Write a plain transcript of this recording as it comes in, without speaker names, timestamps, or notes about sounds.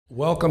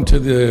Welcome to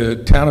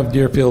the Town of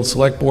Deerfield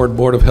Selectboard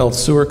Board of Health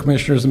Sewer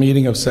Commissioners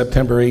meeting of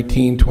September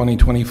 18,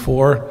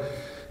 2024.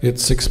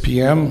 It's 6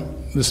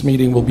 p.m. This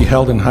meeting will be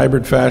held in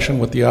hybrid fashion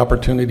with the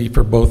opportunity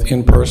for both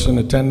in-person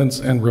attendance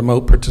and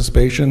remote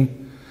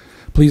participation.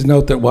 Please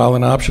note that while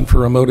an option for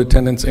remote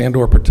attendance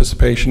and/or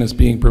participation is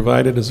being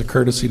provided as a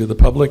courtesy to the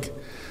public,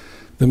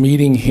 the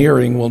meeting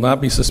hearing will not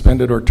be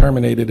suspended or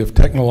terminated if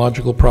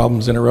technological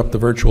problems interrupt the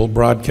virtual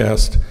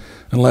broadcast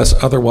unless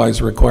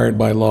otherwise required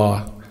by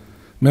law.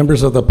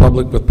 Members of the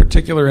public with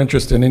particular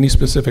interest in any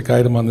specific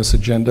item on this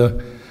agenda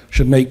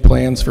should make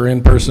plans for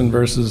in-person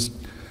versus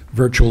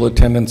virtual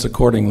attendance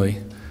accordingly.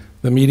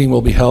 The meeting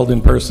will be held in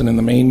person in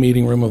the main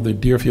meeting room of the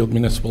Deerfield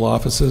Municipal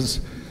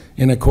Offices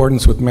in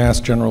accordance with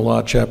Mass General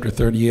Law, Chapter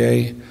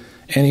 30A.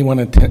 Anyone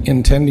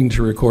intending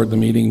to record the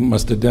meeting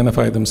must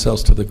identify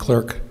themselves to the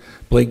clerk,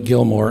 Blake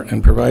Gilmore,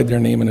 and provide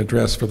their name and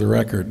address for the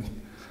record.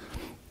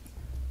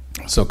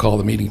 So call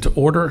the meeting to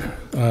order.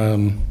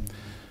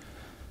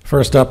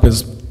 First up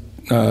is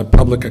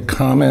public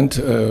comment,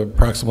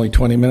 approximately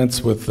 20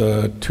 minutes with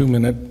a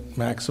 2-minute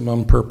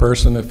maximum per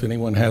person. If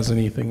anyone has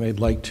anything they'd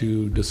like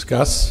to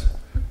discuss,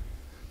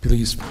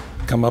 please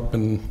come up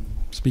and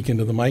speak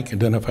into the mic,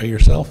 identify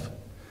yourself.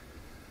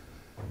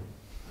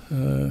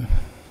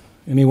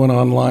 Anyone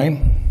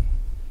online?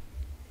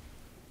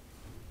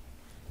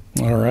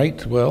 All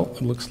right, well,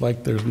 it looks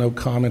like there's no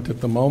comment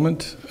at the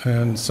moment,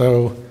 and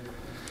so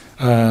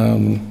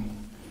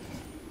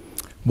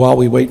while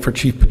we wait for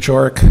Chief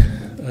Pachorik,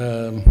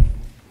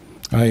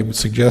 I would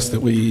suggest that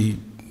we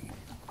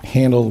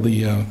handle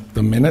the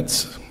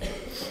minutes.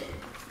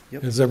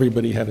 Yep. Has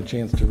everybody had a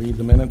chance to read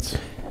the minutes?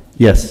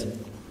 Yes.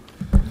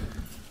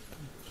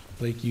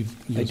 Blake,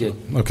 I did.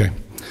 Okay.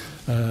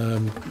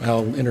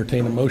 I'll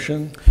entertain a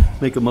motion.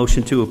 Make a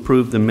motion to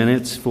approve the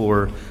minutes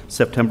for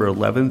September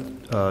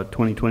 11th,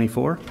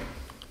 2024.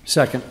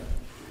 Second.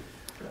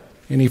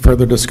 Any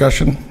further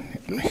discussion?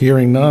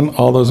 Hearing none.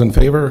 All those in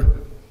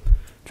favor?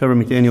 Trevor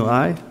McDaniel,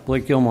 aye.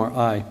 Blake Gilmore,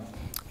 aye.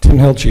 Tim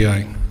Hilchey,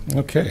 aye.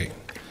 Okay.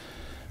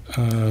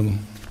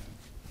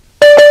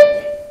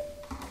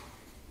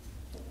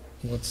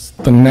 What's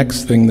the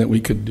next thing that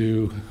we could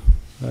do?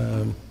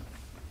 Let's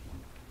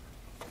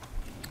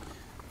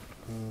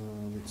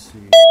see.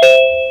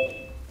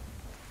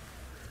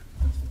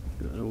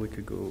 We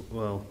could go,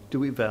 well, do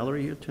we have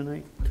Valerie here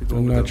tonight? To go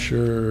I'm over not the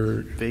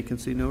sure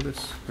vacancy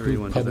notice? Or who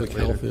you want to do public that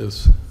later? health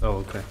is. Oh,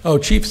 okay. Oh,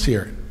 Chief's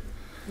here.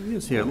 He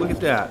is here. Look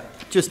at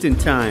that. Just in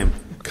time.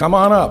 Come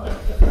on up.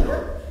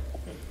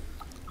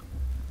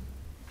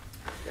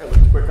 Yeah, it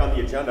looked quick on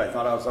the agenda. I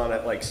thought I was on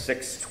at like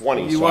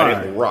 6:20, You so are.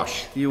 I didn't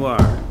rush. You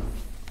are.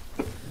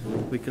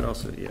 We could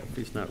also, yeah, if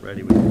he's not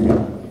ready, we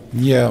can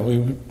Yeah,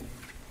 we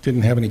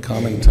didn't have any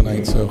comment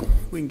tonight, so.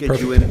 get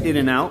you in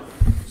and out,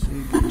 so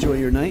you can enjoy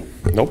your night.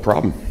 No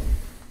problem.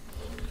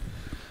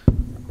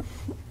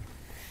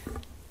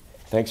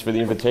 Thanks for the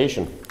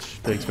invitation.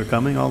 Thanks for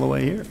coming all the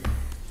way here.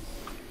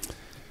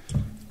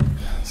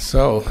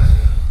 So,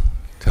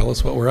 tell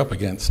us what we're up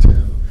against.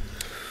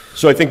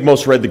 So I think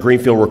most read the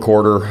Greenfield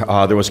Recorder.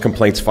 There was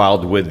complaints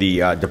filed with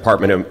the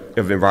Department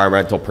of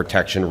Environmental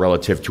Protection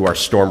relative to our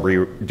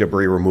storm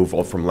debris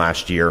removal from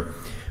last year.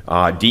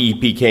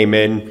 DEP came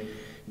in,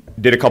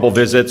 did a couple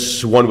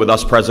visits, one with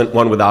us present,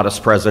 one without us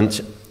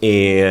present,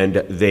 and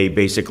they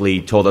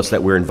basically told us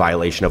that we're in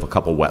violation of a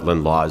couple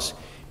wetland laws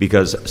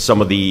because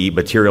some of the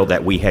material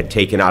that we had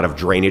taken out of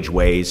drainage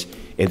ways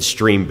and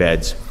stream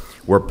beds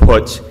were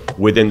put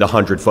within the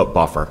 100-foot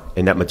buffer,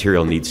 and that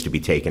material needs to be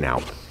taken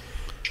out.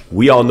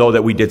 We all know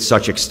that we did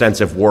such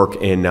extensive work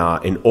in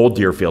Old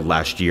Deerfield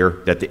last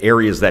year that the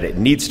areas that it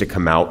needs to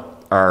come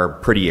out are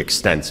pretty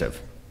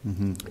extensive.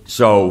 Mm-hmm.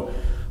 So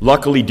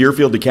luckily,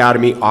 Deerfield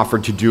Academy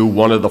offered to do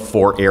one of the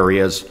 4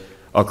 areas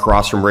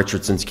across from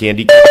Richardson's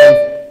Candy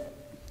Kitchen.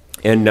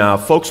 And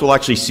folks will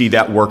actually see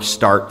that work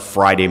start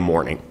Friday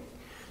morning.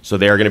 So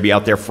they're going to be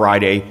out there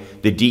Friday.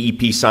 The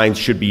DEP signs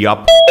should be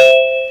up.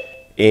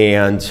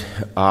 And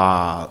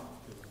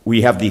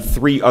we have the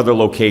 3 other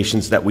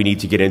locations that we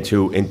need to get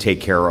into and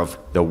take care of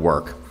the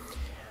work.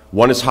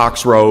 One is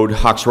Hawks Road.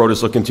 Hawks Road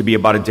is looking to be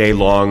about a day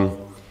long.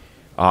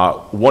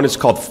 One is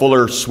called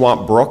Fuller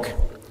Swamp Brook,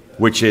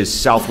 which is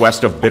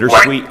southwest of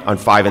Bittersweet on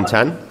 5 and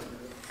 10.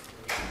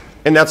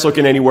 And that's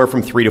looking anywhere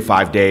from 3 to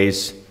 5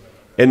 days.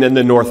 And then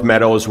the North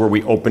Meadows, where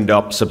we opened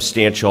up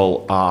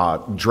substantial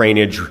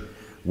drainage,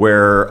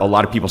 where a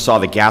lot of people saw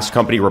the gas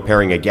company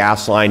repairing a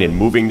gas line and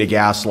moving the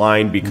gas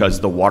line because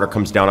the water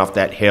comes down off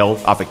that hill,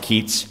 off of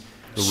Keats,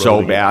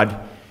 so bad.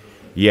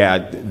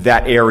 Yeah,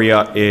 that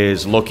area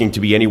is looking to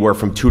be anywhere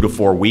from 2 to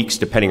 4 weeks,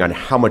 depending on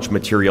how much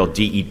material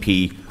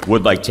DEP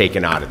would like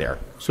taken out of there.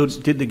 So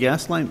did the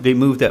gas line, they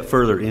moved that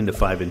further into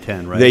 5 and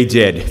 10, right? They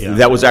did. Yeah.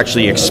 That was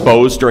actually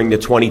exposed during the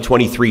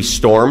 2023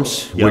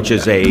 storms, which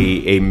is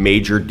a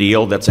major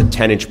deal. That's a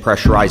 10-inch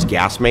pressurized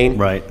gas main.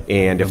 Right.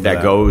 And if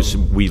that goes,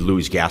 we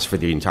lose gas for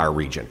the entire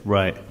region.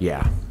 Right.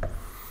 Yeah.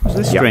 Who's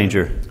this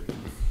stranger?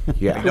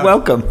 Yeah.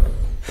 Welcome.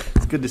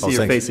 It's good to see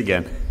your thanks. face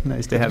again.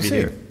 Nice to have you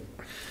here.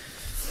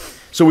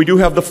 So we do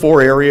have the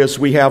 4 areas.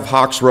 We have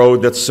Hawks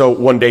Road, that's a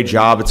one-day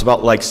job. It's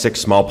about like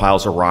 6 small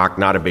piles of rock,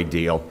 not a big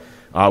deal.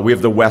 We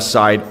have the west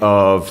side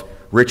of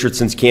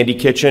Richardson's Candy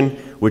Kitchen,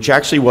 which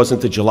actually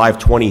wasn't the July of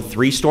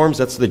 23 storms,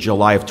 that's the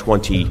July of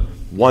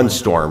 21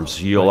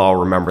 storms. You'll all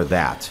remember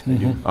that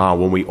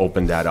when we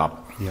opened that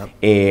up. Yep.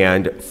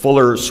 And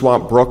Fuller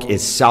Swamp Brook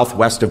is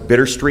southwest of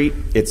Bitter Street.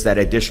 It's that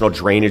additional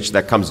drainage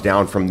that comes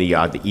down from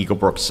the Eagle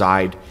Brook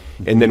side.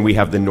 And then we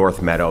have the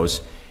North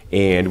Meadows.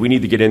 And we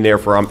need to get in there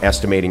for, I'm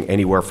estimating,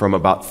 anywhere from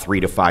about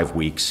 3 to 5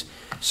 weeks.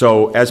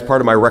 So as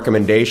part of my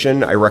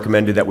recommendation, I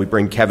recommended that we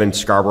bring Kevin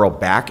Scarborough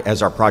back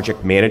as our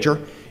project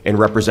manager and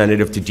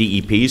representative to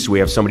DEP, so we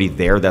have somebody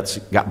there that's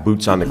got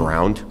boots on the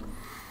ground.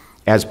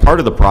 As part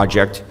of the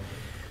project,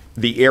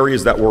 the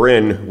areas that we're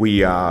in,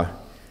 we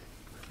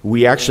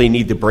actually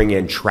need to bring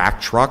in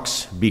track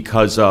trucks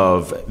because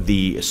of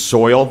the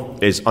soil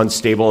is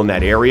unstable in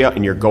that area,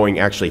 and you're going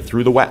actually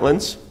through the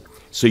wetlands.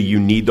 So you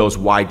need those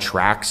wide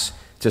tracks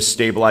to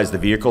stabilize the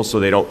vehicle so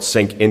they don't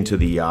sink into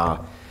the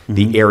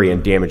area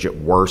and damage it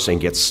worse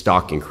and get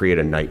stuck and create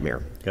a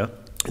nightmare. Yeah.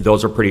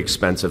 Those are pretty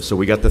expensive, so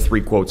we got the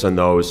 3 quotes on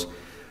those.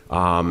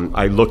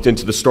 I looked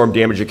into the storm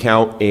damage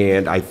account,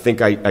 and I think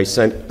I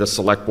sent the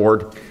select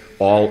board,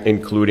 all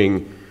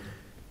including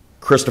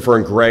Christopher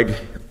and Greg,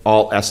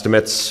 all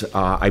estimates.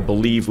 I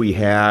believe we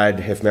had,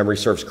 if memory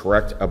serves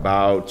correct,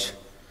 about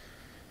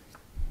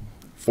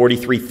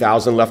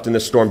 $43,000 left in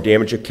the storm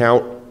damage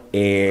account.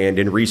 And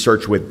in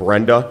research with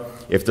Brenda,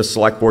 if the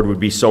select board would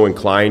be so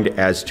inclined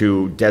as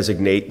to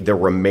designate the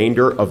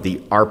remainder of the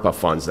ARPA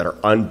funds that are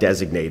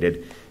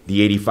undesignated,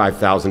 the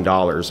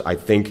 $85,000, I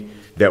think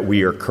that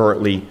we are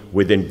currently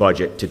within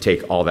budget to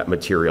take all that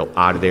material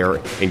out of there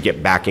and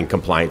get back in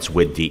compliance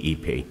with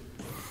DEP.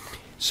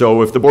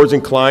 So if the board's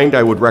inclined,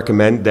 I would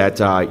recommend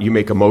that you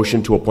make a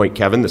motion to appoint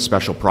Kevin, the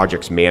special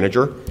projects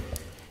manager,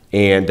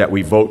 and that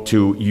we vote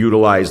to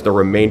utilize the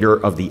remainder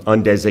of the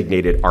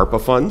undesignated ARPA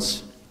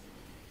funds.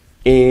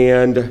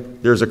 And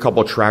there's a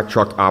couple track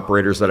truck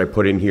operators that I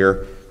put in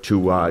here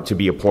to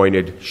be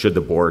appointed should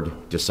the board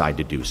decide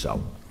to do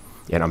so.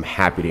 And I'm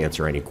happy to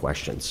answer any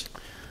questions.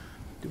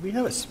 Did we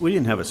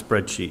didn't have a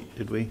spreadsheet,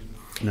 did we?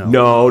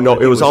 No,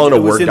 it was all in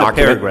a Word document.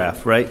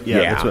 Paragraph, right?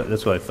 Yeah, Yeah.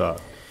 That's what I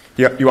thought.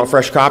 Yeah, you want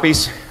fresh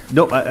copies?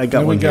 Nope, I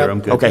got one here.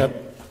 I'm good. Okay.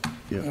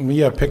 And we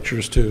have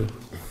pictures too.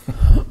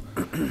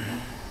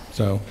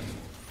 So,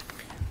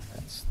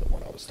 That's the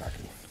one I was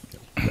talking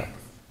about.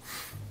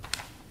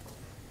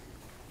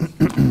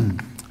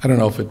 I don't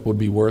know if it would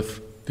be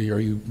worth,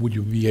 would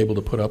you be able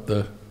to put up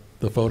the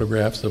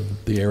photographs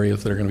of the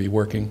areas that are going to be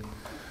working?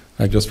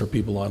 Just for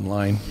people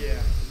online?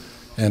 Yeah.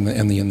 And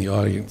in the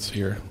audience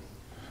here,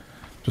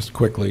 just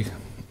quickly.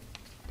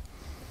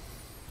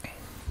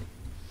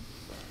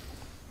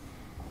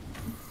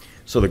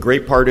 So the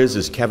great part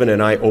is Kevin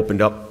and I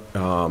opened up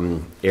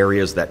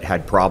areas that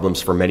had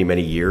problems for many,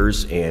 many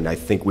years, and I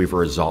think we've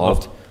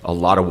resolved a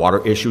lot of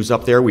water issues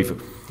up there.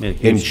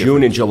 In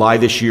June and July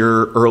this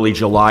year, early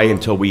July,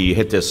 until we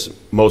hit this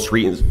most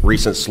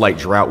recent slight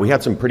drought, we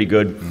had some pretty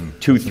good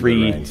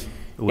 2-3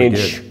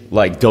 inch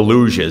like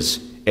deluges,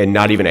 and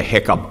not even a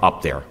hiccup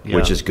up there,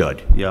 which is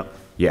good. Yeah.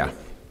 Yeah.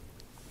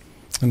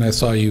 And I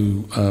saw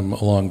you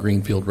along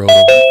Greenfield Road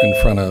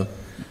in front of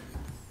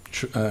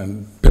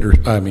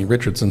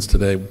Richardson's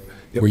today.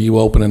 Yep. Were you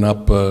opening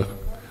up?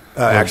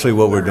 Actually,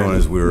 what we're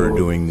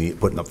doing is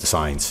putting up the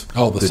signs.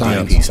 Oh, the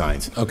signs. DEP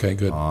signs. Okay,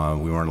 good.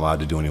 We weren't allowed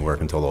to do any work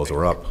until those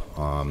were up.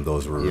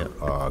 Those were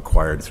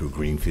acquired through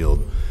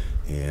Greenfield,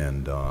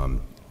 and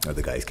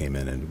the guys came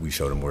in and we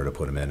showed them where to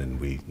put them in, and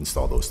we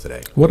installed those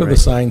today. What do the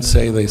signs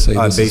say? They say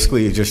this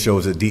basically it just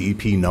shows a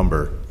DEP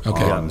number.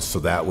 Okay. So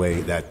that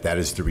way that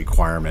is the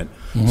requirement.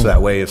 Mm-hmm. So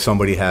that way if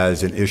somebody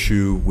has an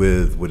issue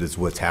with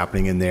what's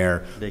happening in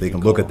there, they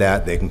can look at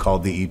that. They can call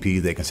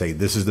DEP. They can say,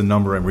 this is the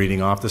number I'm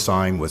reading off the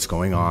sign. What's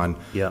going on?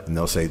 Yep. And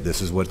they'll say, this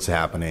is what's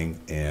happening,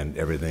 and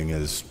everything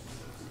is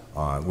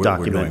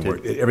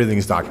documented. Everything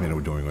is documented.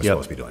 We're doing what we're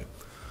supposed to be doing.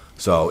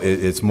 So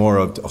it's more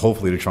of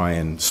hopefully to try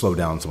and slow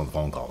down some of the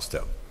phone calls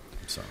too.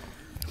 So.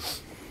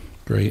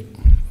 Great.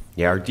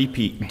 Yeah, our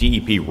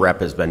DEP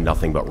rep has been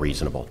nothing but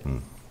reasonable.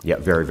 Yeah,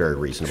 very, very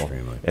reasonable.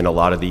 Extremely. And a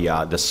lot of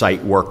the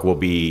site work will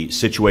be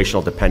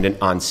situational dependent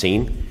on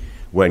scene.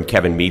 When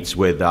Kevin meets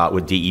with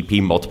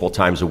DEP multiple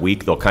times a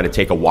week, they'll kind of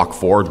take a walk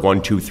forward,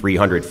 100, 200,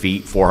 300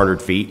 feet,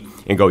 400 feet,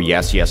 and go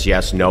yes, yes,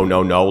 yes, no,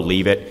 no, no,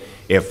 leave it.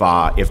 If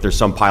there's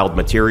some piled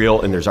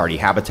material and there's already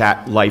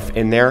habitat life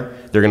in there,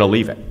 they're going to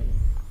leave it.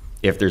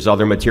 If there's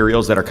other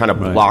materials that are kind of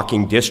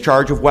blocking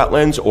discharge of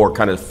wetlands or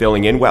kind of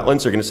filling in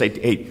wetlands, they're going to say,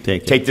 hey,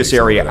 take this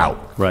area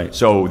out. Right.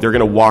 So they're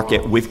going to walk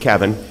it with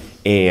Kevin,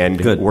 and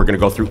we're going to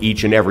go through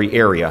each and every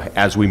area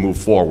as we move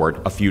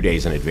forward a few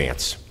days in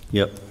advance.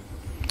 Yep.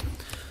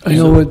 I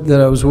know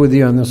that I was with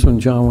you on this one,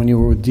 John, when you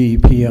were with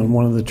DEP on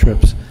one of the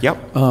trips.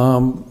 Yep.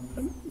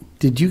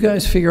 Did you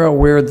guys figure out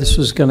where this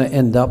was going to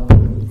end up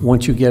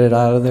once you get it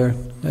out of there?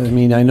 I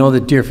mean, I know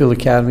that Deerfield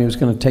Academy was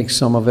going to take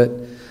some of it.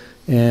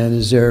 And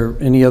is there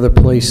any other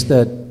place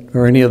that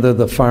or any of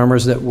the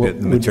farmers that The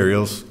would...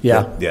 materials?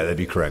 Yeah. Yeah, that'd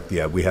be correct.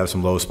 Yeah, we have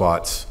some low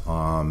spots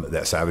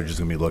that Savage is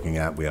going to be looking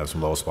at. We have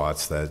some low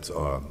spots that,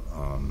 God,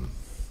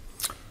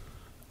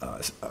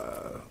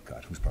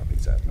 whose property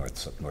is that?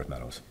 North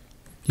Meadows.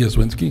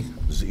 Yaswinski?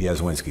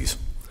 Yazwinski's.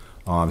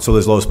 So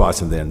there's low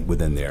spots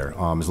within there.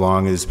 As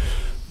long as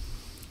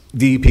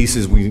DEP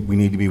says we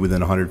need to be within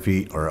 100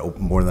 feet or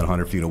more than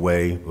 100 feet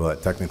away,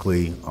 but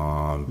technically,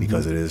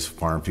 because it is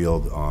farm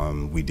field,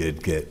 we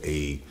did get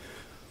a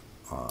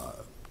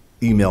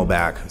email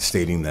back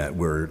stating that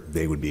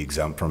they would be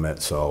exempt from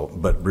it. So,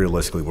 but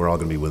realistically, we're all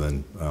going to be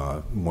within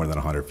more than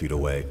 100 feet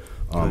away.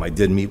 I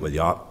did meet with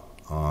Yop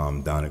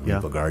down at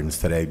Greenfield Gardens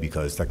today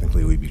because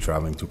technically we'd be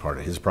traveling through part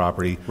of his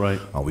property. Right.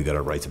 We got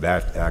our rights of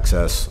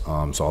access,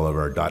 so all of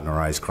our dotting our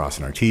I's,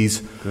 crossing our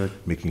T's, Good.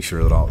 making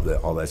sure that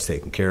all that's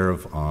taken care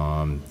of.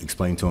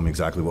 Explain to him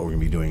exactly what we're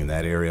going to be doing in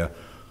that area.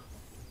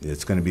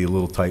 It's going to be a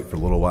little tight for a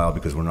little while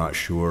because we're not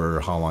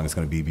sure how long it's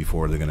going to be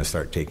before they're going to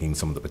start taking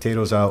some of the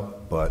potatoes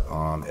out. But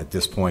at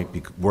this point,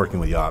 working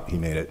with Yop, he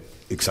made it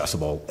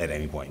accessible at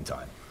any point in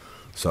time.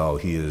 So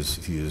he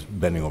is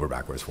bending over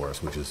backwards for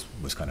us, which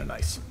was kind of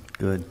nice.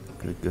 Good.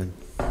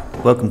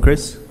 Welcome,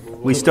 Chris.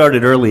 We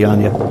started early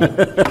on you.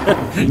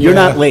 You're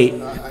not late.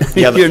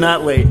 You're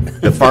not late.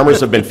 The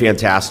farmers have been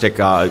fantastic.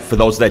 For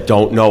those that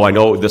don't know, I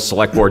know the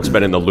select board's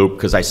been in the loop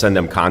because I send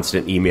them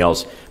constant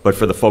emails. But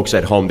for the folks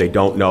at home, they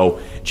don't know.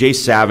 Jay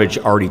Savage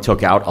already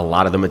took out a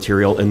lot of the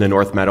material in the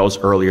North Meadows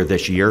earlier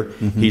this year.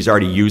 He's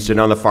already used it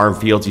on the farm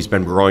fields. He's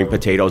been growing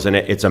potatoes in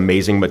it. It's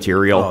amazing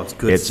material. Oh, it's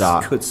good. It's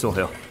good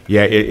soil.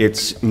 Yeah,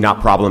 it's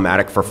not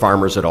problematic for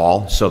farmers at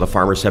all. So the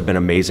farmers have been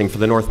amazing for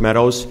the North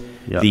Meadows.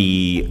 Yep.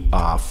 The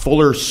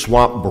Fuller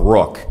Swamp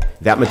Brook,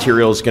 that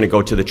material is going to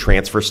go to the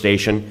transfer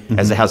station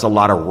as it has a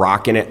lot of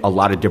rock in it, a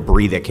lot of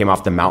debris that came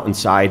off the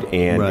mountainside,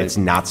 and it's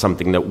not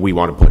something that we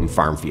want to put in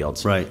farm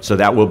fields. Right. So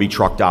that will be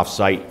trucked off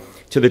site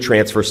to the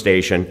transfer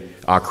station.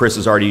 Chris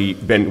has already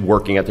been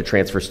working at the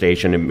transfer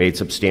station and made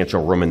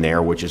substantial room in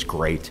there, which is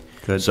great.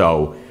 Good.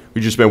 So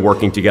we've just been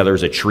working together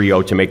as a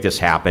trio to make this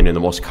happen in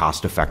the most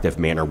cost-effective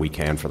manner we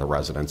can for the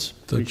residents.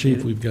 So,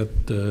 Chief, we've got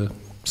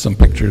some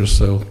pictures,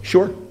 so...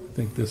 Sure. I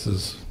think this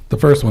is, the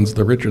first one's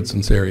the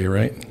Richardson's area,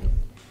 right?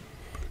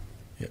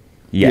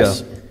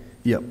 Yes.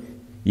 Yep.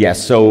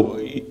 Yes, so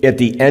at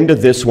the end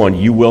of this one,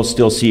 you will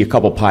still see a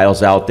couple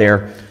piles out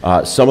there.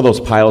 Some of those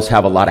piles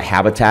have a lot of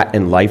habitat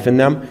and life in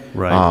them.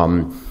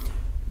 Right.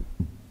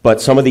 But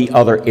some of the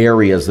other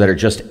areas that are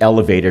just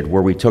elevated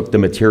where we took the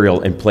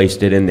material and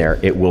placed it in there,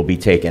 it will be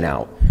taken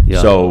out.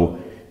 Yeah. So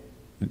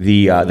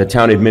the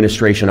town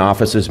administration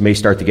offices may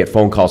start to get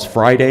phone calls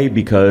Friday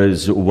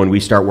because when we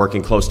start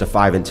working close to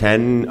 5 and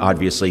 10,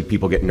 obviously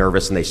people get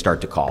nervous and they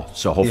start to call.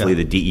 So hopefully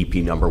the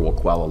DEP number will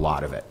quell a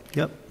lot of it.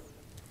 Yep.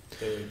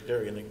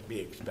 They're going to be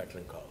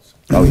expecting calls.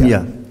 Oh,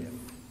 yeah. Yeah.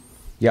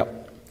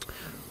 Yep.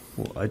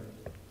 Well,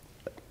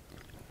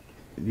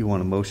 you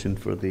want a motion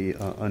for the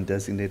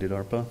undesignated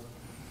ARPA?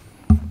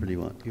 Or do you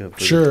want? You have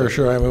further-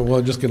 Sure. I mean,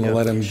 we're just going to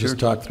let him sure. just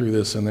talk through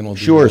this, and then we'll do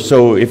Sure. that.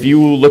 So if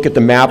you look at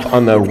the map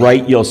on the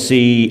right, you'll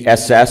see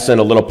SS and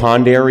a little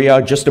pond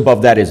area. Just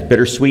above that is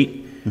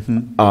Bittersweet.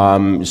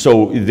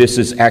 So this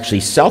is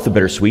actually south of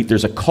Bittersweet.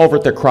 There's a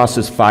culvert that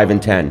crosses 5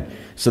 and 10.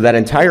 So that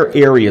entire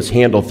area is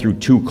handled through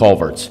 2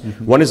 culverts.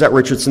 One is at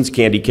Richardson's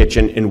Candy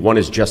Kitchen, and one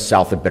is just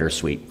south of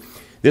Bittersweet.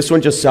 This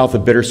one just south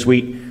of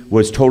Bittersweet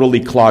was totally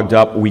clogged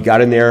up. We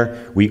got in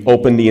there, we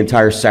opened the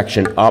entire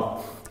section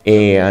up,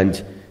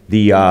 and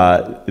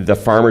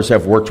the farmers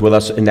have worked with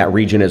us in that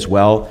region as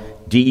well.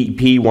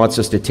 DEP wants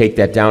us to take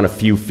that down a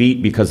few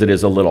feet because it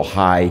is a little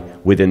high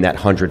within that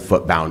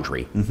 100-foot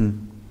boundary.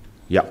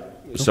 Yep.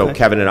 So Okay.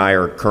 Kevin and I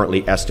are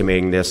currently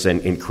estimating this,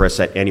 and Chris,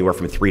 at anywhere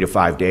from 3 to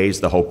 5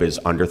 days. The hope is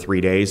under 3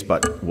 days,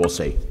 but we'll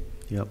see.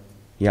 Yep.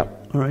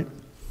 Yep. All right.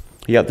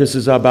 Yeah, this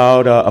is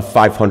about a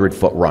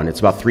 500-foot run. It's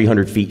about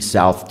 300 feet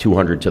south,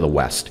 200 to the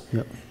west.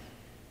 Yep.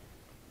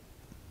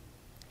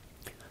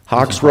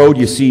 Hawks Road,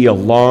 you see a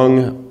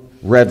long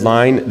red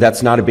line.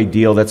 That's not a big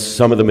deal. That's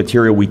some of the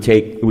material we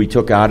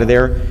took out of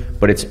there,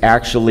 but it's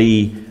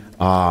actually,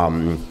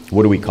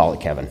 what do we call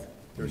it, Kevin?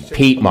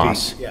 Peat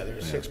moss. Yeah,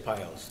 there's 6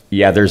 piles.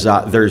 Yeah, there's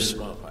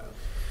Small piles.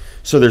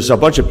 so there's a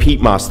bunch of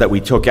peat moss that we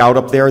took out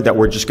up there that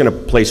we're just going to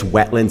place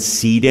wetland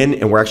seed in,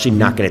 and we're actually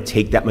not going to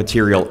take that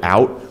material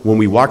out. When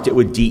we walked it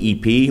with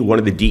DEP, one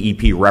of the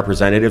DEP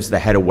representatives, the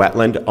head of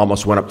wetland,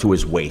 almost went up to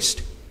his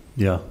waist.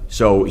 Yeah.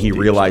 So he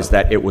realized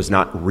that it was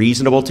not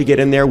reasonable to get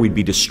in there. We'd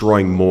be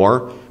destroying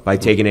more by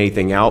taking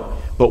anything out.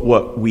 But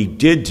what we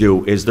did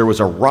do is there was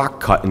a rock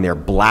cut in there,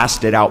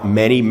 blasted out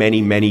many, many,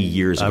 many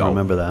years ago. I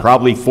remember that.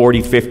 Probably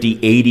 40, 50,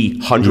 80,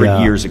 100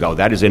 Yeah. years ago.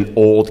 That is an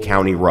old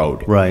county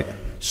road. Right.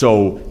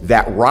 So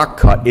that rock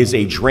cut is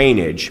a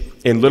drainage.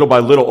 And little by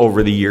little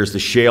over the years, the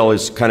shale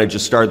has kind of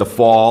just started to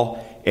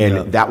fall,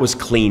 and that was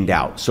cleaned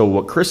out. So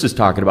what Chris is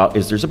talking about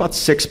is there's about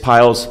 6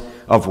 piles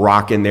of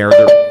rock in there.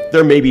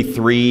 They're maybe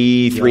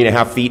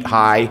 3.5 feet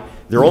high.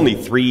 They're only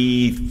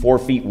 3-4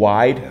 feet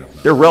wide.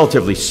 They're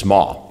relatively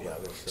small.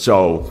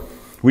 So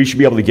We should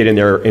be able to get in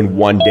there in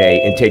one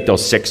day and take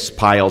those 6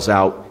 piles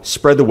out,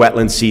 spread the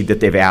wetland seed that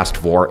they've asked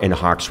for, and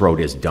Hawks Road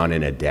is done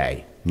in a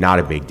day. Not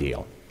a big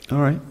deal. All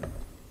right.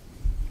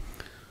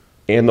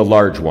 And the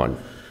large one,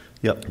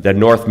 Yep. the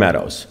North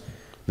Meadows.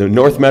 The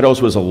North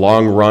Meadows was a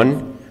long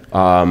run.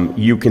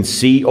 You can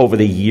see over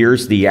the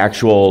years the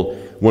actual,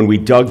 when we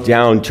dug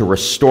down to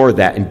restore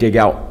that and dig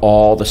out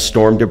all the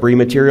storm debris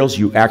materials,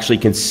 you actually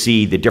can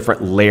see the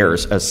different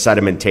layers of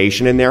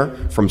sedimentation in there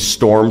from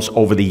storms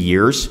over the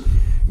years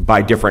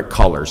by different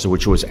colors,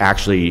 which was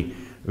actually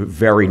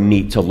very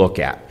neat to look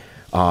at.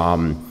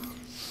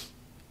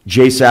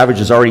 Jay Savage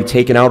has already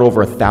taken out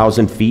over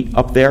 1,000 feet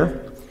up there.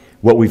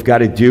 What we've got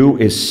to do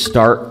is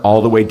start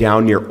all the way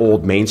down near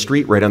Old Main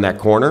Street, right on that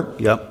corner.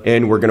 Yep.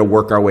 And we're going to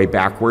work our way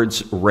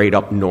backwards right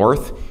up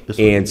north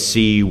and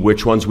see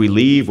which ones we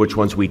leave, which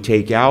ones we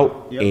take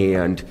out,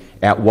 and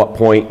at what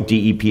point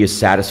DEP is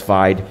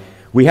satisfied.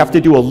 We have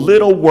to do a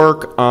little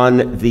work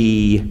on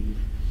the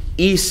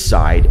east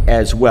side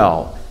as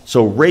well.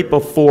 So right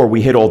before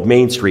we hit Old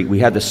Main Street, we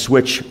had to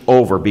switch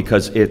over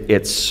because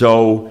it's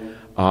so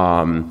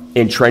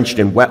entrenched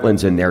in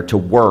wetlands in there to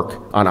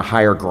work on a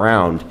higher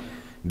ground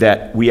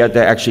that we had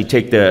to actually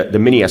take the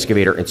mini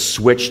excavator and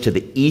switch to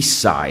the east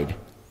side,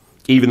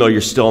 even though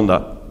you're still on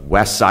the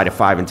west side of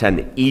 5 and 10,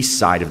 the east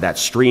side of that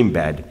stream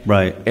bed.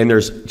 Right. And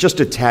there's just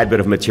a tad bit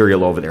of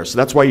material over there. So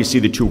that's why you see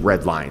the 2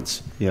 red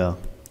lines. Yeah.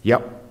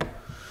 Yep.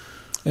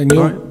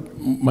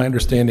 And my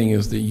understanding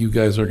is that you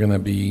guys are going to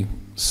be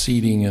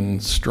seeding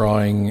and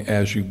strawing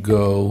as you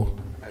go,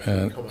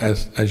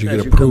 as you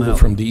get approval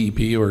from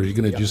DEP, or are you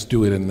going to just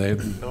do it in there?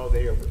 No,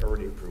 they have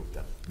already approved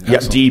them.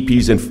 Yep,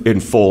 DEP's in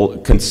full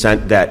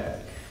consent that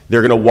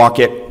they're going to walk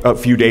it a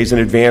few days in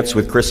advance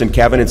with Chris and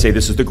Kevin and say,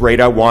 this is the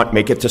grade I want,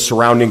 make it to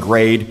surrounding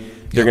grade.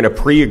 They're going to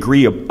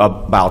pre-agree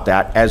about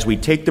that. As we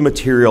take the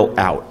material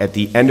out at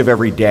the end of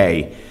every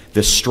day,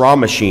 the straw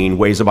machine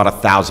weighs about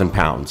 1,000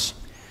 pounds.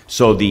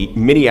 So the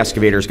mini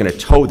excavator is going to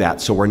tow that,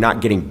 so we're not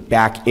getting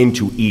back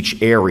into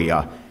each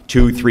area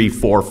 2, 3,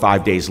 4,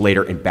 5 days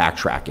later and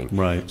backtracking.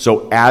 Right.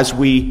 So as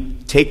we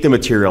take the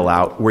material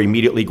out, we're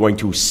immediately going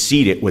to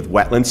seed it with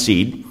wetland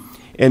seed,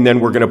 and then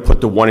we're going to put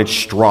the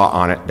 1-inch straw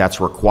on it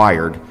that's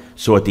required.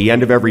 So at the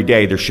end of every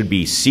day, there should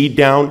be seed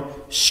down,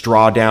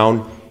 straw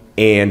down,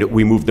 and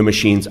we move the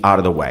machines out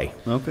of the way.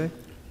 Okay.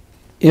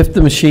 If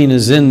the machine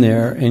is in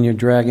there and you're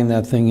dragging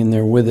that thing in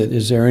there with it,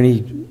 is there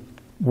any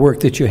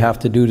work that you have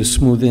to do to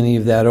smooth any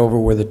of that over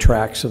where the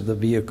tracks of the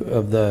vehicle,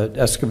 of the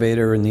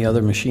excavator and the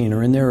other machine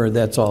are in there, or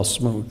that's all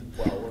smooth?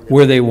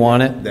 Where they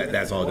want it?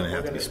 That's all going to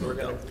have to be smoothed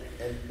out.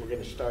 And we're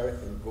gonna start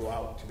and go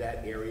out to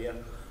that area,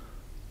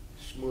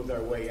 smooth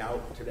our way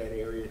out to that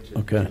area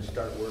Okay. to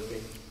start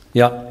working,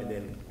 Yeah, and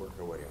then work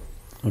our way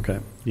out. okay.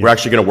 We're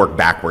actually going to work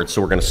backwards,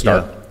 so we're going to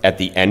start at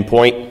the end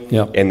point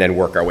Yeah. and then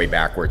work our way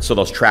backwards. So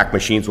those track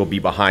machines will be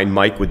behind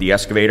Mike with the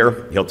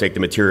excavator. He'll take the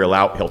material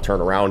out, he'll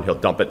turn around, he'll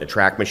dump it in the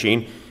track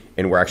machine,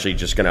 and we're actually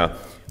just going to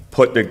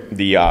put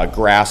the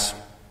grass,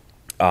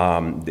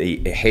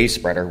 the hay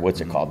spreader,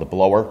 what's it called, the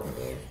blower,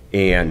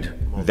 and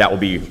that will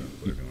be,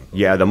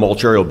 the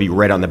mulcher will be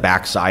right on the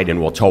back side, and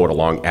we'll tow it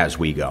along as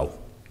we go.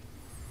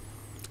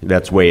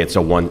 That's way it's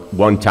a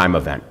one-time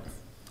event.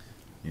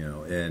 You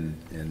know, and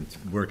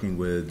working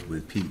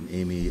with Pete and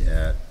Amy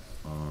at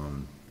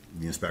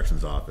the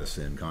inspections office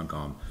in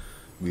Concom,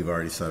 we've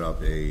already set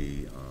up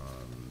a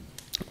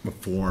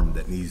form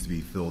that needs to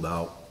be filled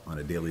out on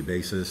a daily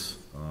basis.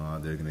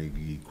 There are going to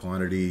be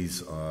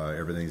quantities,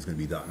 everything's going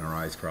to be dotting our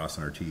I's,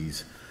 crossing our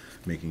T's,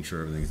 making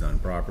sure everything's done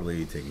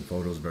properly, taking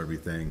photos of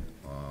everything,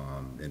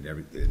 and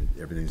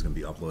everything's going to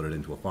be uploaded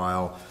into a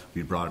file.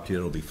 We brought it to you,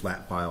 it'll be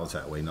flat files,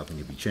 that way nothing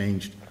can be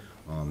changed,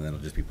 and that'll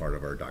just be part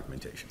of our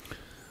documentation.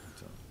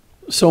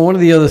 So one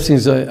of the other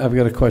things I've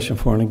got a question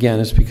for, and again,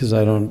 it's because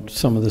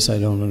some of this I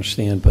don't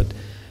understand, but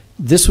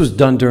this was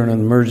done during an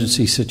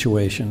emergency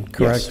situation,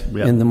 correct? Yes.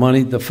 Yeah. And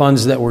the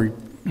funds that were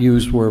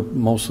used were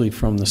mostly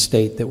from the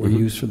state that were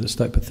used for this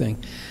type of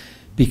thing.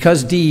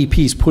 Because DEP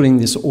is putting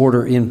this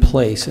order in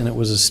place, and it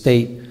was a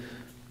state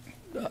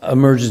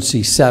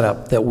emergency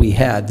setup that we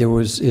had, there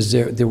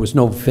was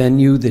no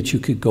venue that you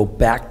could go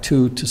back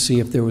to see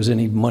if there was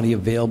any money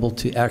available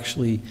to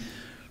actually,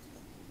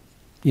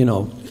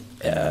 help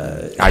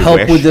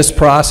wish. with this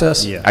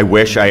process? Yeah. I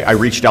wish. I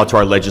reached out to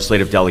our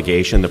legislative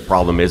delegation. The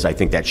problem is I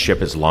think that ship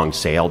has long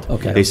sailed.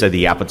 Okay. They said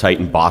the appetite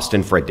in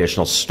Boston for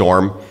additional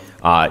storm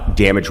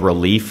damage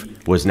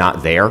relief was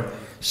not there.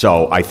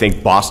 So I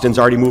think Boston's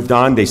already moved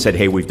on. They said,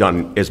 hey, we've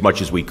done as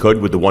much as we could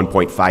with the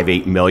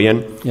 $1.58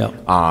 million. Yeah.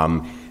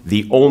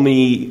 The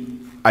only,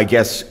 I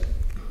guess,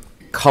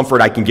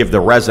 comfort I can give the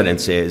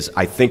residents is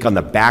I think on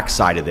the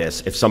backside of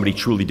this, if somebody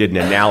truly did an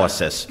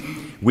analysis,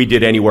 we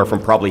did anywhere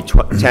from probably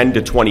 $10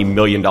 to $20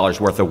 million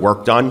worth of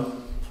work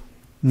done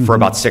for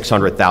about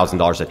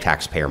 $600,000 of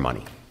taxpayer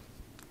money.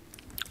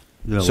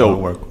 Yeah, a lot of So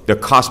work. the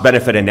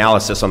cost-benefit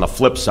analysis on the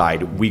flip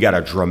side, we got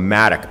a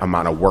dramatic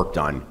amount of work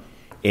done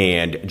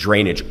and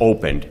drainage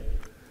opened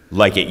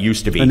like it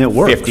used to be And it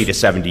works. 50 to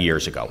 70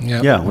 years ago.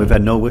 Yeah. Yeah, we've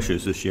had no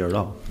issues this year at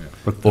all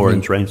for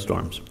 4-inch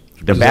rainstorms.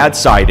 The bad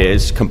side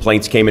is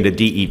complaints came into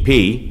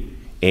DEP,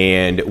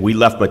 and we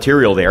left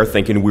material there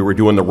thinking we were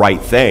doing the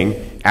right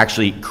thing,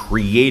 actually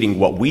creating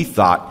what we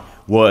thought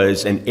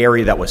was an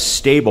area that was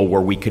stable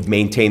where we could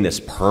maintain this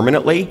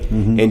permanently.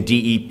 And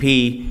DEP,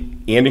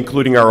 and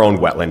including our own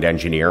wetland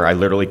engineer, I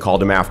literally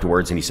called him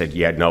afterwards and he said,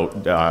 yeah,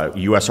 no,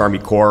 U.S. Army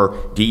Corps,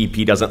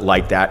 DEP doesn't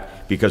like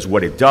that, because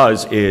what it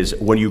does is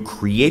when you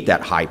create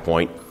that high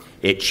point,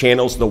 it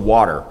channels the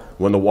water.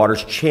 When the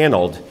water's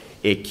channeled,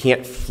 it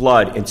can't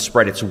flood and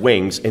spread its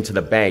wings into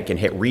the bank and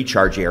hit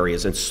recharge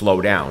areas and slow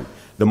down.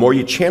 The more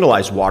you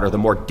channelize water, the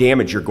more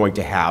damage you're going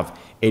to have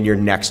in your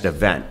next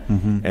event.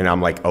 And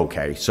I'm like,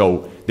 okay.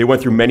 So they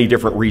went through many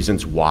different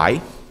reasons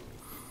why.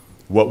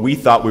 What we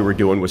thought we were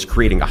doing was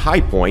creating a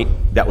high point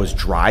that was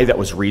dry, that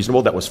was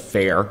reasonable, that was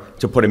fair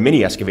to put a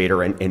mini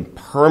excavator in and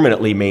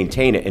permanently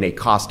maintain it in a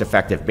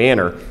cost-effective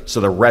manner so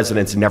the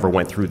residents never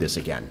went through this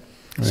again.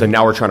 Right. So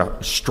now we're trying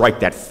to strike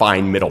that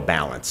fine middle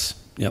balance.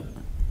 Yep.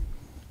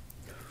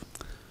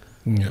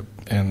 Yep.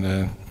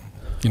 And,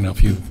 you know,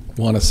 if you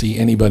want to see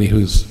anybody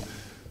who's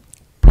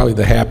probably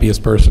the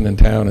happiest person in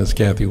town is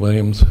Kathy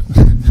Williams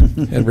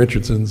at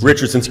Richardson's.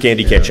 Richardson's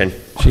Candy Kitchen.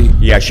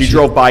 She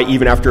drove by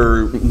even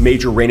after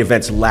major rain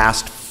events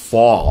last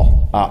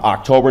fall,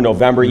 October,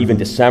 November, even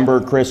December.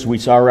 Chris, we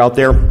saw her out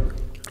there,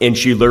 and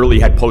she literally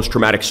had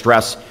post-traumatic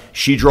stress.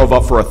 She drove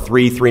up for a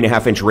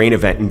 3.5 inch rain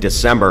event in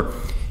December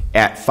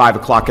at 5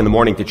 o'clock in the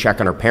morning to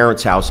check on her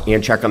parents' house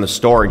and check on the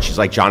store, and she's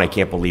like, John, I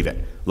can't believe it.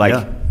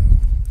 Like,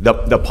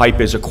 the pipe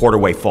is a quarter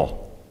way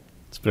full.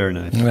 It's very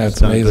nice.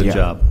 That's amazing. Good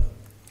job.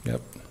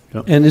 Yep.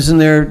 And isn't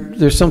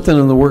there's something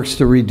in the works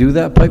to redo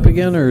that pipe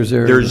again, or is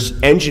there?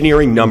 There's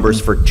engineering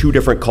numbers for 2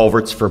 different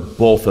culverts for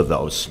both of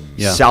those.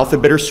 Yeah. South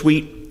of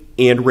Bittersweet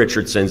and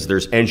Richardson's,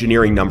 there's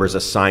engineering numbers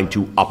assigned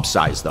to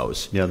upsize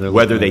those. Yeah,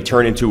 whether they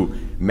turn into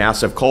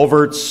massive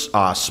culverts,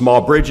 small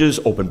bridges,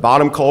 open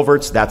bottom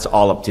culverts, that's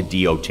all up to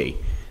DOT.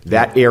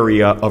 That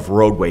area of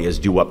roadway is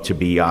due up to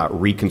be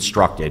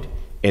reconstructed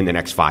in the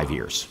next 5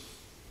 years.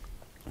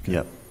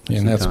 Yep.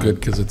 And that's good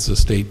because it's a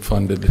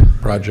state-funded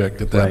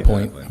project at that Right.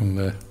 point.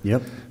 And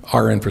Yep.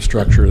 our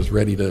infrastructure is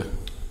ready to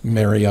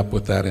marry up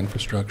with that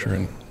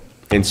infrastructure.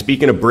 And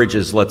speaking of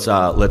bridges, let's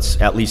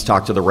at least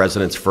talk to the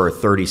residents for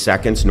 30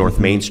 seconds. North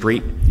Main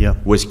Street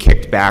was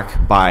kicked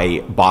back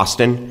by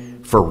Boston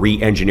for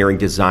re-engineering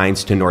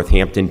designs to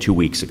Northampton 2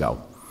 weeks ago.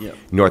 Yep.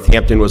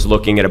 Northampton was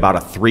looking at about a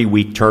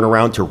 3-week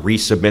turnaround to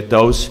resubmit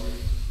those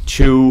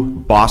to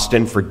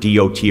Boston for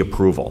DOT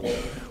approval.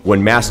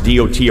 When Mass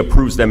DOT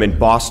approves them in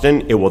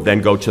Boston, it will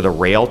then go to the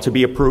rail to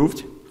be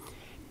approved,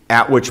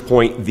 at which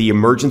point the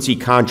emergency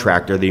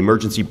contractor, the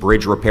emergency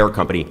bridge repair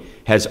company,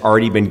 has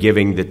already been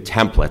giving the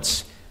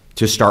templates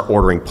to start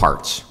ordering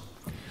parts.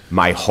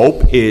 My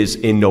hope is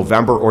in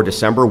November or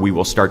December, we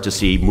will start to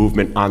see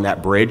movement on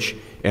that bridge,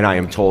 and I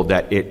am told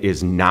that it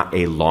is not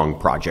a long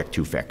project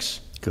to fix.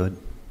 Good.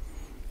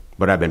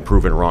 But I've been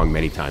proven wrong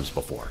many times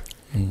before.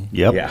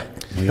 Yep. Yeah.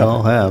 We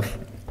all have.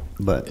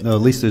 But no,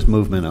 at least there's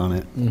movement on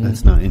it.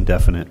 That's not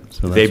indefinite.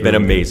 So that's They've been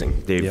really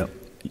amazing. good.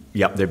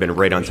 They've been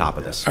right on top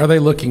of this. Are they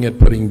looking at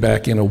putting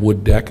back in a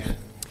wood deck?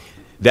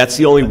 That's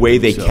the only way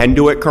they can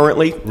do it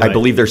currently. I Right.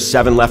 believe there's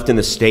 7 left in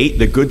the state.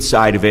 The good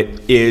side of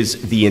it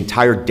is the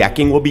entire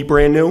decking will be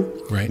brand new,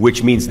 Right.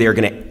 which means they're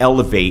going to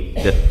elevate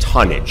the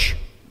tonnage.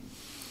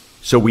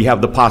 So we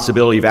have the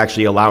possibility of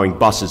actually allowing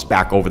buses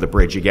back over the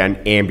bridge again,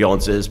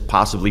 ambulances,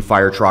 possibly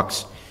fire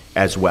trucks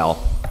as well.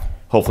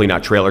 Hopefully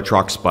not trailer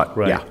trucks, but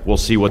Right. yeah, we'll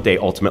see what they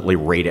ultimately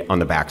rate it on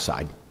the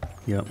backside.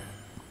 Yep.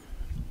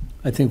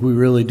 I think we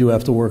really do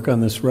have to work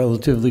on this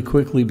relatively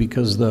quickly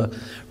because the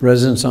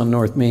residents on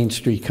North Main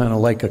Street kind of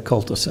like a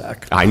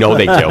cul-de-sac. I know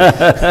they do.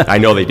 I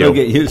know they You'll do.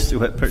 get used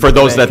to it. For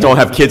those that don't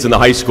have kids in the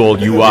high school,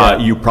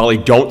 you probably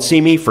don't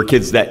see me. For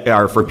kids that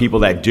are, for people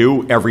that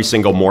do, every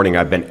single morning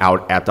I've been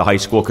out at the high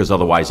school because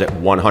otherwise at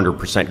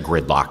 100%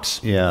 gridlocks.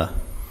 Yeah.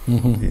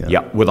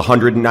 Yeah, with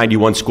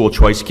 191 school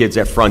choice kids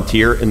at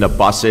Frontier and the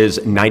buses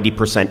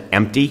 90%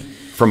 empty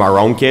from our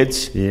own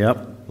kids. Yep.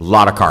 A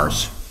lot of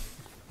cars.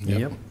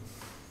 Yep.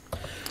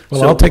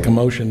 Well, So, I'll take a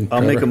motion.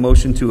 I'll make a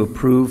motion to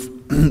approve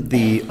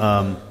the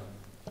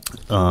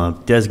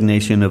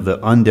designation of the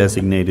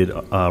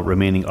undesignated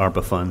remaining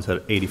ARPA funds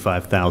at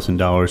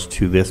 $85,000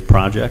 to this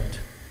project.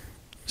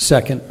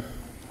 Second.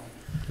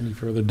 Any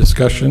further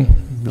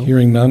discussion?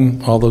 Hearing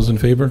none. All those in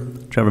favor?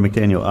 Trevor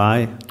McDaniel,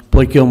 aye.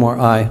 Blake Gilmore,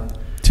 aye.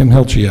 Tim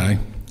Hilchey, aye.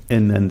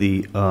 And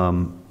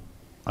then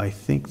I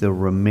think the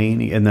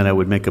remaining, and then I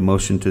would make a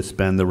motion to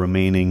spend the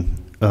remaining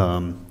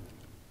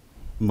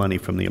money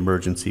from the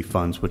emergency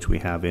funds, which we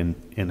have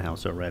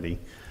in-house already,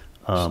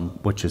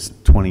 which is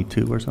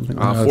 22 or something?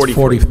 It's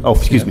 43. Oh,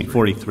 excuse me,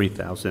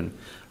 43,000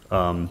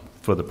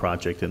 for the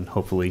project, and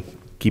hopefully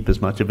keep as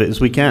much of it as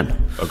we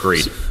can.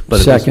 Agreed. But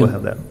at least Second.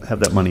 we'll have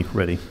that money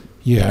ready.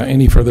 Yeah,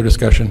 any further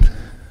discussion?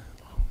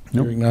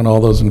 Nope. Hearing none. All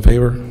those in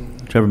favor?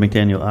 Trevor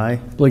McDaniel, aye.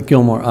 Blake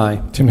Gilmore,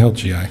 aye. Tim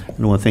Hilchey, aye.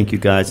 And I want to thank you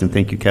guys, and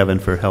thank you, Kevin,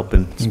 for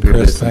helping Chris,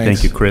 spearhead this. And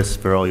thanks. thank you, Chris,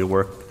 for all your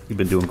work. You've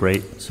been doing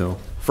great, so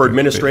For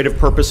administrative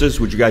purposes,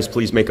 would you guys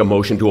please make a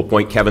motion to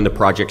appoint Kevin the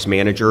project's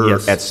manager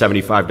Yes. at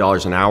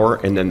 $75 an hour,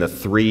 and then the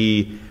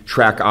 3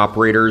 track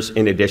operators,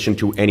 in addition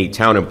to any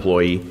town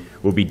employee,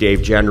 will be Dave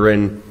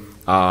Gendron,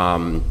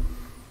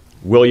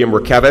 William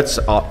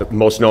Rakevitz,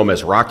 most known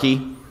as Rocky,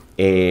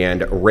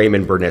 and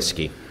Raymond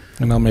Berniski.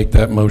 And I'll make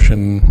that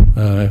motion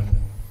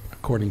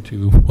according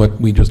to what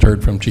we just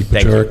heard from Chief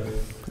Thank you. Paciorek.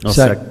 I'll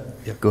Sec-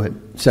 Yeah, go ahead.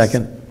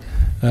 Second.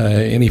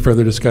 Any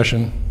further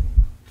discussion?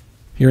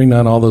 Hearing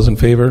none, all those in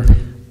favor?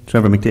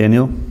 Trevor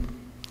McDaniel?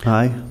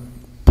 Aye.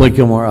 Blake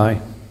Gilmore,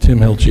 aye. Tim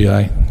Hilchey,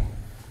 aye.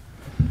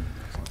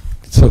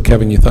 So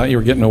Kevin, you thought you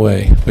were getting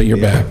away, but you're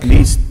back.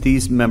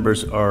 These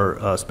members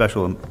are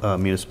special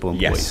municipal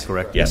employees, Yes.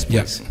 correct? Yes, please.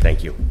 Yes.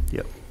 Thank you.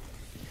 Yep.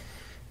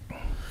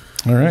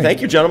 All right.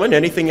 Thank you, gentlemen.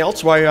 Anything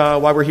else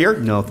while we're here?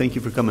 No, thank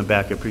you for coming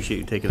back. I appreciate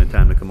you taking the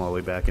time to come all the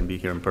way back and be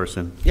here in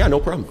person. Yeah, no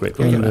problem. Great.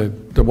 And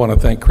I want to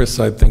thank Chris.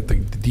 I think the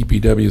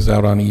DPW is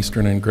out on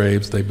Eastern and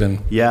Graves. They've been,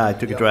 Yeah, I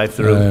took a drive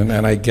through.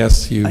 and I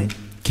guess you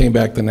came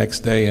back the next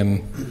day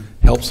and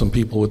helped some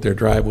people with their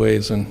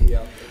driveways and,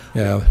 Yeah.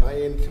 yeah.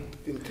 I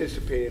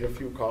anticipated a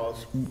few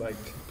calls, like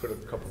put a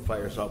couple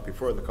fires out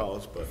before the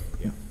calls, but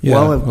yeah. Yeah,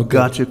 Well, I've okay.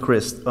 got you,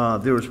 Chris.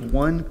 There was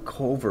one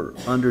culvert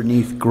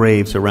underneath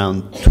Graves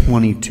around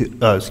 22,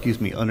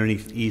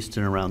 underneath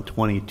Easton around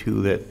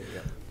 22 that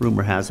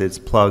rumor has it's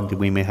plugged.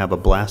 We may have a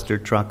blaster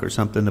truck or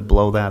something to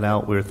blow that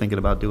out. We were thinking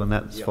about doing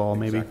that this Yeah, fall,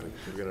 maybe. exactly.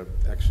 We're gonna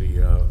actually,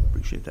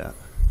 Appreciate that.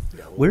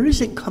 Where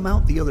does it come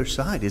out the other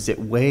side? Is it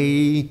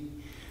way?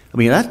 I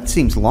mean, that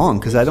seems long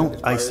because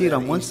I see it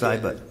on one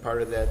side, but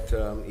part of that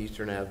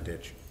Eastern Ave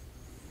ditch.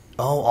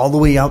 all the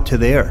way out to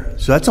there.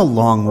 So that's a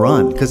long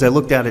run because I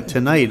looked at it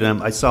tonight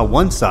and I saw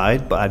one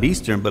side, but at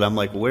Eastern, but I'm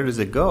like, where does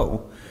it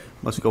go?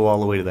 Must go all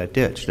the way to that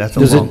ditch. That's a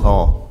Does long it-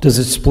 haul. Does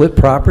it split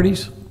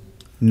properties?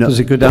 No. Does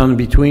it go down in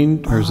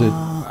between, or is it?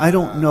 I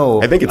don't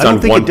know. I think it's don't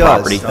on think one it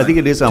does. property. I think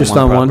it is on Just one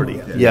on one? property.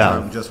 It's Yeah.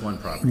 on just one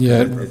property.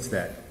 Yeah. It's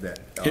that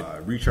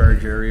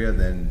recharge area,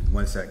 then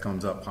once that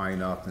comes up high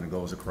enough, then it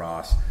goes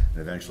across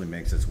and eventually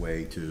makes its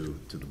way to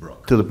the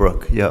brook. To the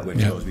brook. Yeah. Which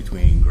Yeah. goes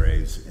between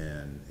Graves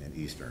and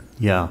Eastern.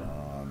 Yeah.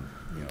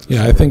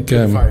 Yeah, I think,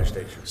 Fire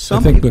station. I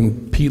Some think people,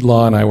 when Pete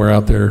Law and I were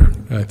out there,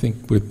 I think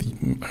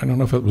I don't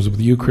know if it was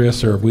with you,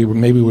 Chris, or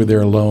maybe we were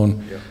there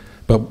alone,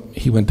 but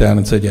he went down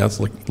and said, yeah,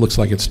 looks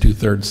like it's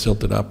 2/3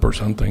 silted up or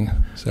something,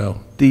 so.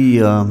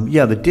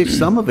 the ditch,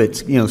 some of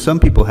it's, some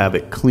people have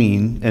it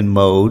clean and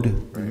mowed,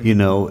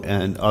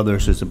 and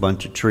others is a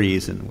bunch of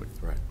trees and would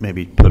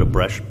maybe put a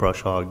brush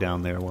hog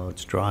down there while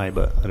it's dry,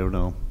 but I don't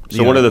know.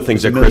 So one of the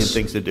things there's that a million Chris-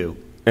 things to do.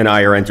 and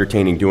I are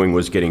entertaining doing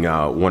was getting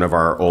one of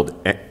our old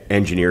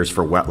engineers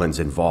for wetlands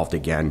involved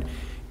again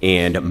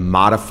and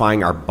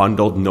modifying our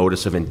bundled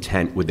notice of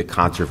intent with the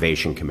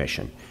Conservation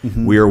Commission.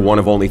 We are one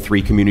of only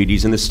 3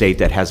 communities in the state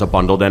that has a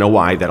bundled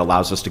NOI that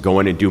allows us to go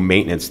in and do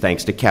maintenance,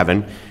 thanks to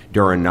Kevin,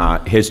 during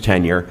his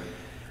tenure.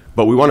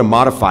 But we want to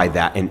modify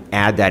that and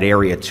add that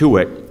area to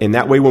it. And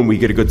that way, when we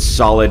get a good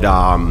solid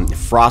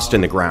frost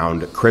in the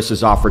ground, Chris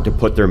has offered to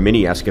put their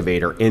mini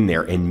excavator in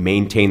there and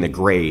maintain the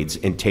grades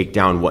and take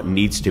down what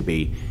needs to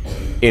be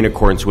in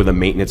accordance with a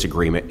maintenance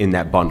agreement in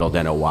that bundled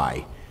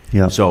NOI.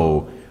 Yeah.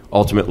 So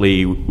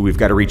ultimately, we've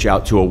got to reach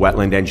out to a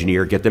wetland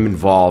engineer, get them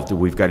involved.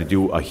 We've got to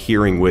do a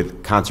hearing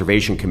with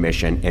Conservation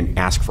Commission and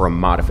ask for a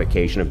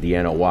modification of the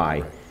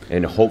NOI.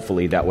 And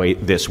hopefully that way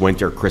this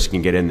winter, Chris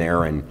can get in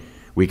there and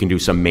we can do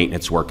some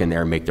maintenance work in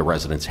there and make the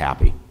residents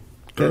happy.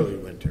 Early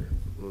winter.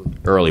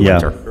 Early Yeah.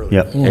 winter.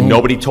 Yeah. And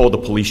nobody told the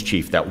police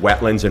chief that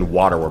wetlands and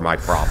water were my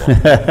problem.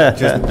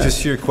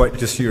 Just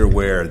so you're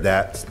aware,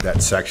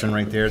 that section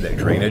right there, that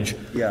drainage,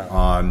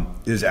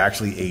 is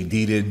actually a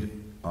deeded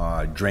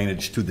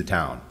drainage to the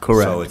town.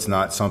 Correct. So it's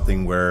not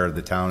something where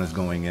the town is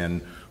going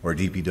in, or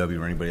DPW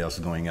or anybody else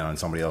is going in on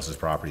somebody else's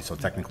property. So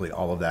technically,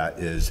 all of that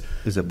is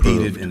approved.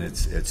 deeded, and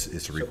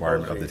it's a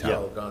requirement of the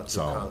Supposedly town. it's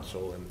all gone through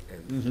So, council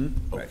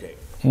okay.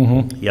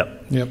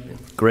 Yep. Yep.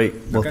 Great.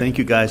 Well, thank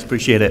you guys.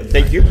 Appreciate it.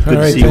 Thank you. Good All to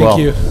right, see you all.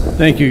 thank you.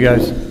 Thank you,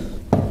 guys.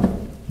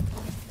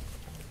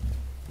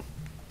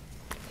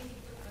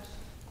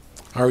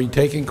 Are we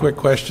taking quick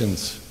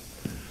questions?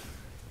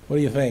 What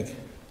do you think?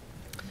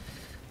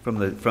 From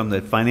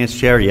the finance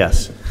chair,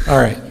 yes. All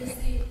right.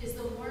 Is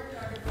the warrant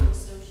article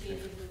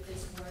associated with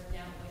this warrant now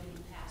going to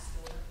be passed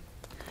over?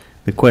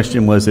 The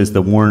question was, is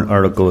the warrant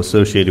article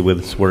associated with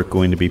this work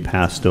going to be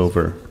passed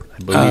over?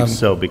 I believe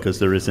so, because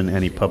there isn't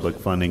any public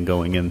funding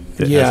going in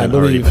that Yeah, I hasn't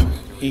already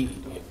believe,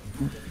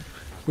 been.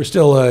 we're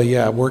still,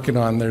 working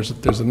on, there's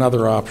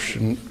another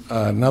option,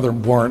 another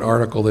warrant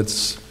article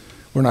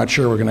we're not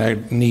sure we're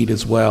going to need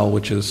as well,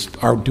 which is,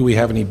 do we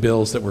have any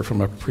bills that were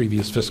from a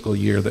previous fiscal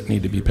year that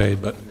need to be paid?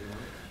 But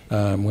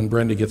when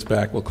Brenda gets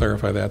back, we'll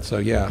clarify that, so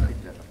yeah.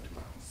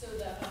 So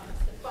the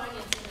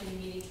finance committee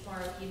meeting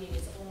tomorrow evening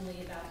is only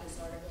about this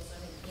article, so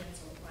I'm going to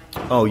cancel the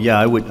finance. Oh, yeah,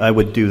 I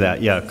would do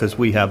that, yeah, because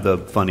we have the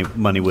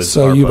money with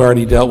So you've ARPA.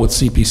 already dealt with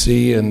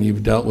CPC and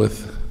you've dealt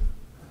with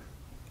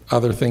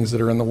other things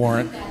that are in the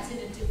warrant? That's in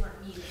a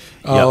different meeting.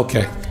 Oh,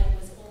 okay. Our night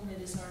was only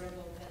this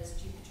article because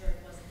Chief Patrick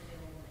wasn't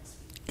available next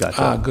week.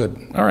 Gotcha.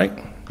 Good, all right.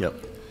 Yep.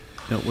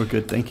 No, we're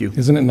good, thank you.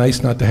 Isn't it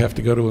nice not to have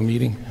to go to a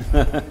meeting?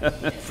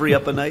 Free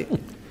up a night?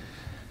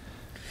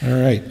 All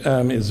right.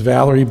 Is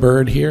Valerie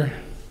Bird here?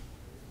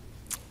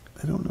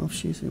 I don't know if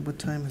she's here. What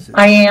time is it?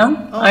 I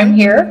am. I'm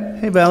here.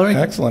 Hey, Valerie.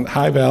 Excellent.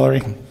 Hi,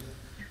 Valerie.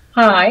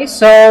 Hi.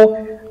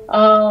 So,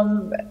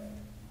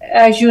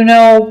 as you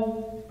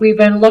know, we've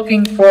been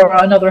looking for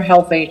another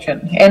health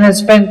agent, and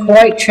it's been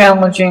quite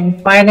challenging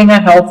finding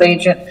a health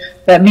agent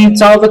that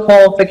meets all the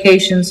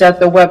qualifications that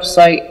the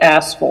website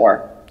asks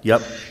for.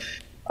 Yep.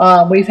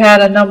 We've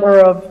had a number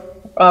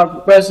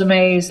of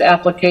resumes,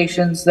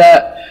 applications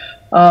that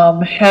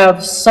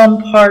have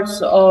some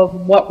parts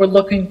of what we're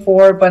looking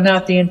for, but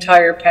not the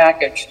entire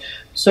package.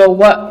 So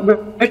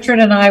what Richard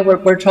and I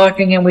were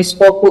talking, and we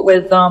spoke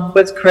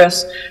with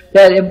Chris,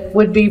 that it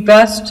would be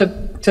best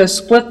to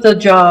split the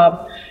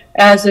job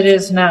as it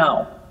is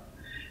now.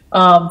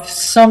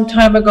 Some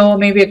time ago,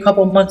 maybe a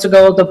couple months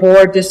ago, the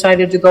board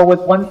decided to go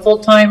with one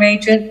full-time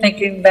agent,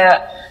 thinking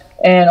that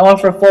and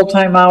offer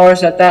full-time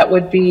hours, that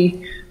would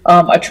be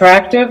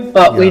attractive,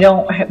 but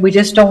we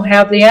just don't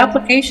have the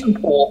application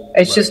pool.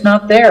 It's just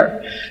not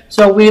there.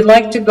 So we'd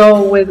like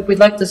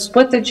to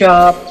split the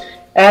job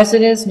as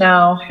it is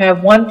now,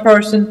 have one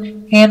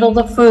person handle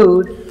the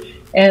food,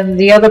 and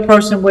the other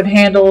person would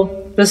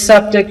handle the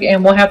septic,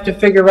 and we'll have to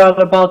figure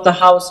out about the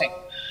housing.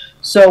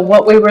 So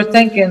what we were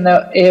thinking,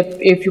 that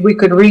if we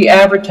could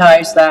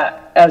re-advertise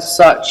that as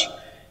such,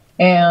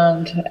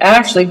 and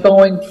actually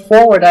going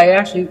forward, I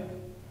actually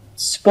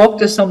spoke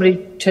to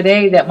somebody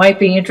today that might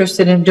be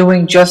interested in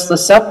doing just the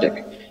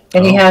septic,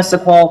 and he has the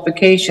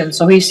qualifications.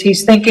 So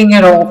he's thinking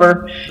it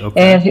over,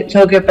 and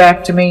he'll get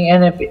back to me.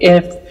 And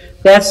if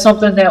that's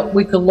something that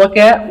we could look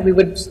at, we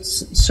would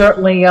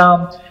certainly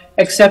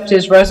accept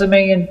his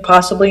resume and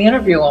possibly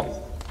interview him.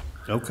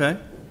 Okay.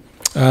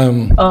 I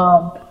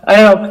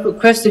don't know,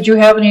 Chris, did you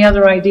have any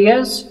other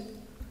ideas?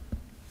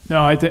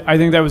 No, I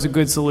think that was a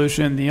good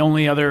solution. The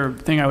only other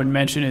thing I would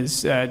mention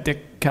is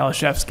Dick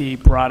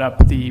Kalashevsky brought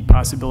up the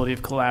possibility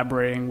of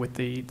collaborating with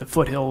the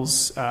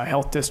Foothills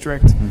Health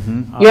District.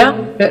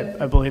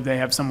 Mm-hmm. I believe they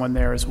have someone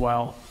there as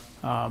well.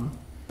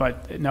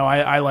 But no,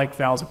 I like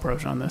Val's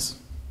approach on this.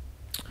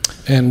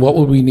 And what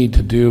would we need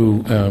to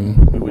do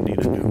We would need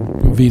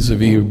a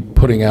vis-a-vis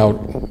putting out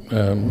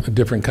a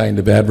different kind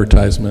of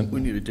advertisement?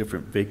 We need a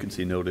different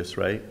vacancy notice,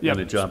 right? Yep.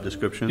 And a job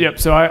description? Yep,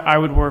 so I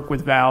would work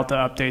with Val to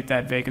update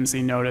that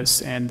vacancy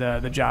notice and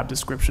the job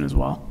description as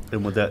well.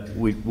 And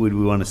would we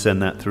want to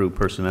send that through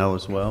personnel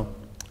as well?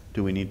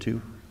 Do we need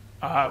to?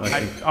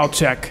 I'll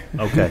check.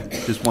 Okay,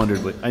 just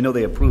wondered. I know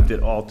they approved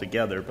it all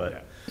together,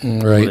 but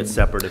Right. it's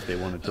separate if they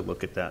wanted to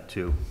look at that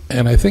too.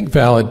 And I think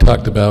Val had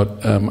talked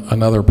about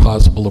another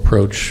possible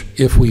approach.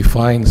 If we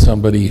find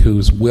somebody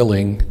who's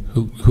willing,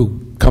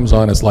 who comes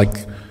on as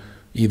like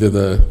either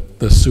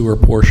the sewer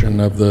portion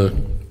of the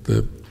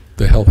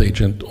health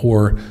agent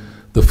or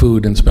the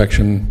food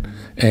inspection,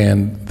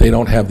 and they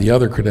don't have the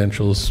other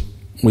credentials,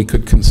 we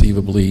could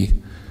conceivably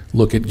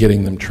look at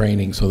getting them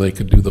training so they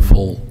could do the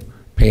full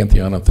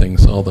pantheon of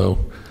things, although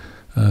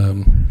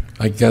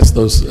I guess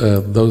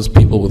those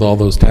people with all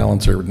those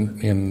talents are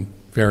in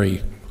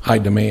very high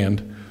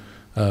demand.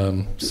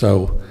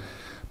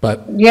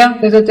 But Yeah,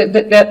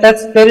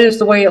 that is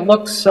the way it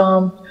looks.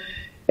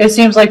 It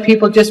seems like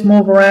people just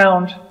move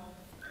around.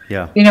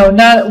 Yeah. You know,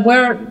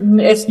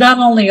 it's not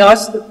only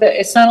us,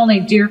 it's not only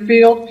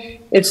Deerfield,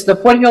 it's the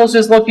Foothills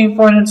is looking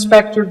for an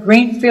inspector,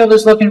 Greenfield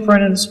is looking for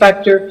an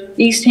inspector,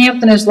 East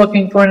Hampton is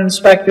looking for an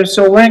inspector,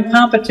 so we're in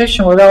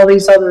competition with all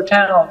these other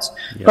towns.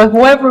 Yeah. But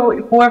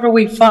whoever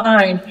we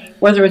find,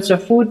 whether it's a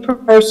food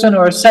person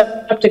or a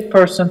septic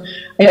person,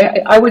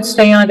 I would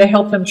stay on to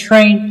help them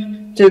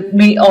train to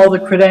meet all the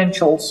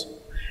credentials.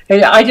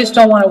 I just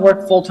don't want to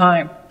work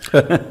full-time.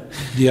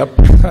 Yep,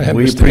 I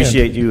We understand.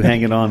 appreciate you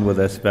hanging on with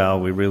us, Val.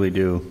 We really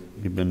do.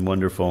 You've been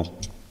wonderful.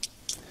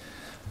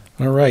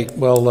 All right.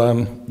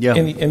 Well, Yeah.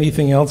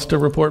 anything else to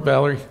report,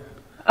 Valerie?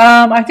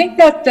 I think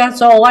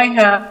that's all I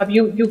have.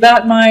 You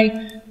got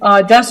my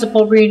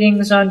decibel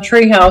readings on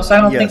Treehouse.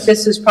 I don't think Yes.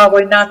 this is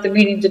probably not the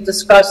meeting to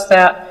discuss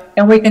that,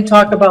 and we can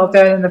talk about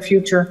that in the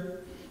future.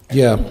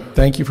 Yeah.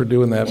 Thank you for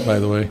doing that, by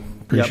the way.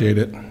 Appreciate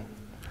it.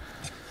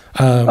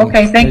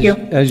 Okay, thank you.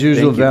 As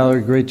usual, Thank you.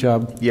 Valerie, great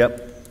job.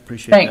 Yep.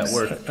 Appreciate Thanks. that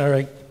work. All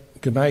right.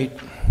 Good night.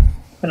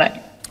 Good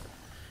night.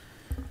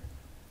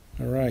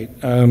 All right.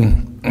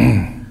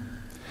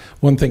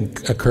 One thing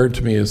occurred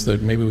to me is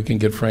that maybe we can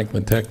get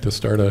Franklin Tech to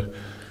start a,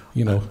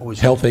 was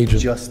health agent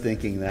Just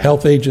thinking that.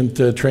 health agent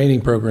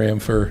training program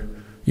for,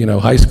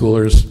 high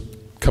schoolers.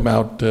 Come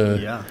out.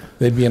 Yeah.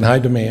 They'd be in high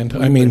demand.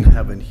 We've I mean, been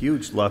having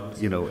huge luck.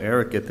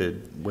 Eric at the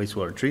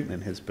wastewater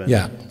treatment has been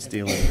Yeah.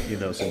 stealing,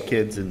 some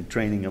kids and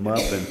training them up,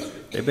 and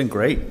they've been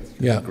great.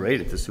 Yeah. Great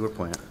at the sewer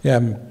plant. yeah.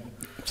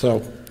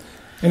 So,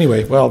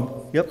 anyway,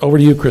 well, Yep. over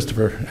to you,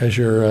 Christopher, as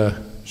your.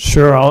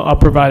 Sure, I'll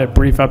provide a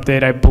brief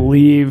update. I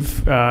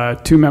believe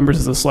 2 members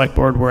of the select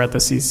board were at the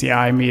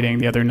CCI meeting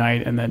the other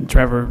night, and then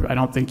Trevor, I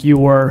don't think you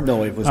were.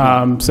 No, it was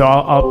not. So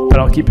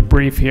I'll keep it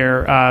brief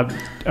here.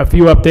 A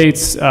few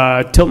updates.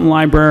 Tilton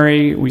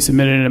Library, we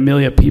submitted an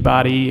Amelia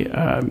Peabody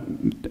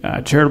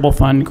charitable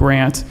fund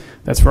grant.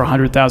 That's for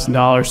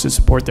 $100,000 to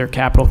support their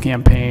capital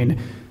campaign.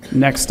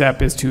 Next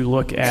step is to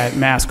look at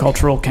Mass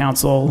Cultural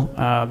Council.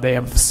 They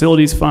have a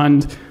facilities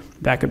fund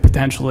that could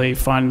potentially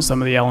fund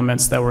some of the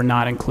elements that were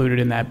not included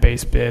in that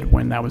base bid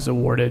when that was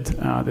awarded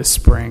this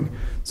spring.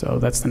 So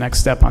that's the next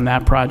step on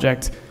that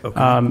project. Okay.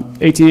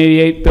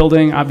 1888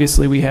 building,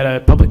 obviously we had a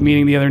public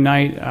meeting the other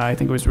night. I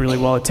think it was really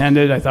well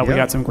attended. I thought we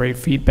got some great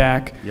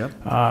feedback. Yep.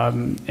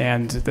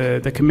 And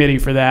the committee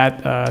for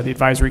that, the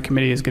advisory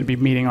committee, is going to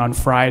be meeting on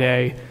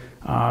Friday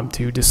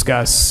to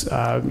discuss,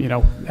 how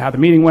the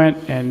meeting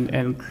went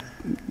and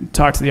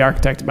talk to the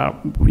architect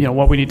about,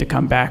 what we need to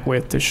come back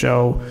with to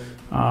show,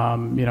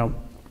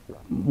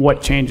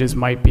 what changes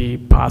might be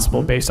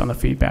possible based on the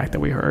feedback that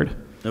we heard.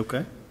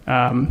 Okay.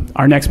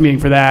 Our next meeting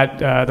for that,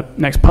 the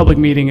next public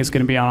meeting is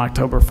going to be on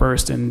October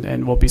 1st,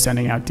 and we'll be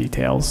sending out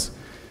details.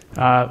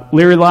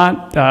 Leary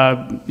Lot,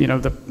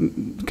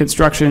 the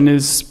construction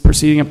is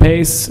proceeding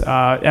apace.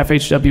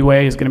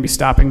 FHWA is going to be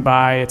stopping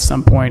by at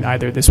some point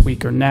either this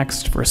week or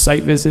next for a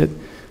site visit.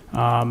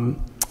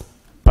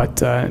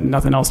 But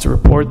nothing else to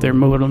report. They're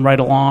moving right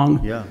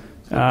along. Yeah.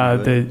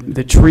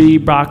 The tree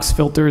box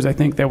filters, I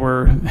think, that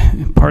were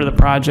part of the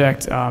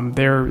project,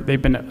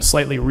 they've been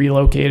slightly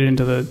relocated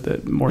into the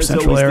more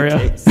central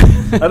area.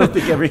 I don't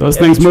think those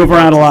things move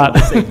around a lot.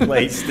 Same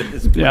place that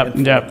is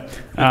planned Yep.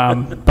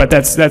 But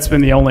that's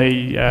been the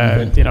only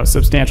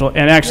substantial.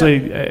 And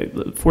actually,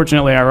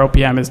 fortunately, our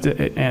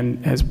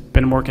OPM has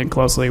been working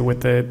closely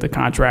with the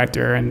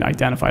contractor and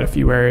identified a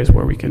few areas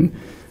where we can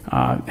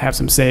have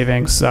some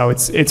savings. So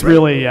it's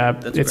really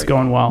it's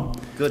going well.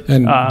 Good.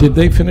 And did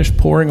they finish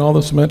pouring all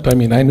the cement? I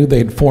mean, I knew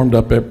they'd formed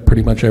up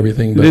pretty much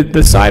everything. But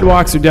the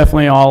sidewalks are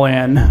definitely all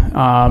in.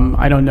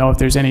 I don't know if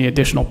there's any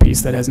additional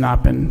piece that has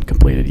not been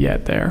completed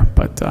yet there,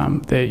 but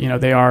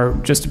they are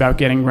just about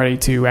getting ready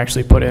to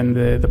actually put in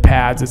the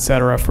pads, et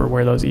cetera, for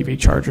where those EV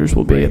chargers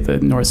will be at the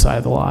north side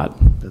of the lot.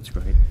 That's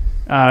great.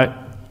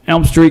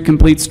 Elm Street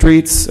Complete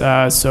Streets.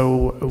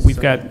 So we've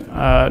got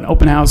an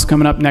open house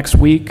coming up next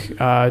week.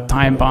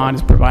 Ty and Bond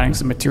is providing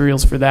some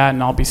materials for that,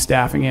 and I'll be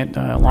staffing it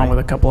along with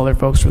a couple other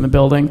folks from the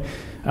building.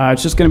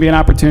 It's just going to be an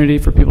opportunity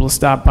for people to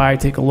stop by,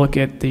 take a look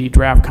at the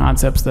draft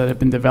concepts that have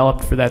been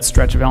developed for that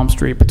stretch of Elm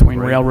Street between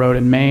Railroad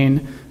and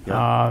Main,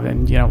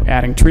 and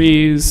adding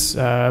trees,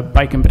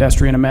 bike and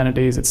pedestrian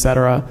amenities, et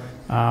cetera.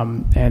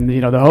 And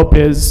the hope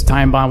is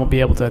Ty and Bond will be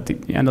able to, at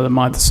the end of the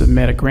month,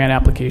 submit a grant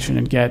application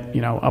and get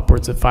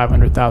upwards of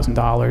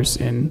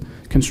 $500,000 in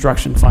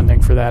construction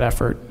funding for that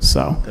effort.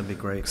 So That'd be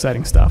great.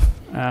 Exciting stuff.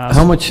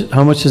 How much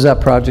is that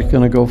project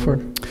going to go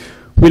for?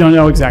 We don't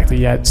know exactly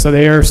yet. So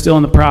they are still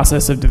in the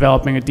process of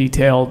developing a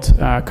detailed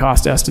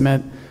cost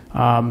estimate.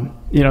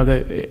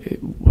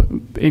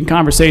 In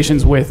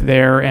conversations with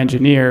their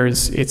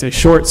engineers, it's a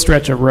short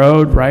stretch of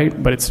road,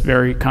 right? But it's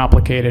very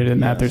complicated in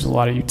that there's a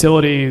lot of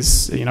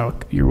utilities.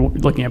 You're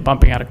looking at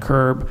bumping out a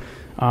curb.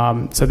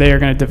 So they are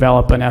going to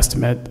develop an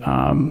estimate,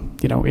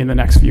 in the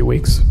next few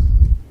weeks.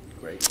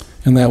 Great.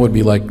 and that would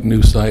be like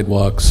new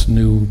sidewalks,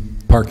 new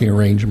parking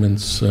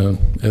arrangements,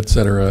 et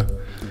cetera.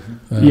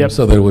 Yep.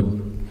 So that it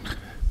would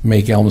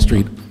make Elm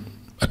Street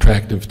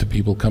attractive to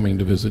people coming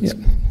to visit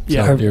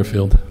South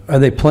Deerfield. Are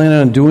they planning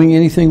on doing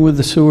anything with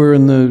the sewer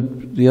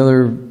and the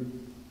other,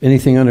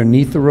 anything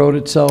underneath the road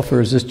itself,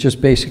 or is this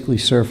just basically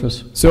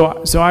surface?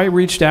 So I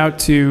reached out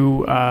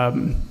to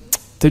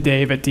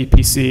Dave at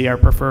DPC, our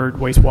preferred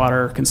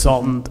wastewater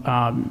consultant,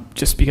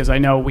 just because I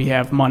know we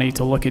have money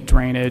to look at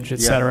drainage,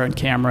 et cetera, and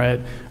camera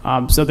it.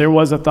 So there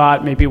was a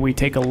thought maybe we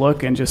take a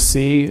look and just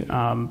see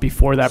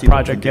before that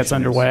project gets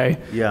underway.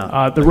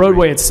 The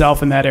roadway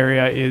itself in that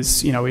area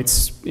is,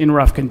 it's in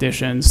rough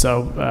condition.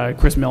 So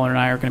Chris Miller and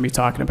I are going to be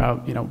talking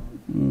about,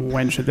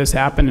 when should this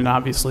happen? And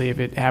obviously, if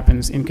it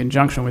happens in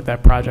conjunction with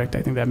that project,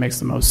 I think that makes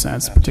the most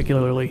sense,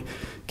 particularly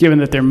given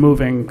that they're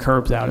moving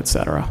curbs out, et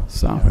cetera.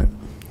 So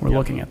we're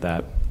looking at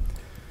that.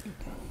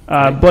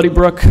 Bloody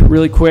Brook,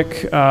 really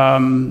quick.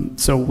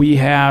 So we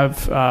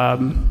have,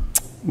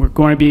 we're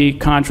going to be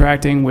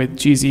contracting with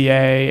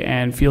GZA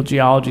and Field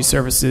Geology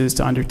Services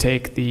to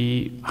undertake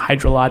the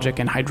hydrologic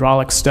and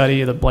hydraulic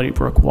study of the Bloody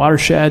Brook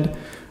watershed.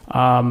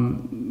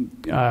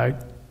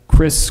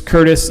 Chris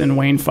Curtis and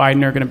Wayne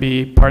Feiden are going to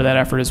be part of that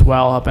effort as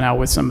well, helping out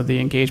with some of the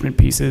engagement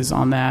pieces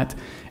on that.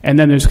 And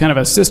then there's kind of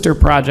a sister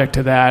project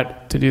to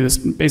that to do this,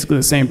 basically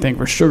the same thing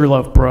for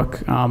Sugarloaf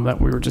Brook, that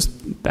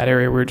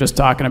area we were just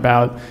talking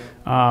about.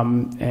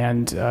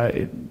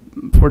 Fortunately,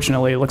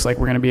 it looks like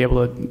we're going to be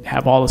able to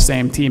have all the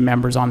same team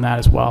members on that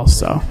as well.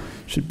 So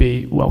should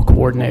be well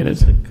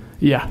coordinated.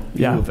 Yeah.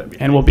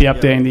 And we'll be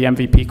updating the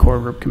MVP core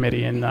group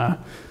committee in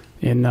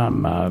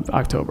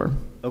October.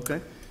 Okay.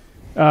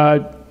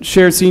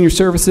 Shared senior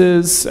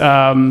services. So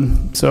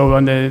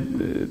on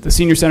the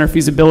senior center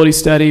feasibility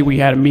study, we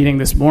had a meeting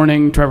this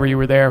morning. Trevor, you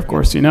were there, of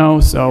course,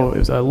 So it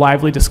was a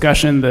lively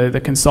discussion.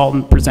 The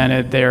consultant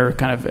presented their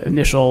kind of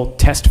initial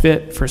test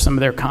fit for some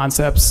of their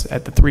concepts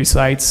at the three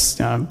sites,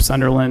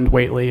 Sunderland,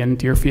 Whately, and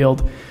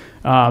Deerfield.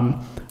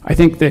 I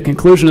think the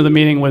conclusion of the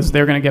meeting was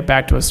they're going to get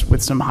back to us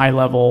with some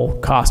high-level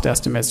cost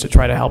estimates to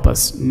try to help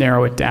us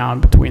narrow it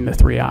down between the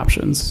three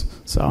options.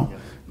 So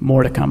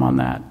more to come on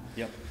that.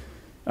 Yep.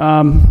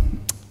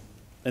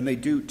 And they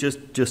do,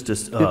 just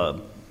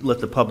to let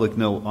the public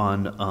know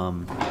on,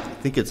 I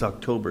think it's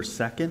October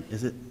 2nd,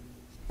 is it?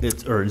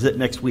 Or is it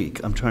next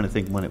week? I'm trying to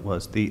think when it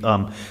was. There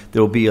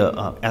will be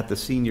at the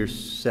Senior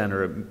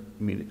Center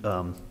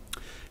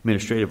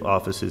administrative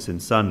offices in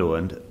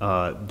Sunderland,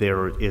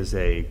 there is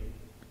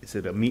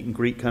it a meet and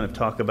greet kind of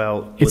talk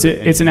about?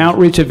 It's an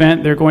outreach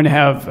event. They're going to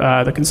have,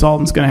 the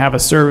consultant's going to have a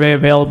survey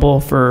available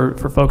for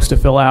folks to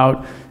fill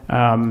out.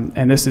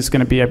 And this is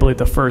going to be, I believe,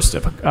 the first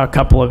of a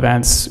couple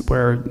events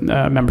where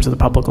members of the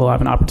public will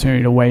have an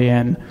opportunity to weigh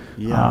in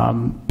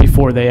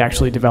before they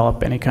actually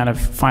develop any kind of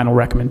final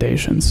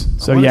recommendations.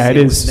 So yeah, it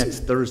is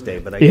next Thursday,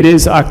 but it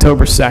is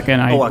October 2nd.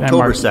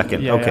 October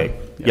 2nd. Yeah, okay.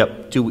 yeah.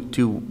 Yep.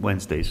 Two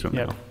Wednesdays from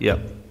now. Yep.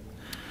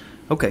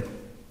 Okay.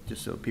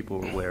 Just so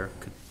people are aware,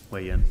 could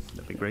weigh in.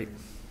 That'd be great.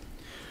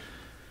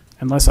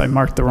 Unless I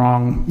marked the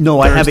wrong.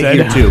 No, Thursday. I have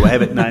it here too. I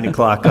have it 9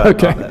 o'clock.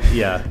 Okay.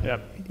 Yeah.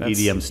 Yep.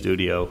 EDM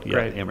Studio,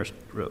 great. Amherst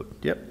Road.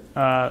 Yep.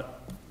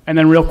 And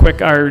then real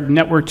quick, our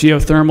network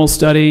geothermal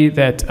study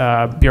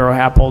that Bureau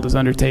Happold has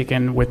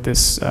undertaken with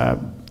this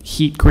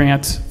heat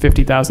grant,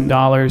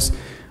 $50,000.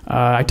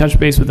 I touched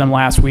base with them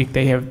last week.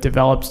 They have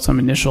developed some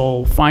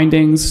initial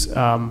findings.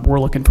 We're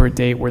looking for a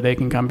date where they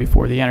can come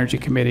before the Energy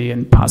Committee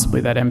and possibly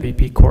that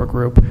MVP core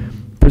group,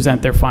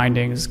 present their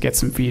findings, get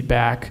some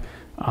feedback,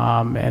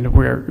 and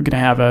we're going to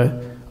have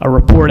a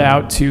report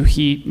out to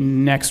HEAT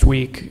next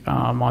week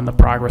on the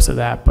progress of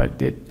that. But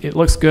it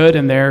looks good,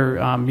 and they're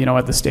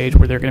at the stage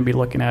where they're going to be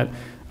looking at,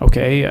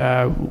 okay,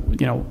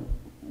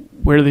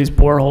 where do these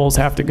boreholes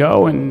have to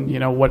go,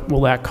 and what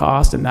will that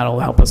cost, and that'll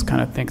help us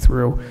kind of think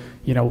through,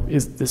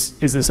 is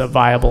this a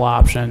viable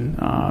option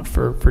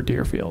for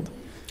Deerfield?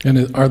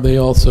 And are they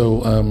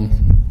also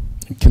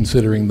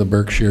considering the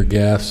Berkshire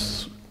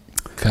Gas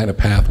kind of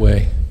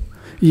pathway?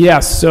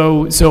 Yes.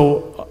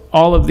 So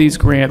all of these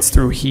grants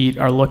through HEAT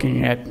are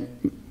looking at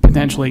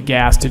potentially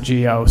gas to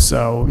geo.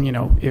 So,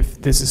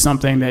 if this is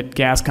something that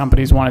gas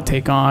companies want to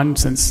take on,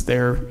 since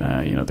their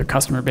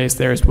customer base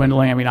there is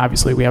dwindling. I mean,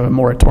 obviously we have a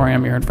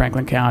moratorium here in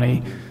Franklin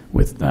County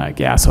with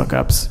gas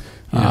hookups.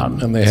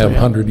 And they have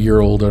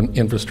 100-year-old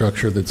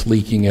infrastructure that's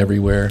leaking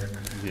everywhere.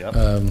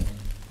 Yep.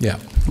 Yeah.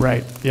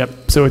 Right.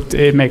 Yep. So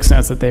it makes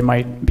sense that they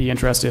might be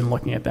interested in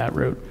looking at that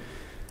route.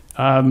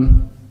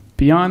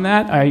 Beyond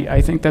that,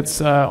 I think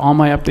that's all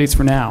my updates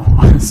for now.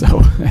 So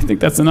I think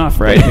that's enough,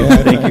 right?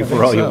 Thank you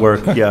for all your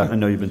work. Yeah, I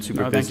know you've been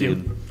super busy you.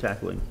 and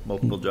tackling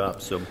multiple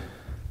jobs, so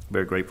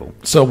very grateful.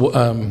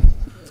 So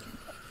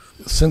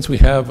since we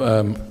have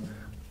a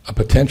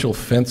potential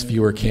fence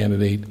viewer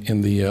candidate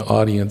in the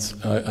audience,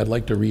 I'd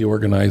like to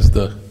reorganize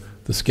the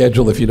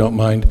schedule, if you don't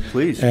mind.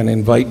 Please. And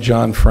invite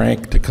John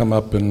Frank to come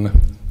up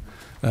and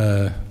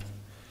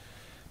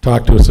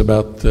talk to us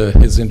about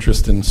his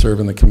interest in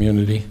serving the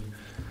community.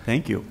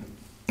 Thank you.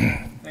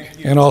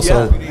 And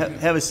also,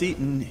 have a seat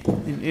and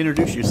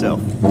introduce yourself.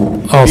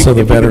 Also,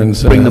 the If you could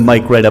veterans. bring the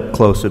mic right up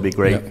close would be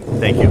great. Yeah.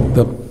 Thank you.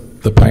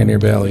 The Pioneer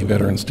Valley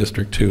Veterans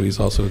District 2. He's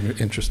also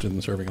interested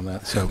in serving on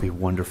that. So That'd be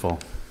wonderful.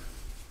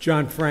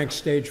 John Frank,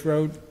 Stage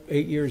Road,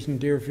 8 years in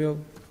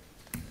Deerfield.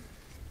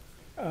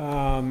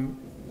 I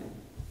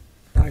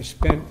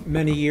spent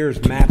many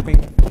years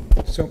mapping,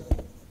 so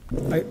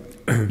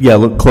Yeah,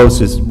 look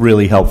close is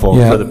really helpful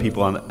for the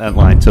people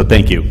online, so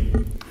thank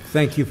you.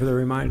 thank you for the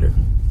reminder.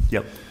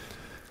 Yep.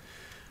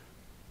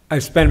 I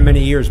spent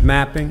many years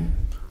mapping,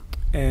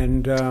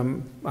 and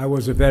I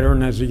was a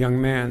veteran as a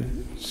young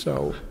man,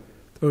 so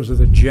those are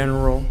the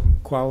general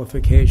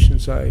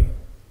qualifications I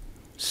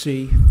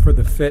see for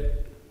the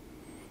fit.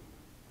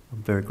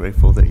 I'm very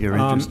grateful that you're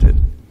interested.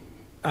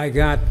 I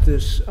got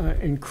this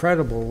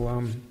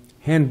incredible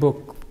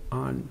handbook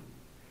on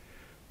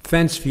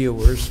fence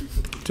viewers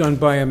done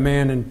by a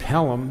man in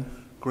Pelham,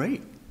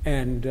 Great.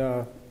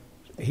 and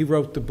he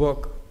wrote the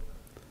book,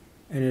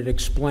 and it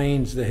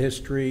explains the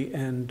history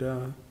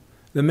and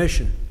the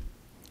mission.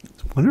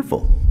 It's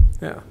wonderful.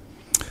 Yeah.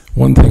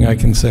 one thing I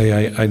can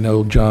say, I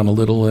know John a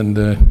little, and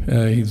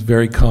he's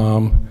very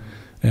calm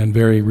and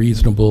very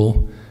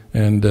reasonable.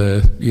 And,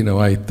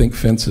 I think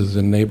fences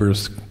and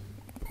neighbors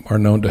are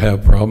known to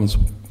have problems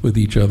with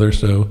each other.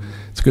 So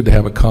it's good to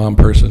have a calm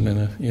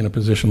person in a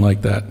position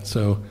like that.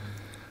 So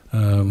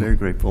Very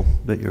grateful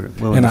that you're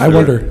willing and to I serve.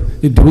 wonder,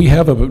 do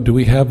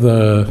we have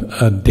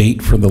a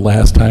date for the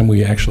last time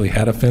we actually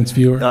had a fence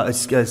viewer?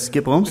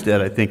 Skip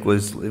Olmsted, I think,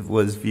 was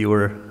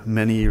viewer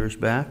many years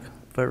back,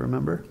 if I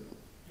remember.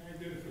 I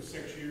did it for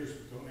 6 years,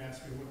 but don't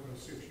ask me what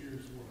those 6 years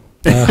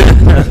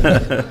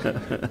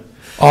were.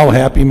 All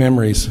happy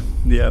memories.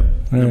 Yeah, All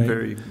I'm right.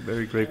 very,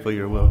 very grateful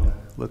you're willing to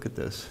look at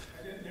this.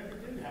 Never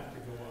did have to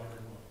go out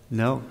and look.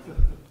 No,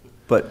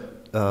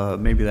 but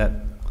maybe that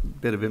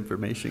bit of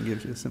information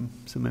gives you some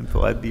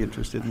info. I'd be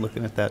interested in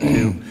looking at that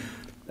too,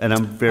 and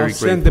I'm very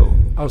grateful.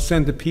 I'll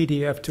send the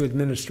PDF to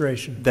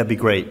administration. That'd be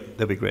great.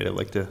 That'd be great. I'd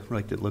like to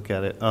look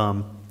at it.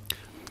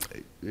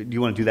 do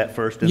you want to do that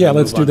first? And Yeah, then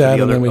let's move do on to that,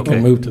 the and then other? we can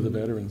Okay. move to the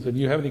veterans. Do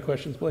you have any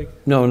questions, Blake?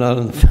 No, not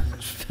on the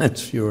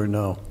fence viewer,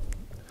 no.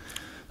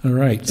 All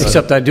right.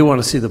 Except I do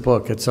want to see the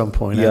book at some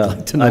point. Yeah. I'd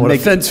like to know I'd what a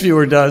make- fence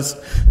viewer does.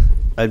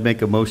 I'd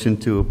make a motion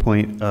to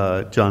appoint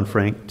John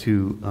Frank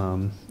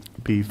to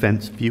be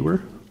fence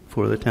viewer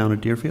for the town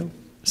of Deerfield.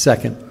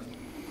 Second.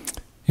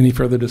 Any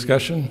further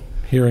discussion?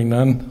 Hearing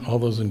none. All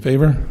those in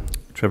favor?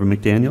 Trevor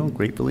McDaniel,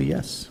 gratefully,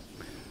 yes.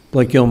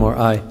 Blake Gilmore,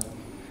 aye.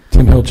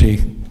 Tim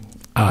Hilchey,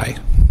 aye.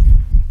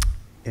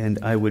 And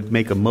I would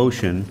make a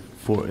motion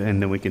for,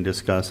 and then we can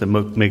discuss,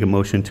 make a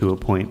motion to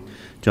appoint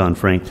John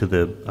Frank to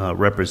the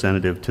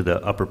representative to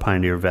the Upper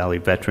Pioneer Valley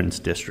Veterans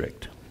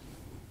District.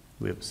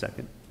 We have a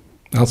second.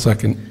 I'll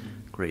second.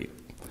 Great.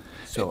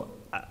 So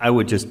I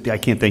would just, I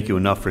can't thank you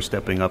enough for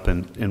stepping up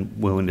and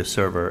willing to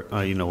serve our,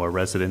 our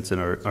residents and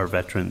our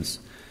veterans.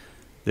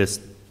 This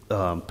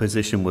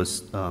position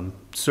was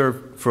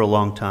served for a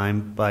long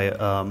time by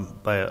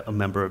a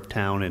member of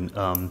town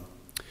and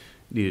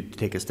needed to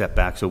take a step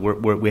back. So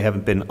we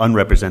haven't been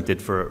unrepresented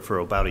for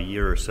about a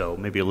year or so,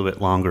 maybe a little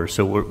bit longer.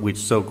 So we're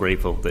so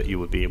grateful that you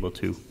would be able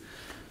to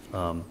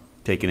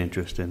take an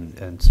interest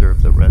and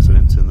serve the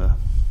residents and the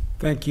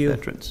Thank you.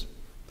 veterans.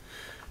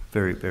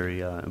 Very,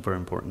 very, very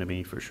important to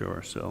me for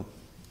sure. So,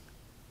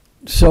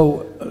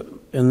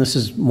 and this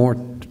is more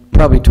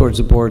probably towards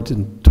the board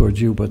than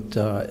towards you, but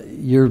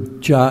your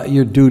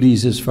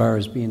duties as far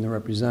as being the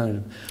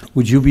representative,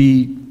 would you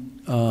be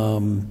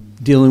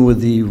dealing with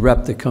the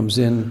rep that comes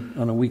in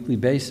on a weekly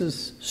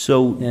basis?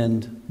 So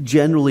And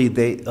generally,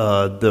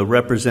 the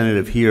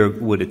representative here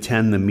would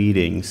attend the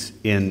meetings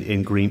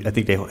in Green. I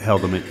think they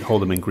hold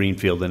them in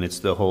Greenfield, and it's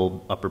the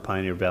whole Upper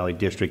Pioneer Valley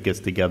District gets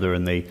together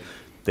and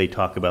they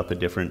talk about the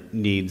different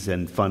needs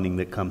and funding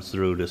that comes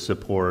through to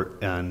support.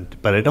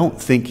 But I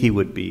don't think he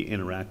would be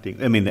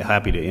interacting. I mean, they're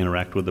happy to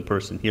interact with the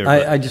person here.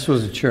 I just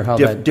wasn't sure how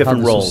that different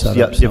how this was roles. set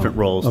Yeah, up, so- different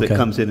roles okay. that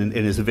comes in and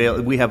is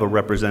available. We have a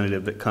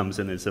representative that comes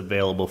in and is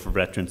available for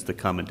veterans to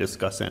come and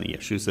discuss any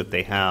issues that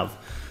they have.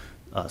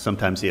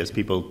 Sometimes he has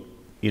people,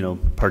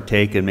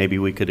 partake, and maybe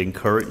we could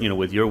encourage,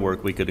 with your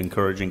work, we could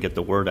encourage and get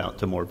the word out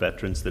to more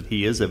veterans that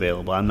he is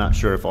available. I'm not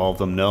sure if all of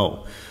them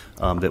know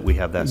that we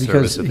have that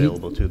Because service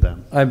available to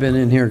them. I've been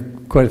in here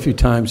quite a few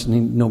times,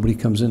 and nobody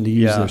comes in to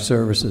use Yeah. their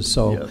services.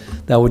 So Yeah.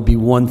 that would be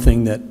one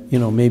thing that,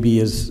 maybe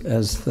as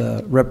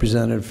the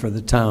representative for the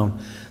town,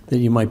 that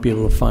you might be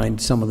able to find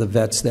some of the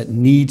vets that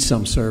need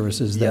some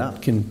services that Yeah.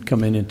 can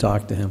come in and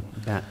talk to him.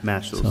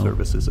 Match those So-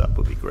 services up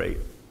would be great.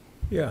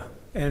 Yeah,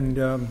 and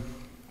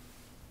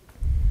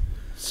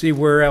see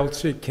where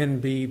else it can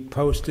be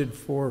posted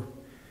for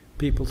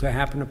people to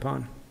happen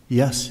upon.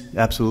 Yes,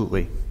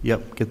 absolutely.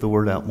 Yep, get the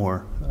word out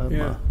more.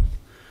 Yeah.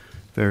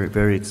 Very,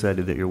 very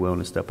excited that you're willing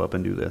to step up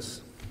and do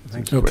this.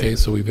 Thanks. Okay,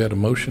 so we've had a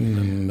motion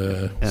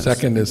and Yes.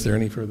 second. Is there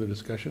any further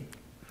discussion?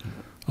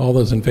 All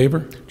those in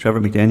favor?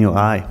 Trevor McDaniel,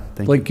 aye.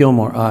 Thank Blake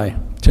Gilmore, aye.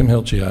 Tim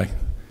Hilchey, aye.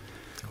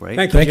 you. Great.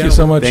 Thank Thank you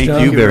so much, Thank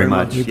John. you very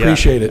much. We Yeah,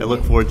 appreciate it. I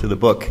look forward to the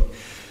book.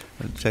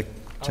 Check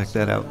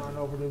that out. On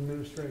over to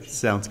administration.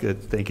 Sounds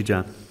good. Thank you,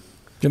 John.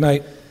 Good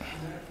night.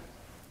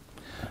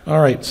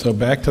 All right, so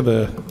back to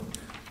the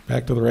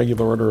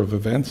regular order of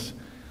events.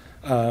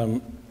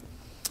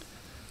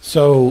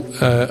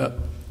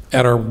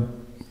 At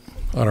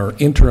our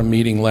interim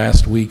meeting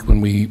last week,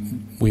 when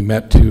we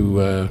met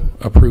to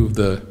approve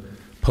the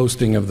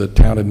posting of the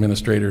town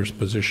administrator's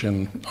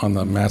position on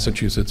the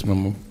Massachusetts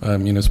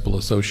Municipal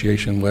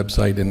Association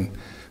website and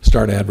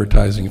start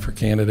advertising for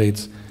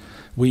candidates,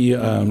 we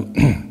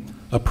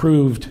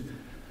approved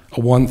a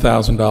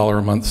 $1,000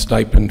 a month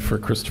stipend for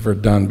Christopher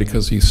Dunn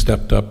because he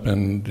stepped up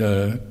and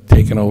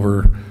taken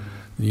over,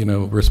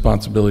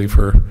 responsibility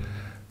for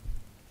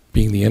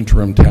being the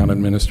interim town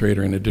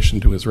administrator in addition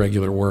to his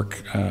regular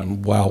work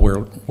while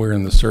we're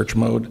in the search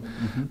mode.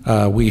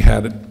 We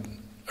had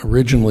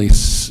originally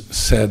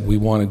said we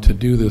wanted to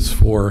do this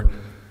for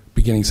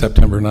beginning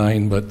September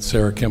 9, but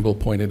Sarah Kimball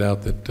pointed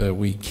out that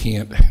we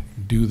can't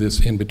do this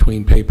in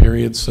between pay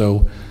periods.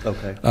 So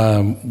Okay.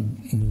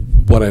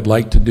 what I'd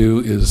like to do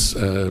is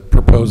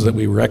propose that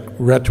we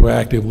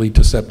retroactively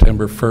to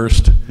September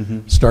 1st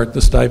start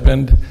the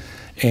stipend.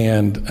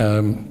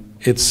 And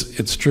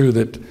it's true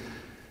that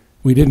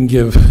we didn't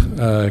give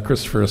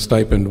Christopher a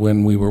stipend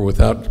when we were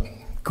without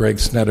Greg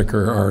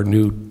Snedeker, our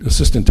new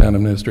assistant town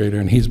administrator,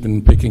 and he's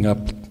been picking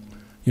up,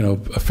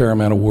 a fair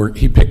amount of work.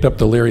 He picked up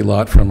the Leary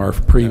lot from our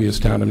previous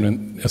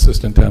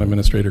assistant town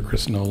administrator,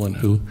 Chris Nolan,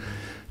 who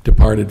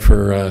departed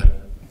for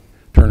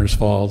Turner's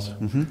Falls.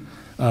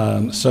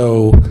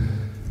 So,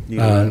 You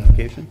want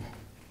ratification?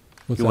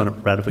 what's You that? want a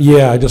ratification?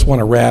 Yeah, I just want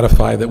to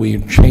ratify that we're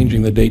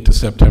changing the date to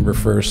September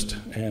 1st,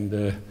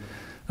 and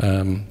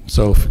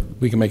so if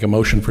we can make a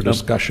motion for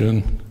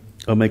discussion.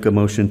 I'll make a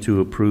motion to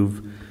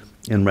approve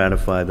and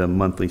ratify the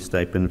monthly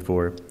stipend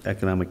for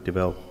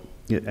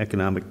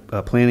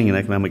planning and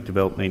economic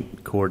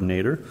development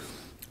coordinator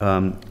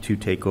to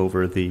take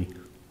over the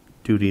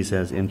duties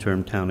as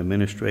interim town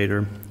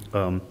administrator,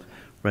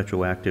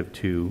 retroactive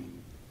to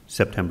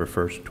September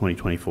 1st,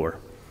 2024.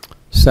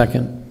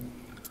 Second.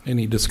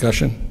 Any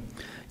discussion?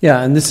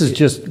 Yeah, and this is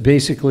just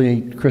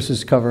basically, Chris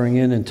is covering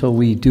in until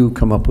we do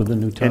come up with a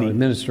new town And he-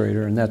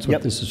 administrator, and that's what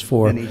Yep. this is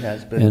for. And he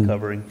has been And-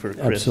 covering for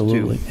Chris, too.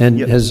 Absolutely, and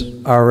Yep. has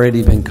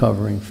already been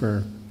covering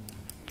for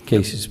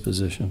Casey's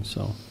position,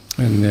 so.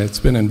 And it's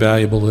been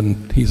invaluable,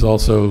 and he's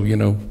also,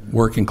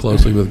 working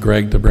closely with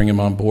Greg to bring him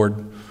on board.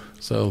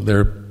 So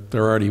they're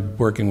already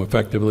working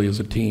effectively as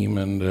a team,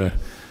 and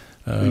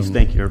Please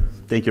thank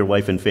your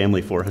wife and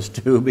family for us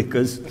too,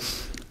 because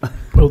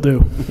Will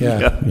do.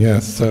 yeah.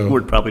 So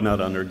we're probably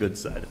not on their good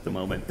side at the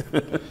moment.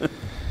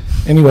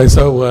 anyway,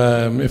 so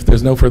if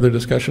there's no further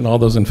discussion, all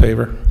those in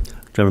favor?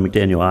 Trevor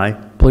McDaniel, aye.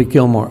 Blake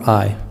Gilmore,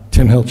 aye.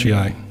 Tim Hilchey,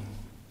 aye.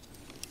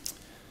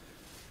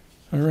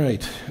 All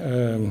right.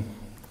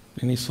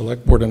 Any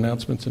select board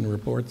announcements and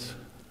reports?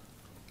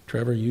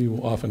 Trevor, you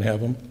often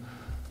have them.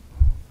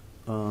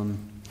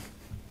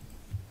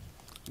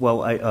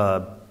 Well,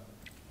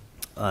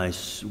 I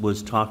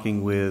was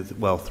talking with,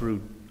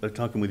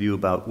 talking with you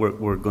about,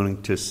 we're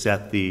going to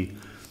set the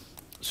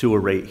sewer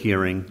rate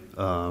hearing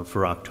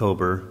for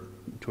October,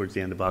 towards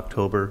the end of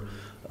October.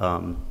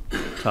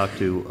 Talked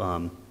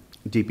to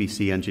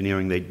DPC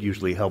Engineering. They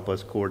usually help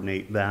us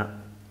coordinate that.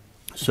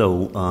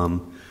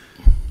 So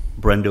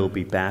Brenda will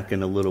be back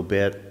in a little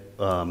bit.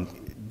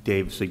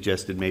 Dave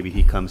suggested maybe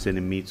he comes in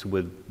and meets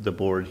with the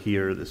board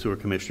here, the sewer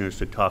commissioners,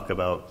 to talk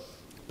about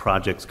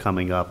projects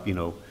coming up,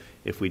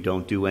 if we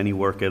don't do any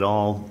work at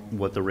all,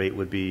 what the rate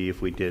would be. If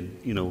we did,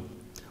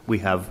 we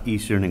have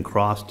Eastern and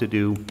Cross to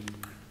do,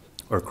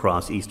 or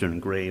Cross, Eastern,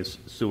 and Graves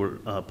sewer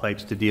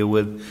pipes to deal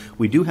with.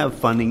 We do have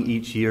funding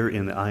each year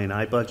in the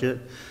I&I budget.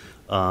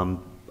 I'm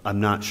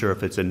not sure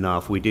if it's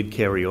enough. We did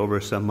carry over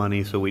some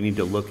money, so we need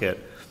to look at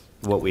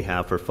what we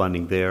have for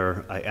funding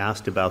there. I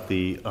asked about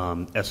the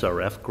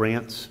SRF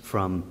grants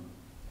from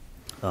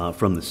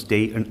the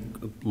state,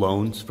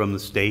 loans from the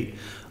state,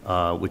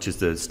 which is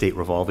the state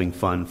revolving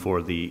fund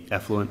for the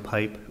effluent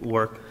pipe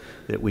work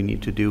that we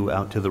need to do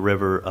out to the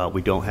river.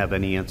 We don't have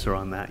any answer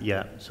on that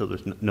yet, so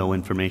there's no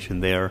information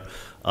there.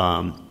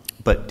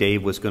 But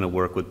Dave was going to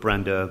work with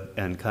Brenda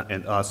and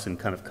us and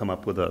kind of come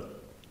up with a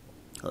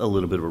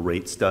little bit of a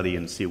rate study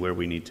and see where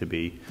we need to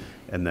be.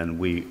 And then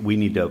we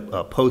need to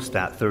post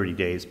that 30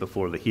 days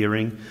before the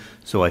hearing.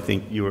 So I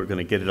think you were going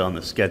to get it on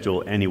the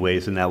schedule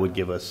anyways, and that would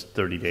give us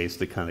 30 days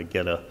to kind of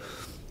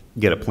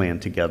get a plan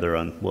together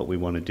on what we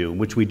want to do,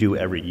 which we do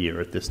every year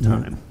at this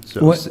time.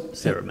 So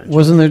Sarah mentioned.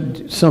 Wasn't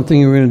there something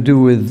you were going to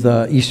do with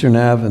Eastern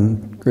Ave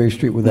and Grave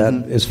Street with that,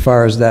 as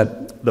far as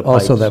that,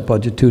 also that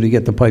budget too, to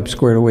get the pipe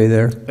squared away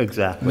there?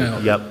 Exactly, Now,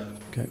 yep.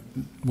 Okay.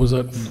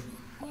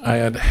 I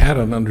had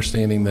an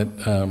understanding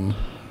that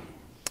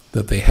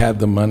that they had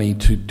the money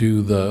to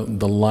do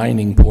the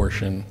lining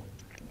portion,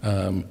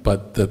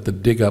 but that the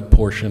dig-up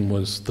portion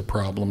was the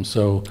problem,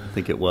 so... I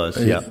think it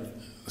was, yeah.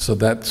 So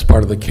that's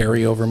part of the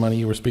carryover money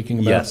you were speaking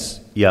about?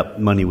 Yes, yep,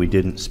 money we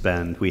didn't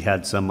spend. We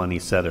had some money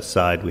set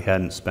aside. We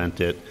hadn't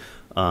spent it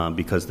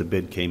because the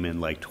bid came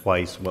in like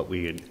twice what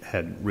we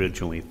had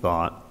originally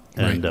thought.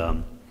 And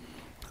Right.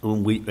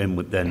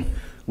 then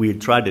we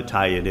had tried to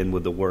tie it in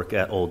with the work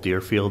at Old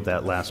Deerfield,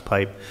 that last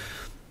pipe.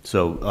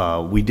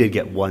 So we did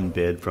get one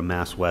bid from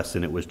Mass West,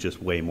 and it was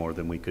just way more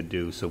than we could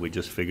do. So we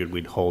just figured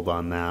we'd hold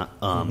on that.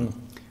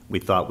 We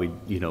thought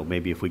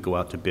maybe if we go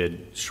out to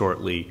bid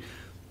shortly,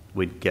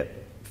 we'd get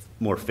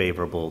more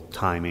favorable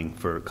timing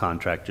for a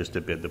contract just to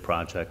bid the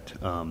project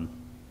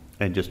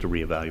and just to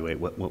reevaluate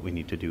what we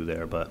need to do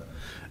there. But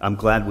I'm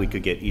glad we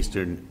could get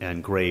Eastern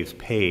and Graves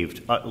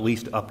paved, at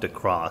least up to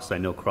Cross. I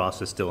know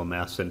Cross is still a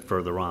mess and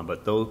further on,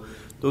 but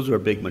those are a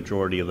big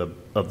majority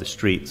of the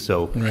streets.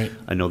 So Right.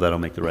 I know that'll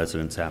make the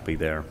residents happy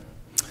there.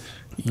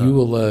 You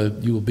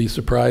will be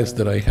surprised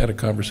that I had a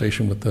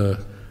conversation with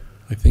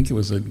I think it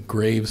was a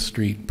Graves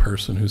Street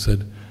person who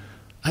said,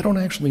 I don't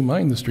actually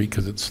mind the street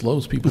because it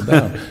slows people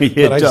down. It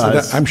but I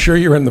does. Said, I'm sure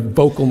you're in the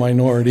vocal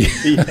minority.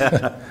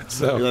 Yeah,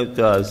 So it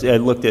does. I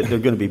looked at, they're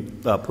going to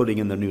be putting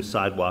in the new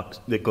sidewalks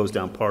that goes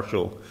down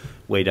partial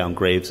way down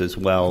Graves as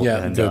well.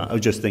 Yeah, and good. I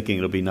was just thinking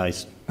it'll be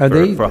nice Are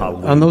they, for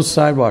Halloween. on those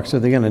sidewalks, are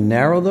they going to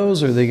narrow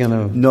those, or are they going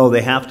to? No,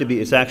 they have to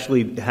be, it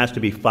has to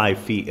be 5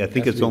 feet. I think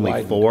Has to it's be only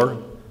widened.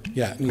 4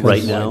 yeah,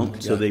 right now. Yeah.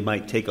 So they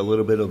might take a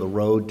little bit of the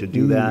road to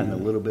do that and a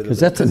little bit of Because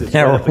that's a it's right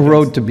narrow up against-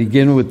 road to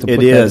begin with, to It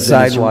put that is.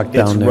 and it's- sidewalk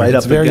down It's there. right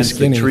It's up very against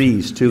skinny. the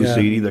trees too, Yeah.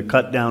 so you'd either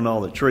cut down all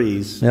the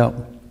trees. Yeah.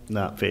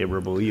 Not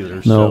favorable either.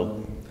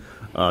 No.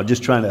 So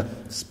just trying to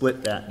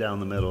split that down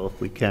the middle if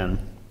we can.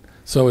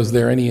 So is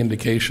there any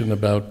indication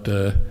about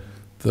the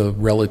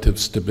relative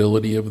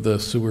stability of the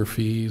sewer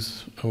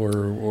fees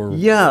or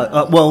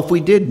Yeah, well, if we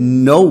did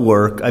no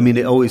work, I mean,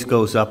 it always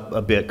goes up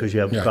a bit because you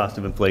have Yeah. cost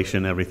of inflation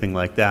and everything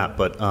like that.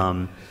 But,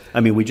 I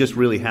mean, we just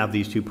really have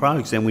these 2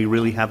 projects, and we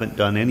really haven't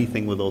done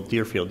anything with Old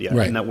Deerfield yet.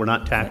 Right. And that we're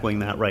not tackling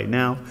that right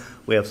now.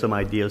 We have some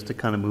ideas to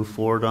kind of move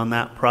forward on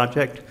that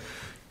project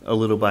a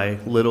little by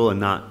little and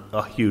not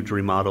a huge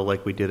remodel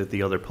like we did at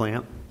the other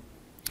plant.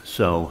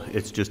 So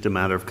it's just a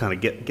matter of kind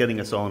of getting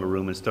us all in a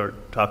room and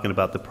start talking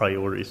about the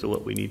priorities of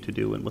what we need to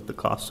do and what the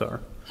costs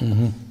are.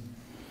 Mm-hmm.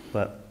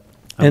 But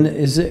And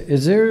is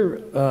there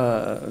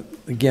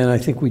again, I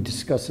think we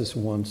discussed this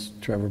once,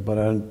 Trevor, but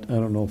I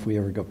don't know if we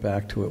ever got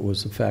back to it,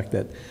 was the fact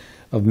that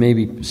of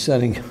maybe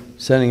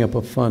setting up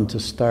a fund to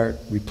start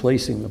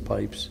replacing the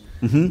pipes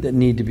that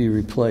need to be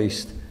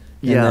replaced.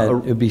 And that it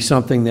would be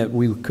something that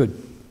we could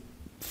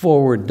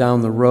forward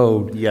down the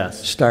road.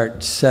 Yes.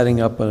 Start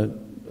setting up a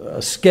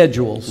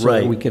schedule so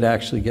that we could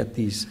actually get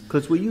these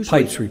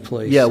pipes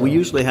replaced. Yeah, we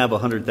usually have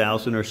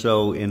 100,000 or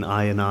so in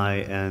I&I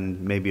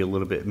and maybe a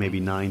little bit, maybe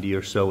 90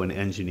 or so in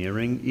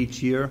engineering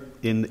each year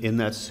in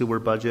that sewer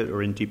budget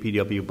or in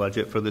DPW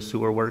budget for the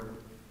sewer work.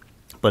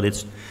 But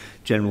it's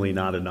generally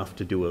not enough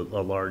to do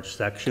a large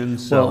section.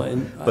 So,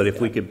 but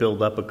if we could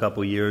build up a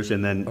couple years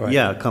and then,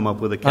 come up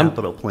with a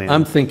capital plan.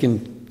 I'm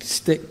thinking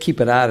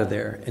keep it out of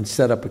there and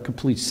set up a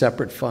complete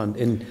separate fund.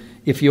 And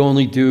if you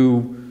only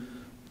do,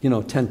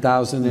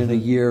 10,000 in a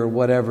year or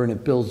whatever, and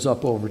it builds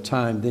up over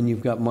time, then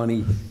you've got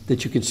money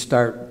that you can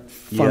start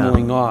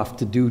funneling off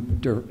to do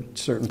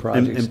certain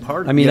projects.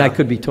 I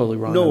could be totally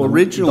wrong. No,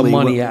 originally, the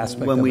money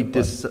aspect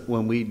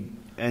when we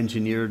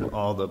engineered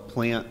all the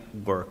plant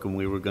work and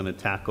we were going to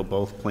tackle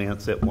both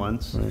plants at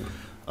once,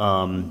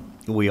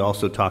 we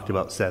also talked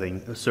about setting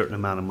a certain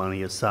amount of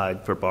money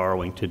aside for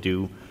borrowing to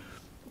do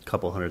a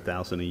couple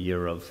 100,000 a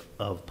year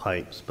of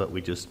pipes. But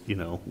we just,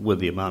 with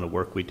the amount of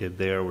work we did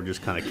there, we're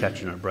just kind of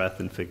catching our breath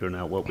and figuring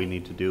out what we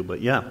need to do.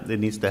 But yeah, it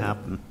needs to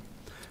happen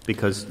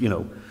because,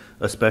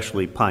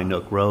 especially Pine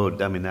Nook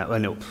Road, I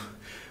know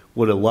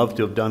would have loved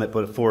to have done it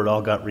before it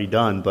all got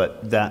redone,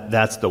 but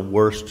that's the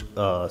worst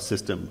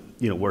system,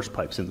 worst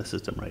pipes in the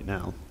system right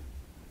now.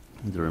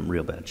 They're in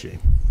real bad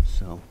shape.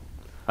 So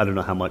I don't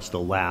know how much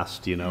they'll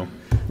last, At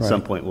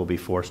some point we'll be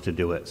forced to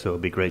do it, so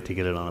it'd be great to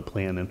get it on a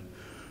plan.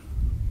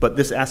 But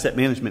this asset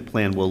management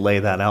plan will lay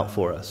that out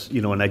for us,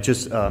 and I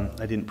just, I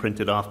didn't print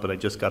it off, but I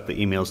just got the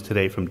emails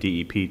today from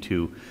DEP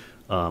to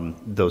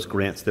those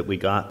grants that we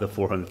got, the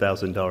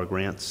 $400,000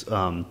 grants,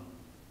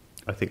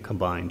 I think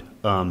combined,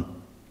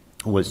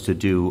 was to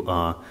do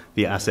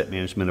the asset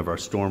management of our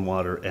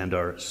stormwater and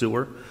our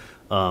sewer.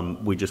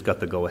 We just got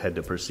the go-ahead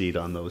to proceed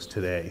on those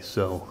today.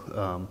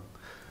 So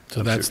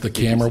that's the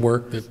camera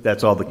work?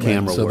 That's all the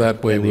camera work. So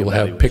that way we'll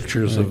have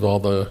pictures of all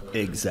the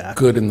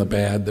good and the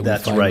bad that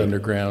we find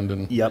underground.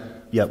 And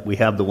Yep. We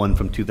have the one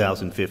from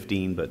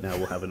 2015, but now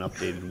we'll have an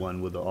updated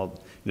one with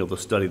all, they'll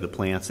study the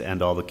plants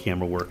and all the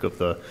camera work of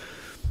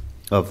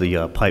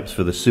the pipes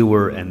for the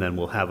sewer, and then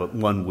we'll have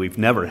one we've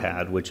never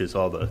had, which is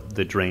all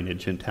the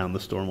drainage in town, the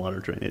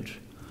stormwater drainage.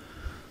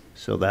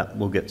 So that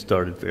will get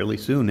started fairly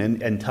soon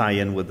and tie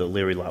in with the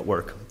Leary Lot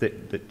work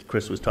that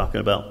Chris was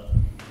talking about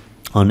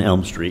on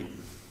Elm Street.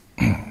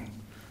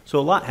 So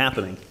a lot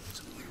happening,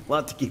 a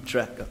lot to keep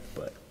track of,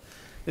 but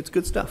it's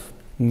good stuff.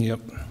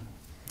 Yep.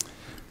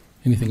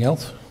 Anything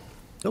else?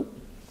 Nope.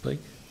 Blake?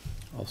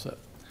 All set.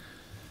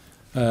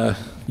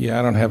 Yeah,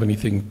 I don't have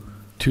anything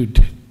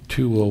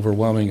too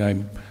overwhelming.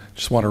 I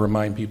just want to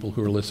remind people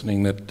who are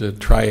listening that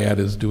Triad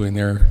is doing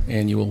their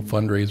annual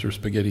fundraiser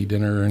spaghetti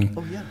dinner, and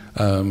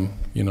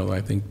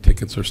I think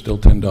tickets are still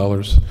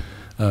 $10,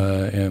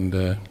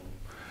 and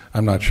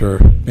I'm not sure.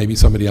 Maybe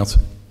somebody else.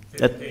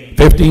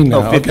 15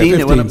 now. Oh, 15?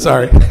 Okay, 15.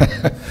 Sorry,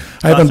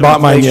 I haven't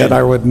bought mine yet.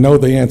 I would know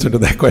the answer to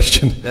that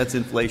question. That's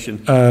inflation.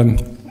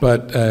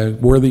 But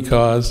worthy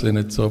cause, and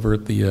it's over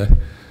at the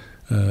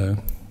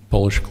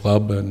Polish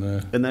Club,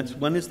 and that's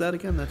when is that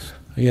again? That's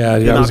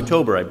in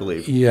October, I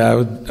believe.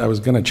 Yeah, I was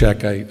going to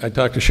check. I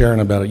talked to Sharon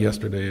about it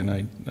yesterday, and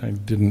I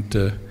didn't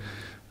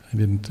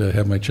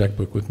have my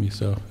checkbook with me,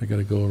 so I got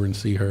to go over and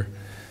see her.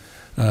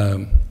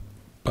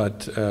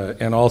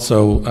 And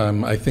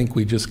also, I think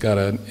we just got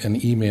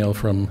an email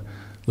from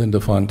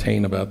Linda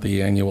Fontaine about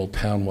the annual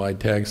townwide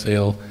tag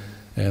sale,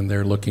 and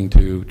they're looking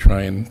to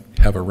try and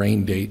have a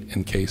rain date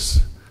in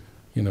case,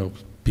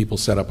 people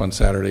set up on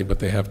Saturday, but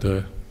they have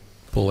to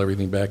pull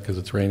everything back because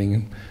it's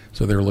raining.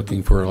 So they're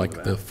looking for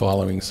the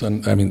following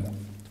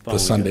the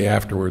Sunday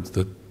afterwards.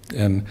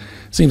 And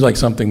it seems like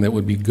something that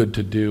would be good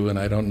to do, and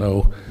I don't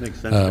know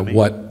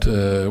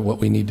what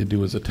we need to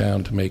do as a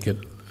town to make it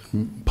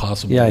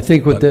possible. Yeah, I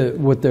think what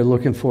they're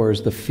looking for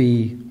is the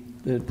fee.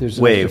 There's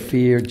a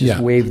fee, or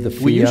just waive the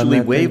fee. We usually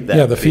waive that.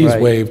 Yeah, the fee's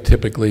waived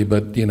typically,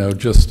 but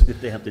just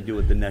if they have to do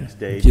it the next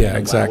day. Yeah,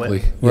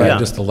 exactly. Yeah,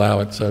 just allow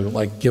it. So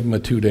give them a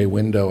 2-day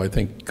window. I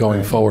think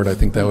going forward, I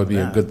think that would be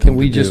a good thing. Can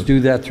we just do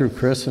that through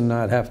Chris and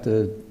not have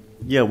to?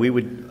 Yeah, we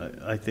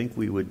would. I think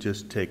we would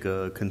just take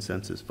a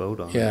consensus vote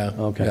on it. Yeah.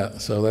 Okay. Yeah.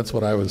 So that's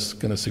what I was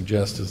going to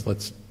suggest is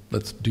let's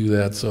do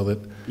that so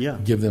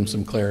that give them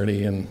some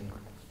clarity and.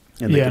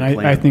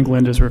 I think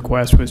Linda's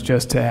request was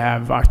just to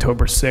have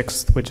October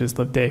 6th, which is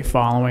the day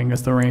following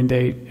as the rain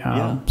date.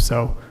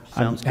 So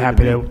I'm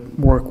happy to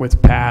work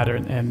with Pat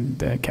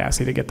and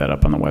Cassie to get that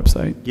up on the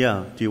website.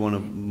 Yeah. Do you want a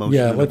motion?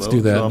 Yeah, let's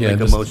do that. So I'll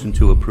make a motion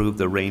to approve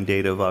the rain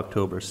date of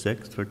October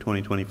 6th for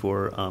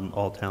 2024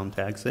 all-town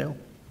tag sale.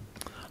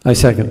 I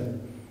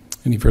second.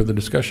 Any further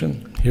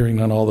discussion? Hearing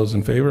none, all those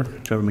in favor?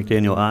 Trevor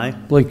McDaniel, aye.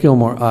 Blake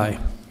Gilmore, aye.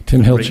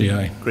 Tim Hilchey,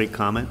 aye. Great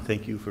comment.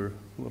 Thank you for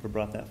whoever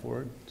brought that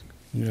forward.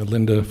 Yeah,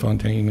 Linda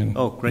Fontaine. And,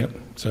 great. Yep,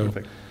 so,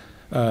 perfect.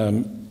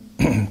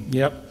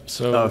 Yep,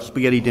 so,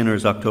 Spaghetti dinner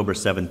is October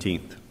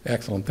 17th.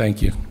 excellent,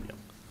 thank you.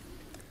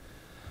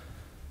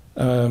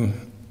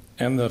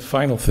 And the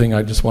final thing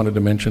I just wanted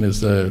to mention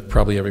is,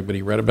 probably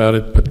everybody read about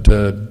it, but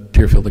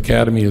Deerfield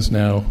Academy is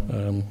now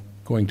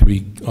going to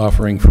be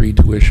offering free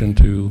tuition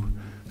to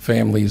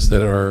families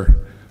that are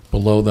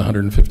below the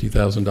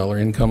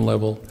 $150,000 income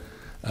level.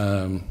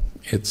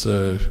 It's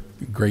a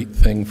great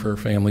thing for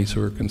families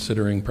who are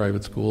considering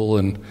private school,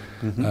 and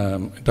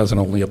it doesn't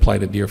only apply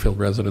to Deerfield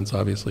residents,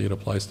 obviously, it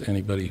applies to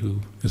anybody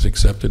who is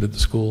accepted at the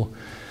school.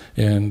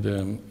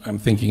 And I'm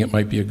thinking it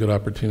might be a good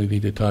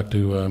opportunity to talk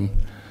to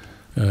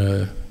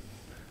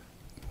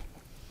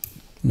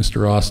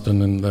Mr.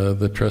 Austin and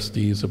the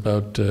trustees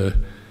about,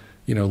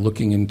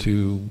 looking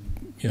into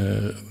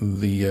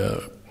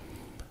the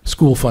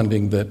school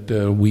funding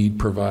that we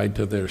provide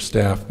to their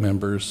staff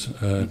members,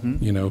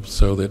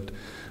 so that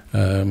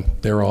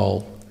they're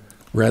all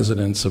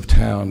residents of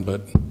town,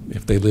 but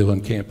if they live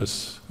on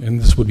campus, and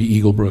this would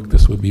be Eaglebrook,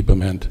 this would be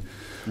Bement,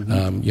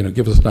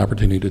 give us an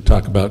opportunity to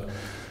talk about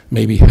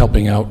maybe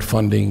helping out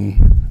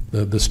funding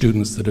the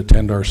students that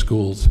attend our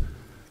schools.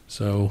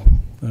 So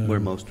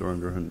where most are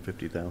under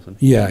 150,000.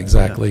 Yeah,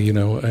 exactly.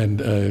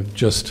 And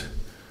just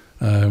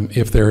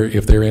if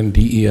they're in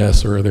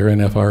DES or they're in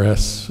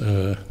FRS,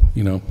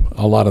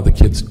 a lot of the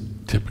kids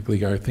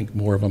typically are, I think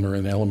more of them are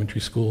in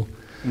elementary school,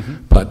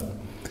 but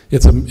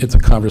it's a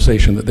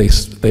conversation that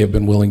they have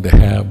been willing to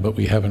have, but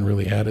we haven't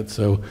really had it.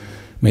 So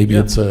maybe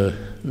it's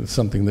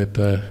something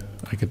that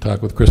I could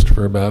talk with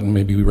Christopher about, and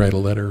maybe we write a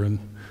letter and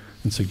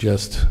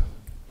suggest,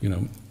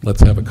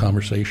 let's have a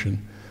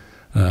conversation.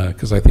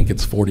 Because I think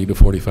it's 40 to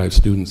 45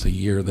 students a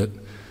year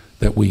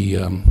that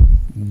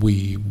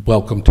we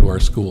welcome to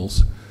our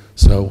schools.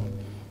 So,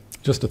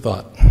 just a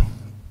thought.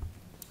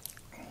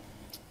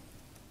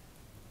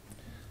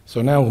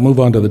 So now we'll move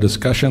on to the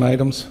discussion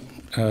items.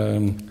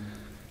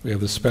 We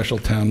have the special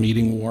town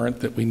meeting warrant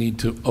that we need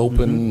to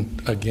open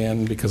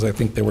again, because I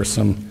think there were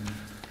some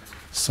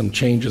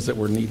changes that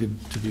were needed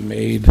to be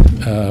made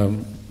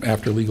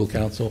after legal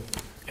counsel.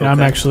 And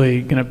I'm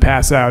actually going to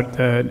pass out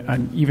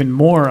an even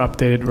more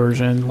updated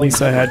version.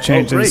 Lisa had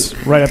changes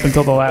right up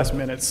until the last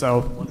minute,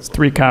 so there's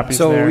 3 copies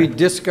there. So are we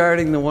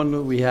discarding the one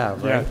that we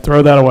have, right? Yeah,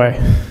 throw that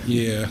away.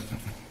 Yeah,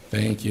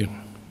 thank you.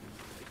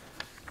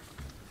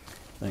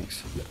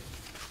 Thanks.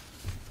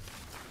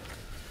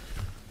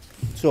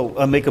 So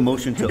I'll make a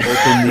motion to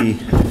open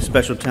the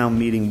special town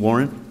meeting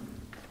warrant.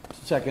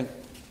 Second.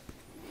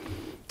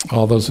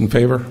 All those in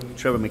favor?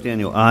 Trevor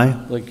McDaniel, aye.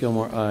 Blake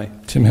Gilmore, aye.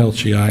 Tim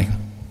Hilchey, aye.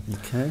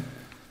 Okay.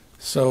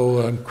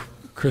 So,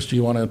 Chris, do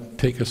you want to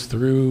take us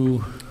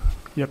through?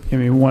 Yep, give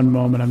me one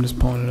moment. I'm just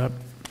pulling it up.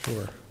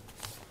 Sure.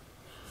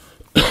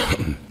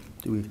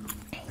 Do we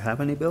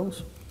have any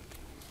bills?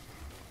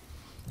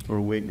 Or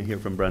we're waiting to hear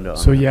from Brenda on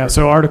So that yeah, first?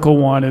 so Article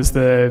 1 is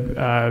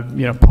the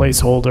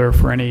placeholder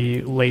for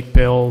any late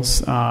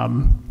bills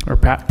or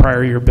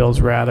prior year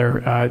bills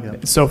rather.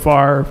 So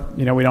far,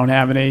 we don't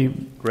have any.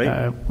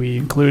 Great. We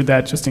included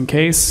that just in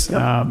case,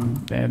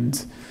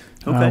 and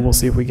we'll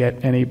see if we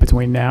get any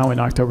between now and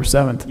October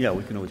 7th. Yeah,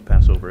 we can always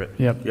pass over it.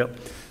 Yep.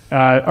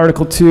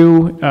 Article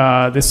 2,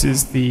 this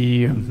is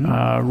the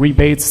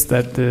rebates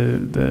that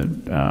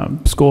the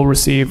school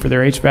received for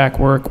their HVAC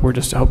work. We're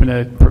just hoping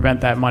to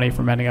prevent that money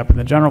from ending up in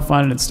the general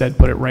fund and instead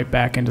put it right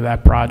back into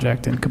that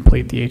project and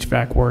complete the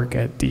HVAC work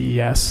at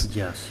DES.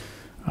 Yes.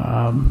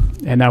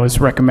 And that was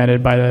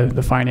recommended by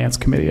the Finance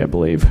Committee, I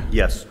believe.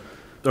 Yes.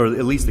 Or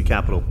at least the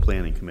Capital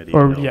Planning Committee.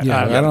 Or, I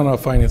don't know if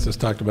Finance has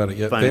talked about it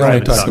yet. Finance They only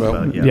hasn't talked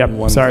about it, Yep.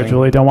 one Sorry, thing.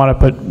 Julie. Don't want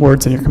to put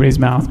words in your committee's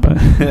mouth, but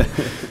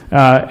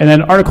and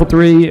then Article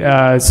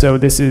 3. So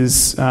this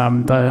is the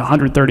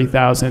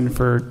 $130,000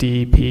 for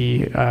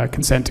DEP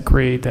consent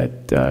decree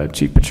that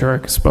Chief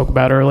Pachurik spoke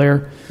about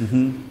earlier.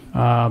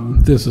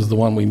 This is the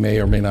one we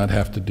may or may not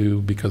have to do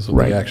because of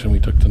the action we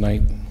took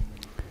tonight.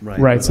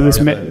 Right. So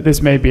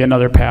this may be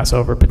another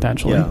Passover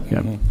potentially. Yeah.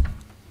 Yep.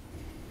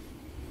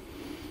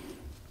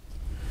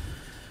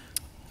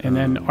 And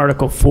then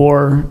Article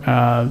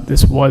 4,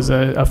 this was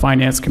a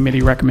Finance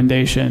Committee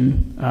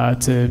recommendation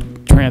to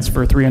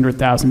transfer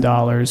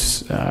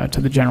 $300,000 to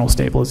the General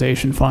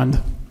Stabilization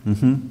Fund.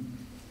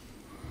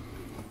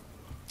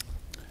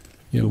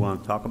 You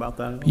want to talk about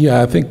that at all?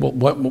 Yeah, I think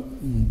why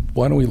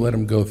don't we let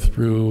him go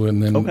through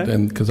and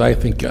then because I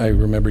think I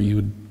remember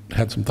you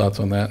had some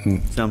thoughts on that.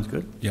 And sounds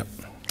good. Yep.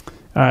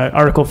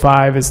 Article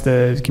 5 is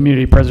the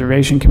Community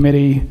Preservation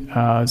Committee.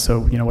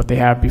 So, what they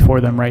have before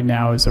them right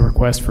now is a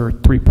request for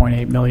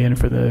 $3.8 million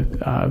for the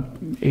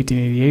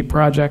 1888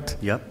 project.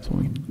 Yep. So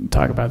we can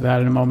talk about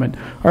that in a moment.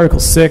 Article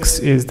 6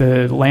 is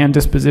the land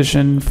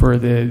disposition for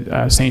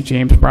the St.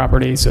 James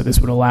property. So this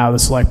would allow the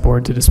Select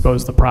Board to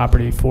dispose of the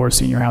property for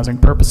senior housing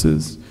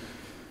purposes.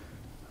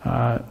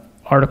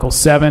 Article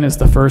 7 is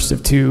the first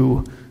of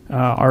 2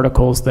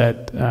 articles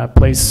that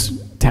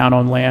place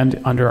town-owned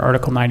land under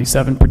Article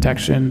 97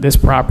 protection. This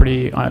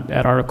property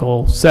at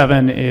Article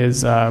 7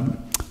 is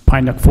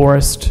Pine Nook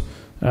Forest,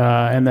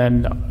 and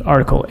then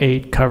Article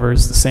 8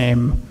 covers the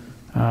same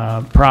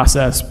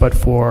process, but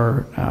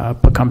for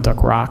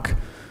Pecumtuck Rock.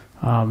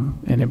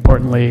 And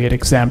importantly, it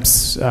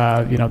exempts,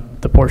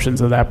 the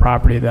portions of that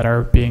property that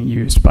are being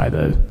used by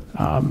the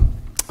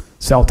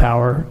cell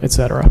tower, et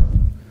cetera.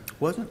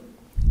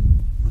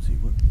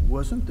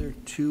 Wasn't there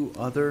two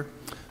other?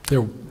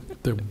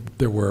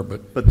 There were,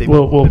 but But they've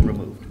We'll- been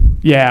removed.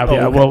 Yeah, Oh,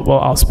 yeah. okay.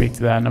 I'll speak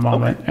to that in a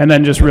moment. Okay. And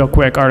then just real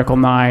quick, Article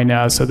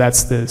 9. So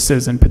that's the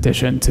citizen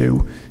petition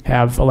to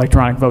have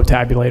electronic vote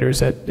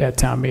tabulators at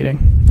town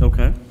meeting.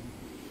 Okay.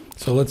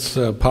 so let's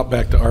pop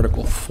back to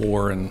Article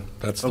 4, and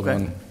that's the Okay.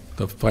 one,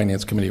 the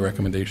Finance Committee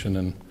recommendation,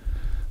 and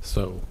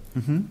so,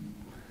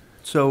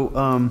 So,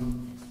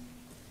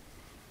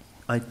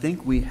 I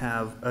think we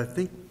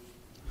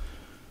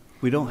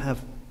don't have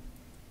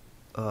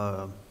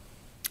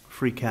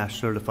free cash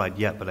certified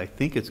yet, but I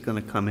think it's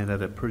going to come in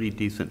at a pretty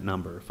decent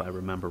number, if I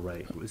remember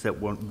right. Was that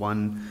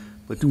one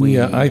between?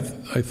 yeah, I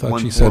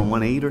thought she 1.4 said, and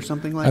 1.8 or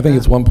something like that? I think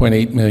it's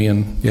 1.8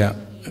 million, yeah.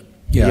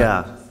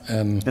 Yeah.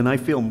 And And I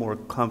feel more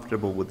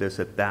comfortable with this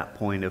at that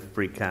point if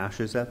free cash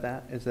is at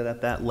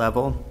that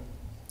level.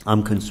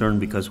 I'm concerned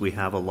because we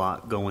have a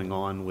lot going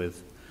on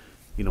with,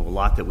 a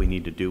lot that we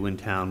need to do in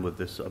town with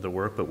this other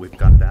work, but we've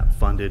got that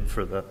funded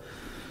for the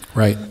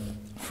right.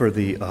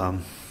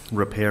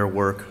 repair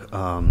work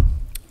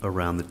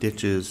around the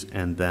ditches,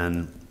 and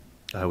then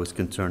I was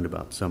concerned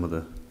about some of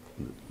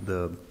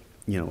the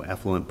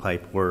effluent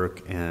pipe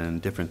work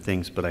and different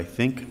things, but I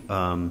think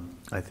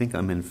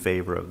I'm in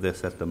favor of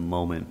this at the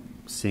moment.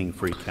 Seeing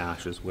free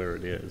cash is where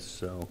it is.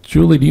 So,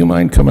 Julie, do you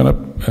mind coming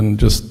up and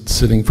just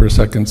sitting for a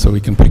second so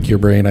we can pick your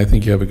brain? I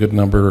think you have a good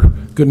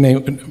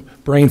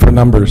brain for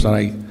numbers, and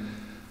I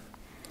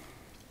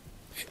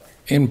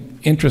am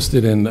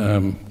interested in,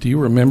 do you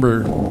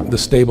remember the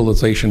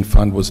stabilization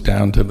fund was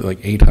down to like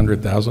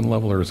 800,000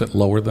 level, or is it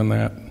lower than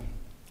that?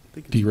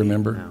 Do you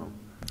remember? now,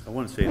 I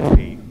want to say it's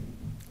 8.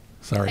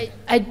 Sorry.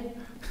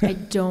 I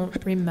don't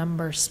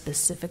remember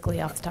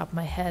specifically off the top of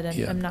my head, and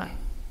Yeah. I'm not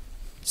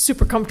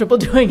super comfortable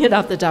doing it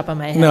off the top of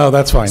my head. No,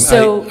 that's fine.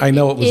 So I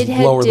know it was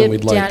had lower than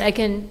we'd dipped down. like. I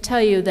can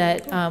tell you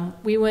that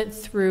we went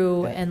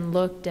through and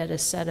looked at a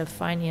set of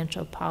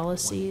financial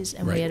policies,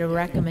 and we Right. had a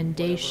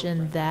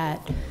recommendation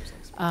that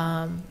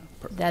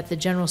that the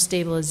general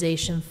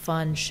stabilization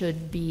fund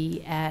should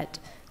be at,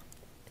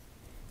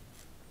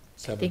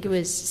 I think it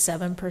was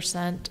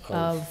 7%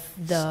 of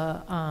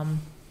the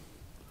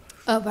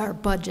of our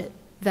budget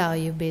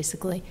value,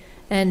 basically.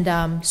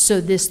 And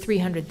so this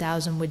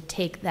 300,000 would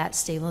take that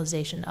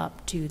stabilization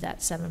up to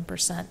that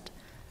 7%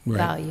 Right.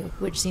 value,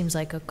 which seems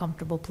like a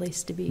comfortable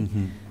place to be.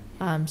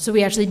 So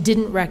we actually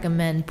didn't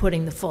recommend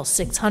putting the full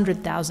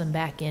 600,000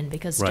 back in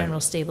because Right. general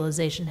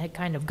stabilization had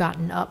kind of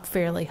gotten up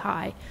fairly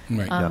high.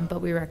 Right. Yeah.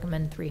 But we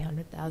recommend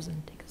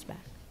 300,000 take us back.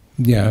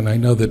 Yeah, and I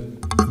know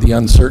that the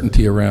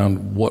uncertainty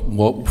around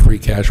what free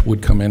cash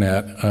would come in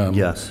at.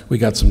 Yes. We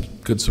got some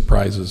good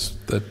surprises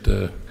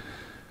that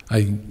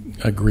I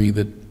agree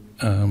that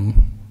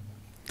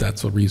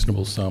that's a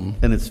reasonable sum.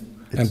 And it's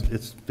And-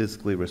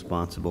 fiscally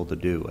responsible to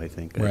do, I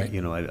think. Right.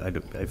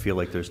 I feel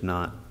like there's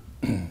not,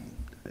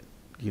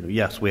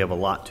 yes, we have a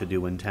lot to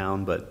do in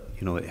town, but,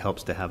 it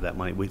helps to have that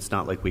money. It's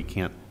not like we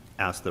can't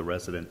ask the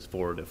residents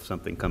for it if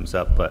something comes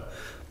up, but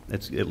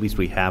at least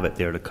we have it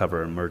there to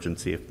cover an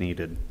emergency if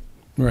needed.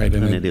 Right,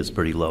 And it is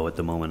pretty low at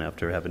the moment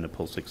after having to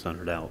pull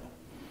 600 out.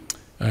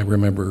 I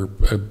remember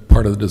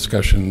part of the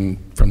discussion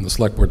from the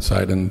Selectboard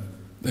side and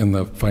in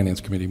the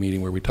Finance Committee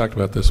meeting where we talked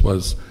about this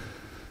was,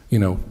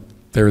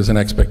 there is an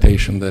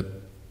expectation that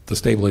the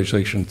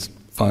stabilization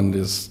fund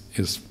is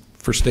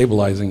for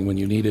stabilizing when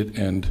you need it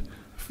and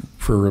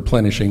for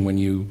replenishing when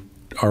you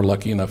are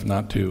lucky enough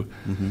not to.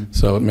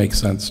 So it makes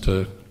sense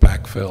to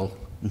backfill.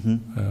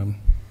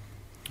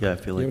 Yeah, I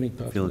feel Do you have any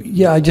like, thoughts?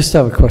 Yeah, I just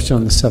have a question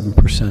on the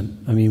 7%.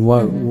 I mean,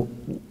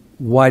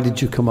 why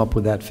did you come up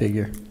with that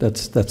figure?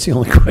 That's the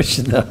only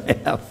question that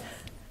I have.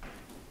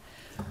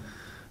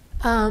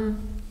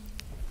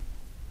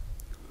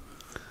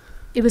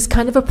 It was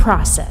kind of a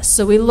process.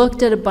 So we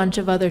looked at a bunch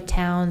of other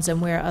towns and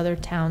where other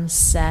towns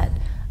sat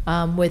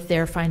with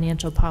their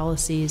financial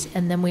policies.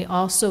 And then we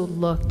also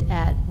looked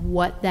at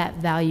what that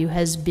value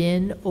has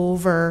been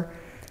over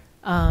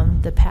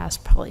the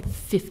past probably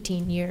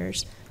 15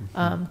 years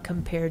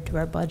compared to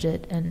our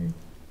budget. And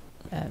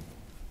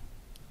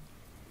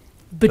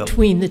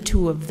between the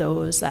two of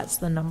those, that's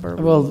the number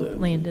we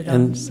landed on.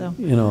 And, So.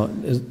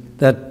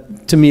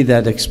 to me,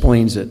 that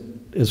explains it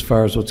as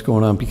far as what's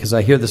going on, because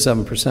I hear the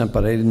 7%,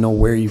 but I didn't know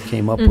where you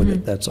came up with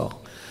it, that's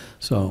all.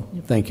 So,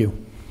 thank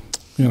you.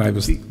 And I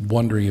was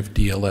wondering if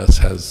DLS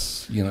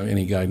has,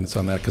 any guidance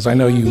on that, because I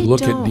know you They look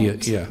don't.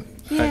 at yeah.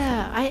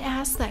 Yeah, I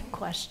asked that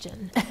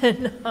question.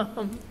 And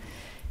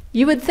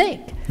you would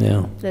think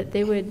Yeah. that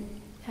they would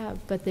have,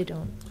 but they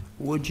don't.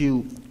 would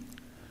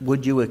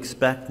you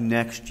expect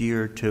next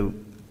year to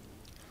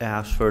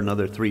ask for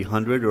another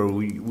 300,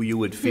 or you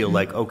would feel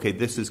like, okay,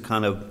 this is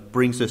kind of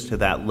brings us to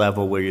that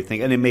level where you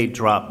think, and it may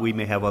drop, we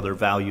may have other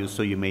values,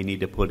 so you may need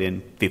to put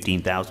in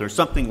 15,000 or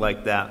something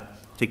like that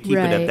to keep it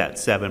Right. at that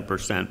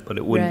 7%, but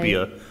it wouldn't be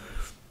Right.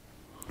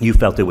 you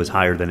felt it was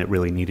higher than it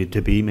really needed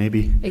to be,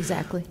 maybe?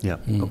 Exactly. Yeah,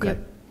 okay.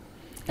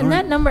 Yep. And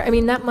that number, I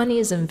mean, that money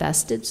is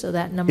invested, so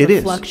that number It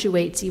is.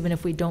 fluctuates even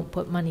if we don't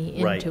put money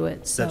into Right.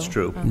 it. So, That's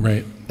true.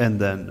 Right. And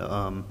then,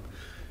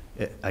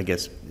 I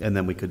guess, and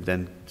then we could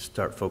then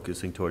start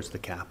focusing towards the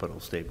capital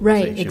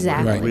stabilization. where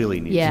exactly. we really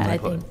need Yeah, to I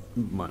put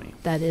think money.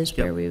 That is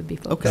where Yep. we would be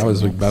Okay. focusing That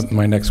was next. about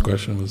my next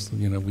question was,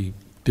 we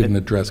didn't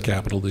address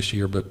capital this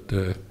year, but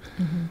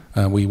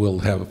we will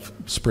have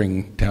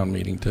spring town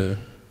meeting to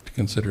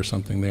consider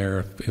something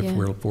there if Yeah.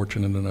 we're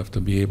fortunate enough to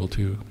be able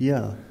to.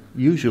 Yeah,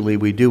 usually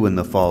we do in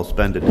the fall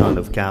spend a ton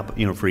of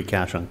free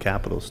cash on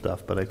capital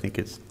stuff, but I think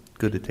it's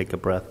good to take a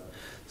breath,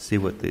 see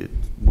what the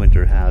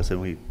winter has,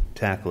 and we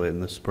tackle it in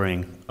the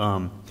spring.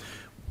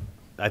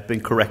 I've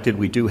been corrected,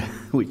 we do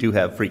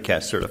have free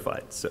cash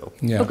certified, so.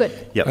 Yeah. Oh, good.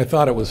 Yep. I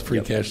thought it was free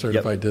Yep. cash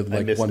certified to Yep. I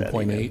like missed that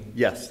 1.8. again.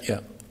 Yes. Yeah.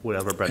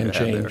 Whatever Brenda And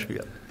had there. change.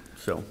 Yep.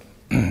 So,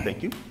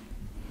 thank you.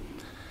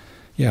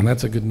 Yeah, and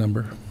that's a good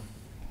number.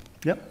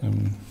 Yep.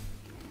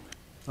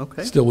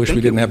 Okay. Still wish Thank we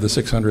you. didn't have the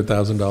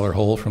 $600,000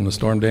 hole from the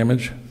storm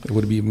damage. It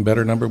would be even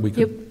better number. We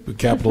could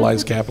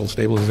capitalize capital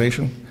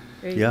stabilization,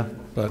 Great. Yeah,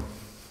 but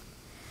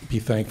be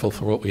thankful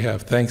for what we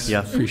have. Thanks.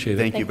 yeah. Appreciate it.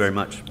 Thank you very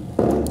much.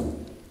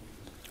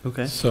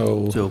 Okay.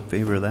 So, So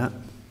favor of that.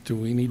 do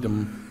we need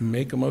to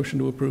make a motion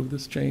to approve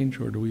this change,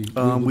 or do we? We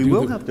do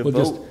will the- have to we'll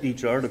just- vote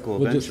each article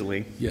we'll just-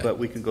 eventually, yeah. but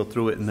we can go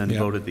through it and then Yeah.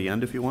 vote at the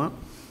end if you want.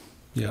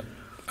 Yeah.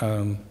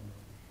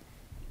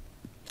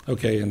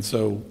 Okay, and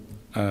so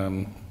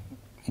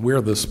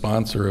we're the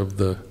sponsor of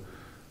the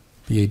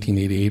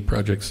 1888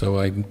 project, so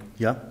I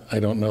Yeah.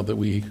 don't know that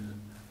we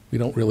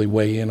don't really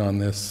weigh in on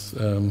this.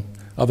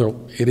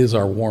 It is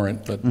our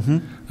warrant, but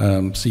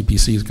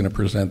CPC is going to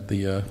present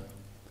the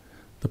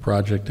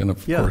project, and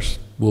of Yeah. course,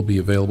 we'll be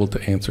available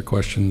to answer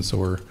questions,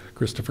 or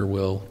Christopher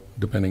will,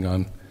 depending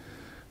on,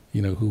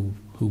 who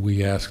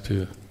we ask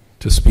to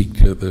speak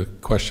to the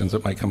questions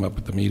that might come up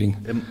at the meeting.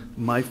 And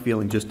my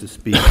feeling, just to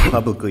speak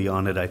publicly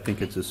on it, I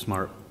think it's a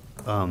smart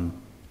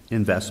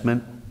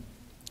investment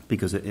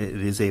because it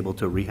is able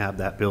to rehab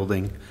that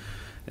building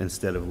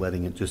instead of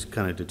letting it just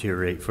kind of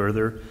deteriorate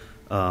further.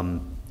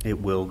 It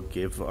will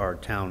give our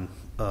town,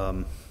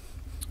 our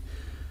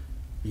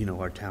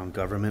town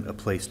government a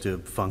place to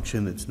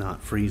function. It's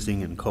not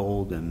freezing and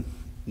cold and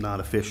not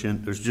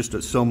efficient. There's just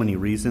so many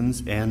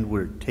reasons, and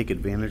we're take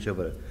advantage of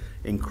an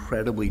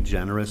incredibly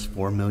generous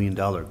 $4 million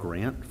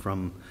grant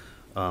from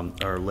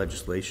our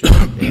legislation,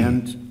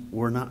 and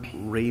we're not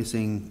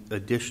raising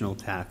additional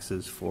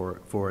taxes for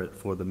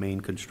the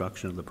main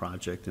construction of the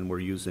project, and we're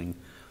using,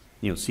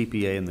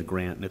 CPA and the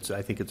grant. And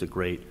I think it's a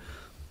great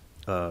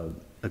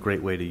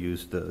way to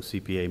use the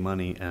CPA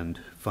money and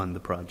fund the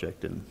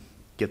project and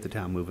get the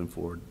town moving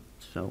forward.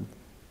 So,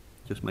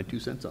 just my 2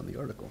 cents on the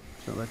article.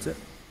 So that's it.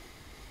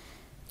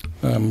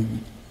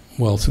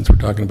 Well, since we're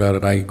talking about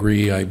it, I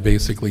agree. I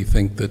basically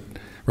think that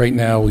right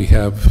now we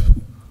have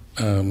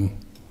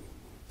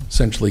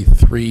essentially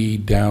 3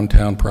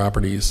 downtown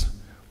properties,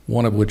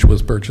 one of which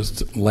was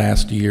purchased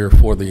last year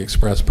for the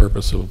express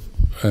purpose of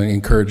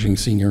encouraging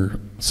senior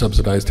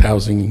subsidized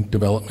housing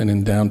development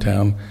in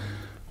downtown,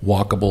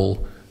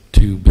 walkable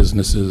to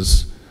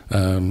businesses,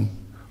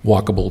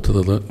 walkable to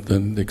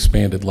the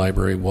expanded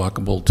library,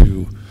 walkable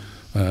to,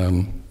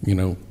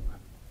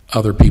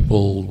 other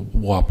people,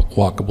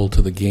 walkable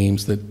to the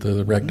games that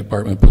the rec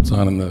department puts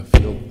on in the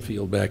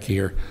field back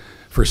here,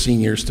 for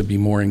seniors to be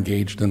more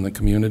engaged in the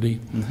community.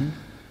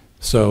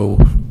 So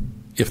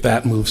if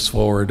that moves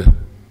forward,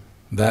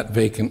 that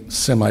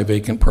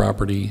semi-vacant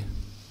property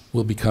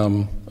will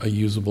become a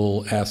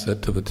usable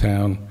asset to the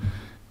town.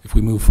 If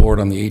we move forward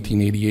on the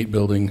 1888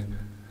 building,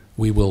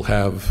 we will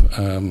have,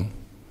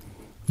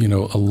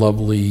 a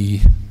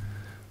lovely,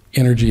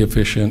 energy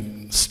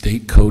efficient,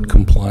 state code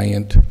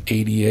compliant,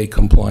 ADA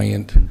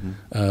compliant,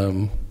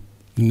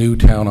 new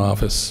town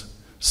office.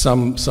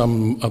 Some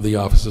of the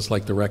offices,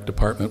 like the rec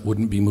department,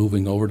 wouldn't be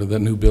moving over to the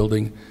new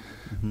building.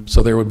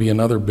 So there would be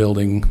another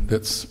building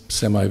that's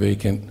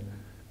semi-vacant,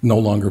 no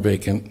longer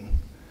vacant,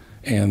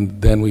 and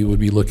then we would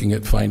be looking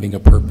at finding a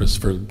purpose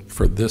for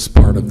this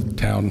part of the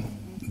town,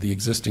 the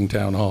existing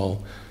town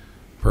hall,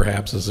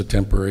 perhaps as a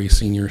temporary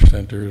senior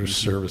center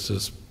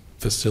services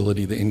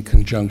facility in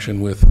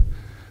conjunction with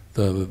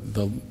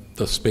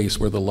the space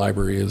where the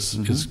library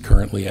is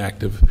currently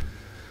active.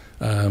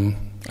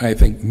 I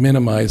think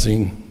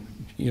minimizing,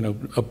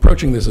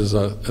 approaching this as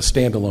a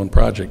standalone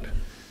project.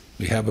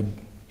 We have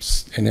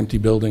an empty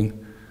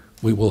building.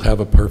 We will have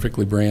a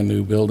perfectly brand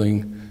new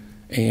building,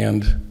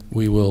 and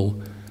we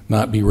will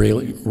not be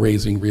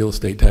raising real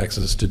estate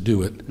taxes to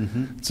do it.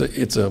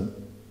 It's a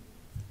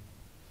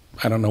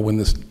I don't know when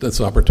this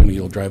opportunity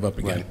will drive up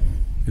again. Right.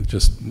 It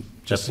just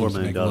That seems $4 to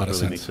million make a lot of really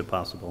sense. makes it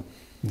possible.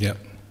 Yep.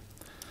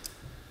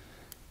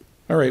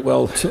 All right,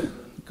 well,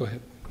 go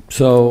ahead.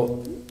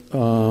 So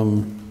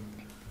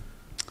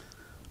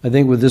I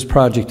think with this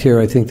project here,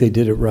 I think they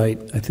did it right.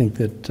 I think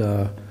that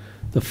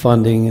the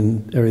funding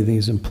and everything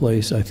is in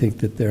place. I think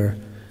that they're,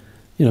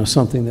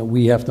 something that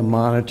we have to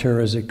monitor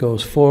as it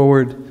goes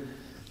forward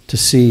to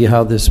see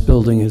how this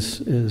building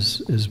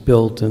is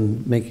built,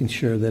 and making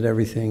sure that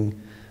everything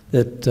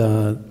that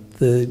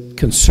the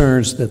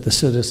concerns that the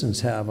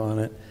citizens have on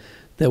it,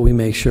 that we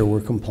make sure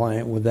we're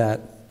compliant with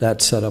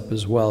that setup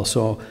as well.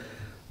 So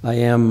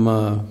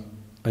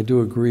I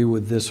do agree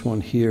with this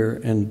one here,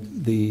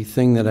 and the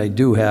thing that I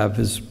do have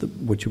is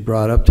what you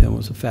brought up, Tim,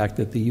 was the fact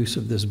that the use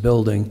of this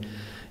building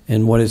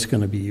and what it's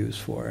going to be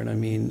used for. And I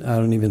mean, I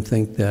don't even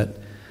think that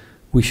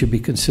we should be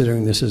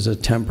considering this as a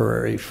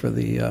temporary for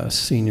the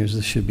seniors.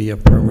 This should be a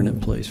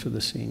permanent place for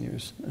the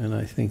seniors, and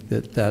I think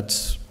that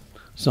that's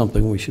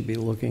something we should be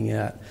looking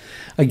at.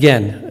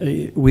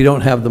 Again, we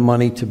don't have the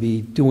money to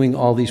be doing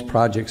all these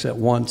projects at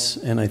once,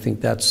 and I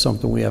think that's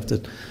something we have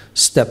to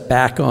step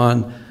back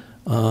on.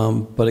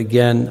 But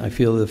again, I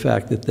feel the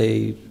fact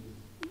that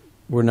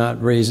we're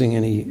not raising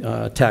any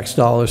tax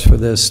dollars for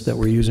this, that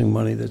we're using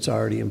money that's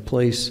already in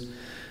place,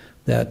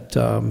 that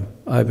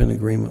I'm in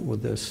agreement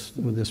with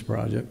this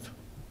project.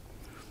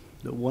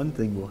 The one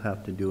thing we'll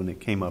have to do, and it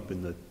came up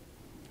in the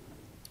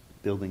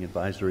Building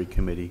Advisory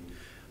Committee,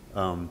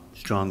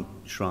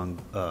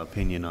 strong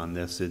opinion on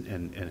this,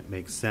 and it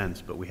makes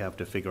sense, but we have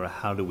to figure out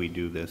how do we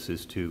do this,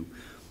 is to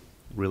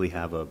really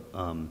have a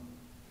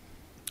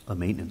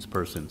maintenance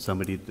person,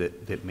 somebody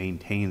that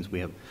maintains. We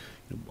have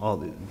all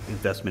the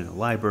investment in the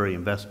library,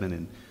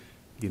 investment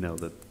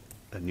in,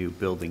 a new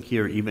building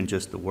here, even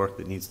just the work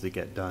that needs to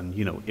get done,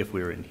 if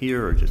we're in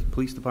here, or just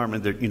police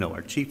department,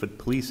 our chief of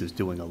police is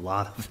doing a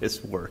lot of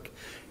this work,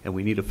 and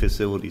we need a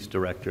facilities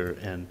director,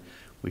 and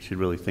we should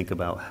really think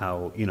about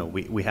how,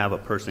 we have a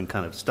person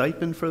kind of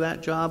stipend for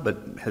that job, but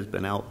has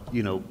been out,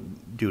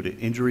 due to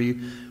injury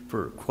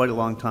for quite a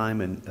long time,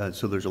 and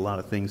so there's a lot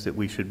of things that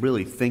we should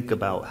really think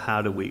about.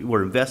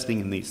 We're investing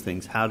in these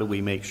things, how do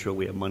we make sure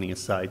we have money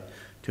aside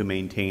to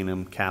maintain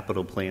them,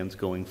 capital plans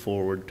going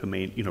forward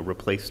to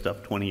replace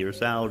stuff 20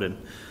 years out. And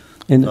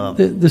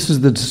this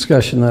is the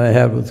discussion that I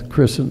had with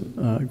Chris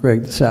and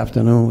Greg this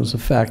afternoon, was the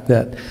fact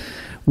that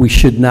we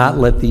should not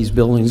let these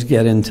buildings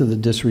get into the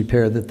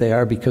disrepair that they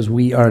are, because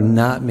we are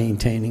not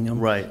maintaining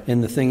them. Right.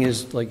 And the thing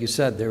is, like you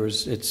said,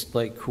 it's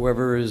like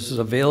whoever is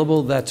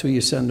available, that's who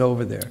you send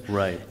over there.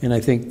 Right. And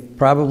I think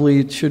probably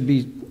it should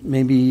be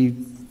maybe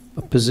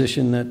a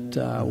position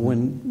that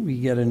when we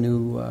get a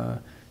new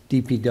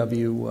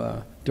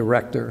DPW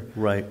director,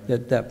 right,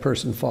 that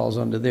person falls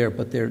under there.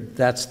 But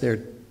that's their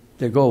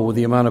goal. With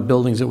the amount of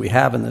buildings that we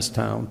have in this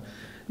town,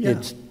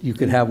 you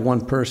could have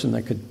one person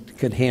that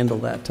could handle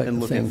that type of thing. And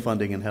look at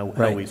funding and how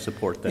we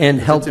support that. And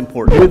help,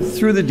 important.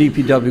 through the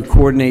DPW,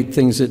 coordinate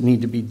things that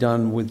need to be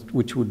done,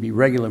 which would be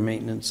regular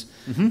maintenance,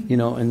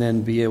 and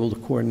then be able to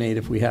coordinate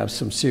if we have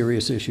some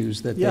serious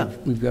issues that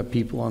we've got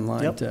people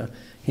online to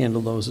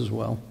handle those as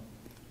well.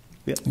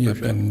 Yeah,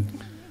 sure. And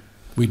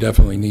we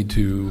definitely need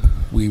to,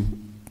 we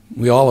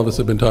all of us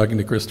have been talking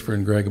to Christopher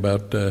and Greg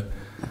about,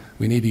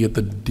 we need to get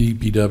the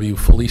DPW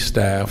fully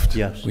staffed.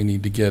 Yes. We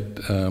need to get,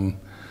 good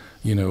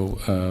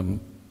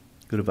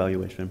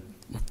evaluation.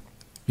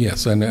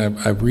 Yes, and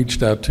I've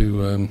reached out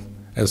to,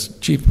 as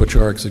Chief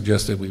Butchoric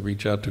suggested, we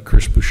reach out to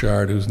Chris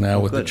Bouchard, who's now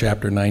with the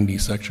Chapter 90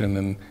 section,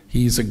 and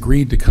he's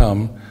agreed to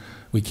come.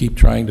 We keep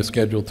trying to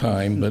schedule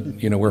time, but,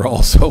 we're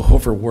all so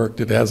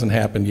overworked, it hasn't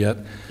happened yet.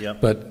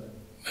 Yep. But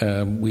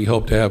we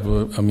hope to have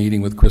a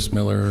meeting with Chris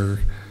Miller,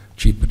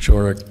 Chief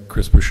Butchoric,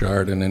 Chris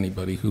Bouchard, and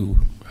anybody who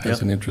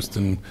has an interest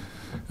in,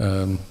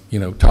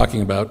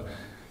 talking about,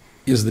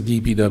 is the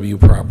DPW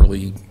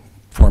properly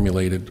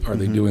formulated? Are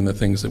they doing the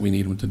things that we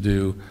need them to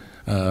do?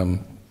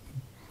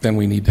 Then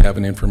we need to have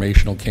an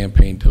informational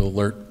campaign to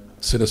alert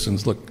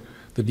citizens. Look,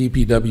 the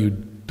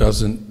DPW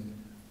doesn't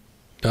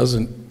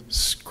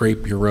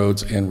scrape your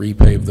roads and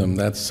repave them.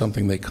 That's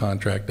something they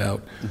contract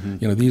out.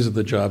 These are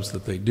the jobs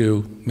that they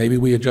do. Maybe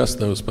we adjust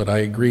those, but I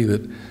agree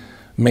that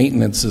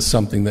maintenance is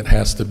something that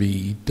has to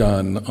be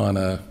done on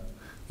a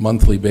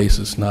monthly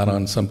basis, not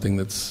on something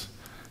that's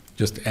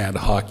just ad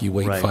hoc. You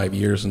wait 5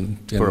 years and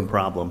for a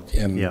problem.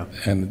 And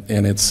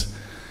it's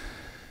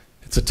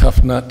a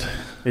tough nut.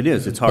 It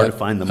is. It's hard to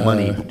find the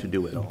money to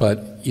do it all.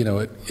 But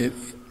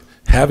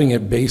having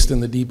it based in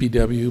the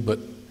DPW, but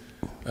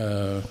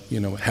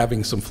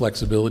having some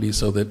flexibility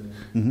so that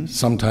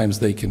sometimes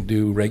they can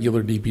do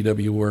regular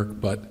DPW work,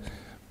 but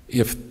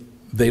if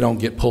they don't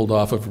get pulled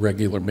off of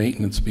regular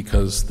maintenance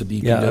because the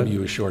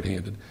DPW is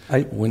shorthanded.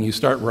 When you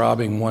start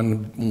robbing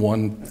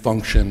one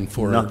function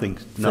for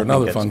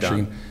another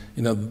function,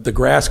 the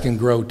grass can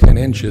grow 10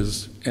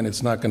 inches, and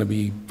it's not going to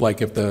be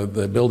like if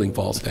the building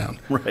falls down.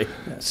 Right.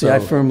 See, I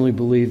firmly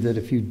believe that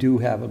if you do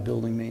have a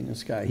building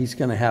maintenance guy, he's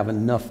going to have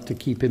enough to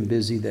keep him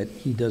busy that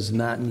he does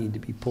not need to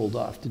be pulled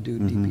off to do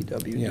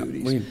DPW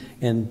duties.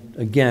 And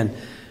again,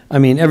 I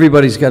mean,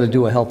 everybody's got to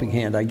do a helping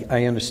hand.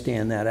 I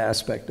understand that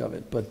aspect of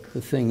it, but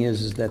the thing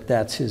is that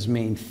that's his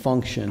main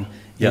function,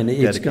 and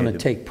it's going to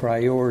take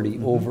priority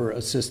over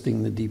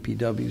assisting the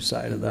DPW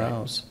side of the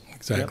house.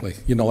 Exactly.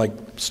 Like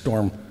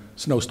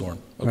snowstorm.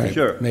 Okay. Right.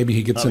 Sure. Maybe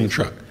he gets in the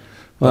truck.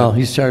 Well,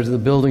 he's charged of the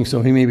building,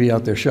 so he may be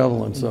out there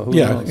shoveling. So who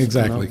knows?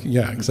 Exactly.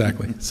 Yeah,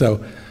 exactly.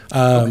 So.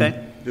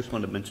 Okay. Just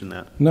wanted to mention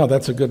that. No,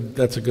 that's a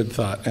good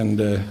thought.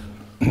 And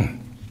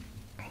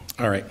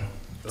all right.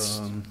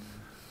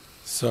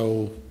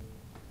 So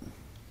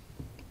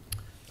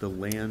the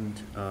land,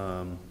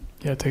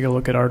 Yeah, take a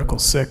look at Article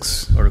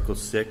 6. Article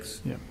 6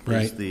 Yeah. is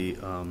Right.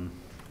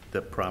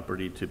 the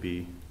property to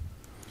be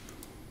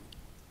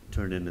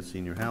turned into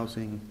senior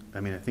housing. I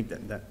mean, I think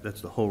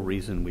that's the whole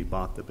reason we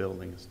bought the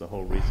building. It's the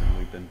whole reason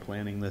we've been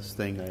planning this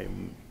thing. I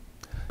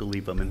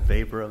believe I'm in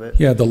favor of it.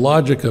 Yeah, the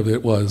logic of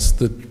it was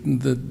that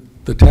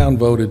the town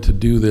voted to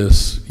do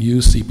this,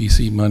 use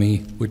CPC money,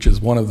 which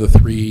is one of the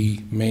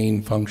three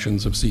main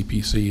functions of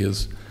CPC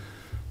is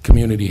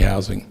community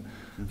housing.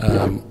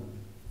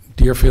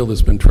 Deerfield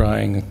has been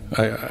trying,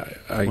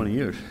 20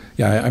 years.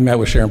 Yeah, I met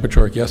with Sharon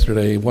Pachorik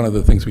yesterday. One of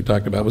the things we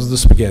talked about was the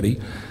spaghetti,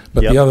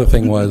 but Yep. the other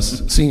thing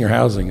was senior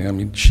housing. I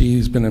mean,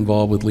 she's been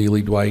involved with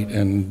Lely Dwight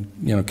and,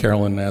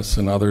 Carolyn Ness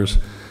and others.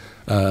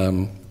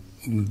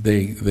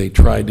 They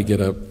tried to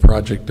get a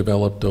project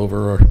developed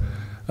over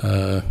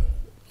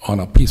on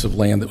a piece of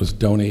land that was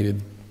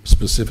donated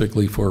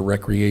specifically for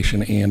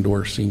recreation and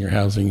or senior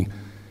housing.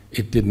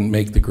 It didn't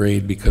make the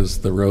grade because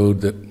the road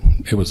that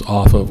it was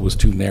off of was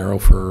too narrow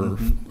for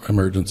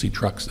emergency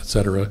trucks, et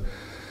cetera.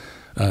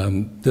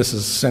 This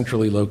is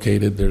centrally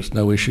located. There's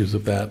no issues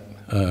with that.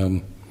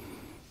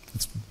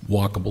 It's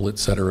walkable, et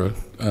cetera.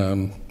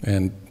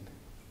 And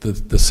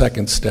the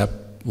second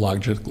step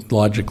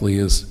logically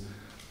is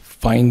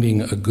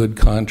finding a good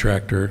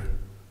contractor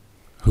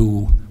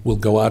who will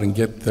go out and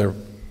get the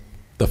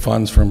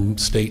funds from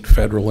state,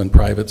 federal, and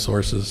private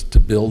sources to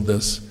build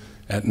this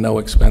at no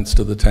expense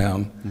to the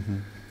town,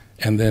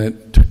 and then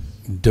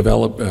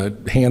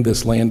hand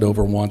this land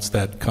over once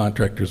that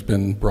contractor's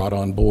been brought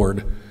on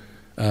board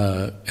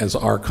as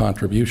our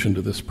contribution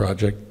to this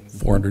project.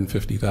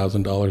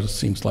 $450,000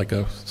 seems like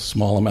a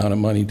small amount of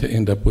money to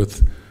end up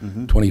with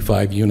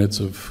 25 units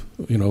of,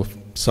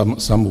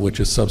 some of which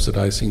is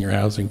subsidized senior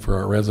housing for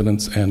our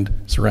residents and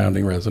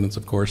surrounding residents,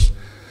 of course.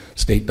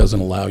 State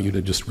doesn't allow you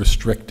to just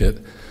restrict it,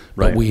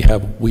 but we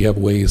have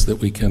ways that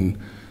we can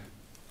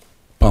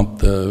bump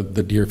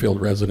the Deerfield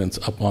residents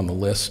up on the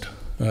list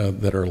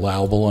that are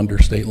allowable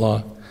under state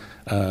law,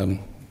 and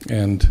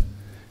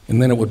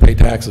then it would pay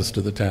taxes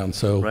to the town.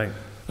 So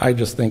I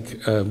just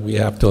think we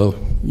have to,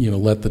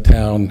 let the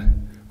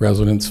town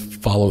residents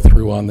follow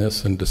through on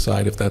this and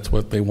decide if that's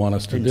what they want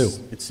us to do.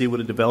 Let's see what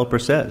a developer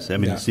says. I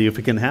mean, see if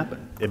it can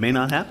happen. It may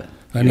not happen.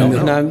 I mean,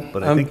 I'm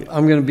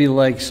going to be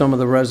like some of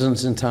the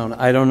residents in town.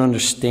 I don't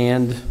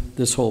understand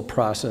this whole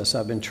process.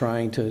 I've been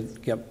trying to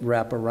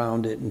wrap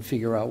around it and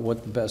figure out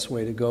what the best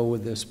way to go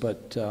with this.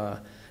 But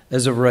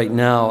as of right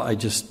now, I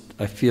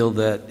feel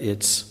that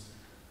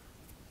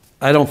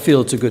I don't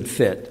feel it's a good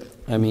fit.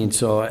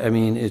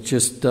 It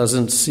just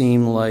doesn't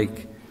seem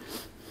like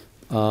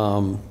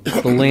the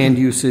land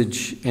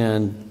usage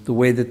and the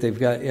way that they've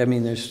got,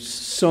 there's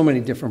so many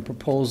different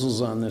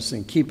proposals on this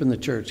thing, keeping the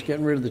church,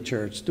 getting rid of the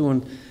church,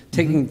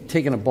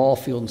 taking a ball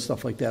field and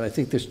stuff like that. I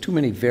think there's too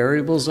many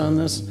variables on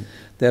this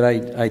that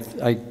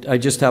I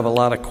just have a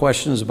lot of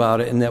questions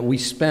about it, and that we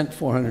spent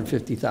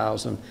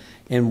 $450,000,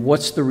 and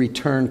what's the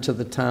return to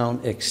the town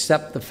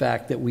except the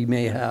fact that we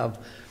may have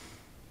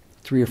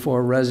 3 or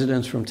 4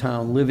 residents from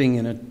town living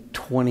in a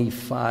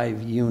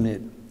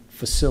 25-unit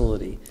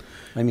facility.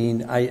 I'm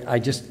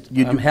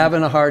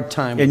having a hard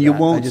time with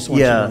that. I just want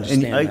you to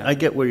understand and I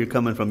get where you're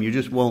coming from. You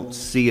just won't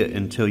see it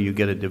until you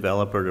get a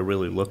developer to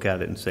really look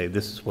at it and say,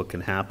 this is what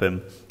can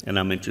happen, and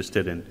I'm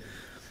interested in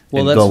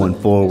going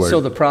forward. So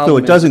the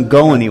problem it doesn't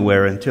go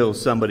anywhere until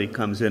somebody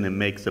comes in and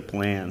makes a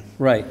plan.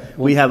 Right.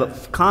 We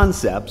have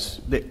concepts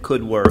that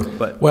could work,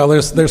 but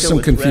there's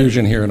some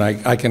confusion here, and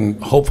I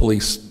can hopefully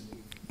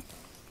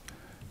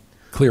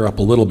clear up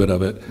a little bit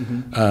of it.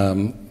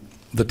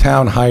 The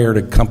town hired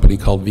a company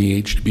called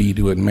VHB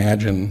to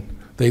imagine.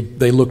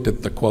 They looked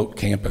at the quote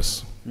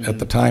campus. At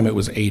the time, it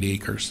was 8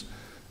 acres,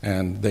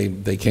 and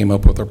they came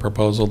up with a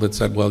proposal that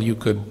said, well, you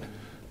could,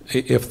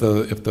 if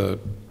the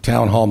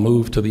town hall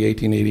moved to the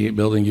 1888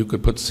 building, you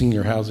could put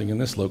senior housing in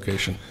this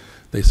location.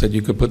 They said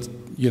you could put,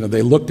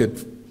 they looked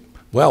at,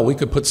 well, we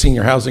could put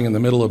senior housing in the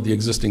middle of the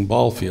existing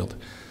ball field.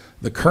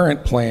 The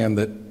current plan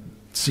that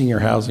senior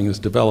housing is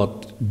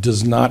developed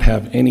does not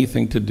have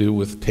anything to do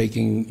with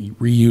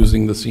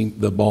reusing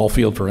the ball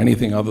field for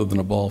anything other than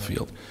a ball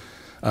field.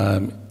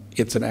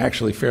 It's an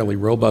actually fairly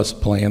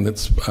robust plan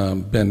that's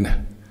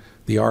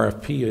the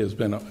RFP has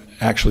been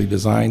actually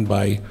designed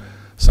by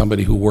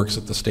somebody who works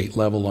at the state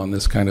level on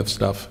this kind of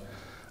stuff.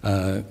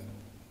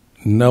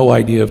 No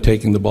idea of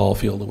taking the ball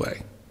field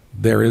away.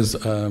 There is,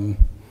 there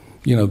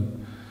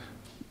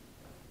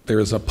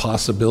is a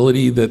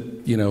possibility that,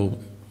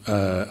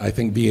 I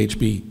think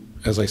VHB,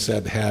 as I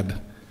said, had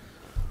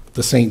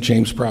the St.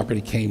 James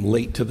property came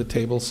late to the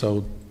table,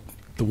 so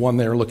the one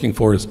they're looking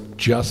for is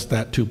just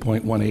that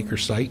 2.1 acre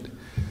site,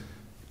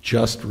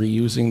 just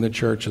reusing the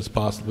church as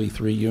possibly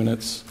 3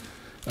 units.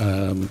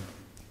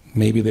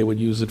 Maybe they would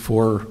use it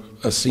for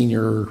a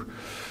senior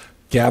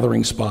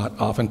gathering spot.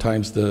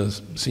 Oftentimes the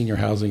senior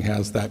housing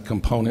has that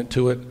component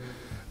to it,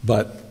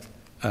 but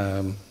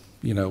I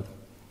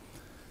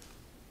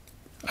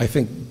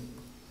think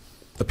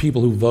the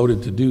people who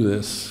voted to do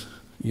this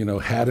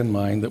had in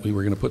mind that we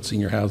were going to put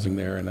senior housing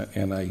there,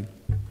 and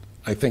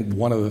I think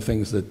one of the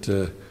things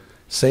that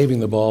saving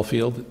the ball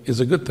field is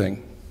a good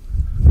thing.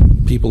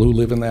 People who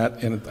live in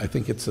that, and I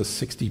think it's a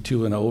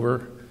 62 and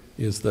over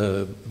is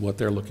what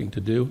they're looking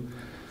to do.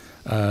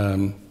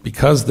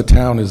 Because the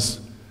town has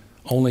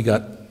only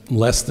got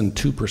less than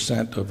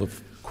 2%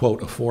 of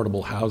quote,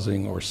 affordable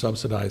housing or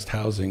subsidized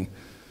housing,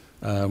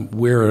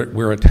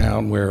 we're a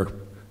town where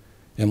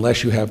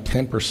unless you have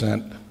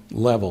 10%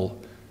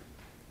 level,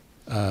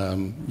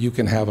 you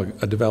can have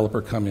a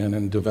developer come in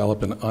and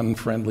develop an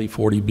unfriendly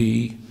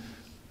 40B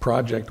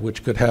project,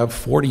 which could have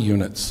 40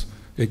 units.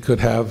 It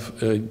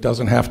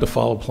doesn't have to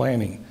follow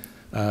planning.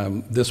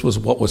 This was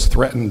what was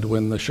threatened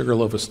when the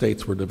Sugarloaf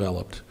Estates were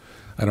developed.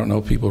 I don't know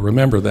if people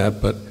remember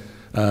that, but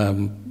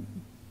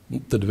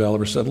the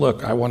developer said,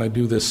 look, I want to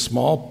do this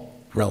small,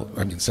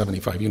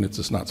 75 units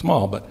is not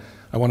small, but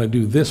I want to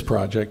do this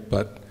project,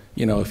 but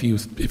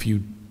if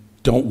you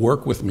don't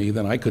work with me,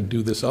 then I could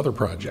do this other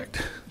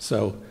project.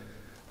 So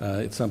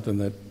it's something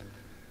that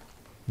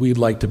we'd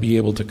like to be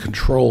able to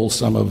control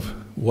some of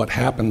what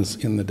happens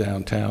in the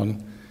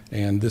downtown,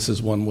 and this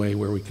is one way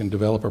where we can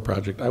develop a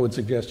project. I would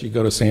suggest you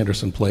go to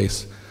Sanderson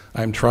Place.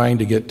 I'm trying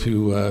to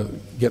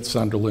get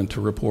Sunderland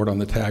to report on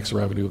the tax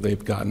revenue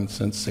they've gotten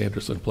since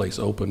Sanderson Place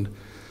opened,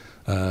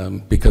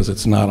 because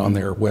it's not on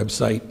their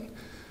website.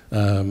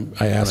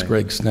 I asked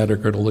Greg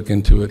Snedeker to look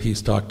into it.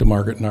 He's talked to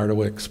Margaret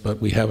Nardowicz, but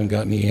we haven't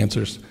got any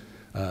answers.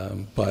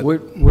 But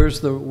where's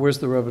the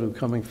revenue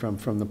coming from?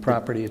 From the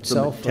property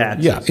itself?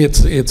 Yeah,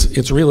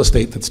 it's real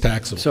estate that's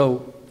taxable.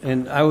 So,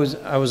 and I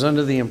was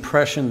under the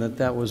impression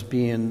that was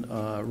being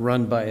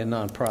run by a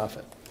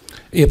nonprofit.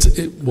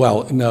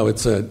 No,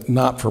 it's a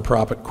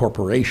not-for-profit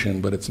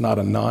corporation, but it's not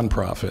a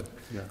nonprofit.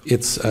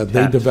 Yeah.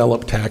 They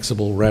develop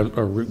taxable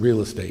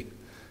real estate,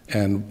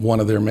 and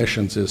one of their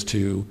missions is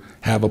to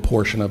have a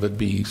portion of it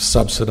be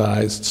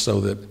subsidized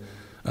so that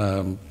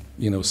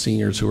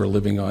seniors who are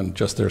living on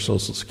just their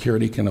Social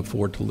Security can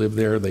afford to live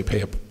there. They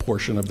pay a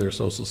portion of their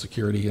Social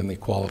Security and they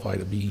qualify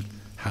to be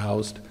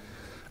housed.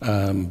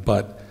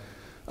 But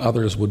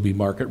others would be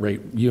market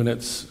rate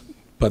units.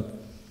 But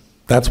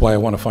that's why I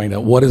want to find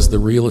out what is the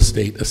real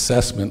estate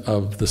assessment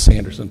of the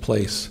Sanderson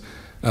Place.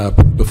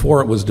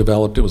 Before it was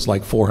developed, it was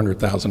like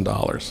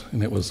 $400,000,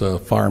 and it was a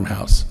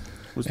farmhouse.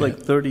 It was like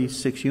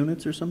 36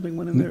 units or something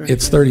went in there?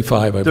 It's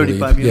 35, I believe.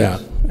 35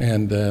 units? Yeah,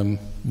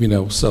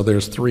 and so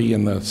there's 3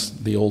 in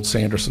the old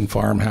Sanderson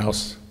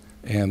farmhouse,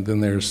 and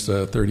then there's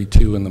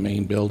 32 in the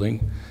main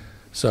building.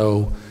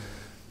 So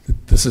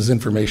this is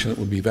information that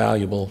would be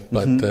valuable,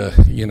 but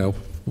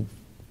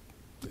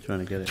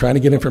trying to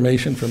get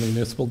information from the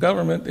municipal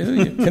government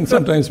can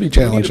sometimes be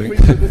challenging. We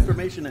need a Freedom of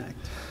Information Act.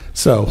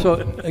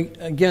 So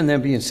again,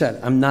 that being said,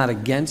 I'm not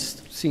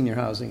against senior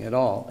housing at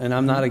all, and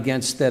I'm not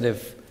against that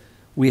if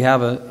we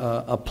have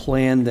a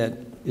plan that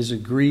is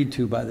agreed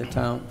to by the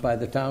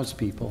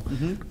townspeople,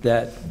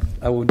 that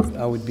I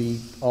would be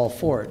all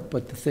for it.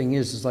 But the thing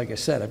is like I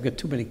said, I've got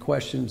too many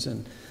questions,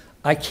 and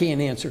I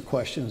can't answer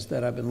questions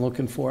that I've been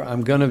looking for.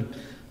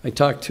 I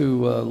talked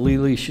to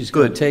Lily. She's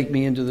going to take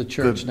me into the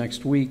church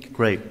next week.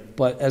 Great.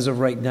 But as of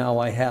right now,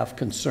 I have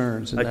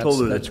concerns. And I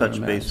told her to touch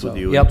base with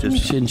you. Yep,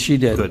 and she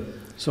did. Good.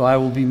 So I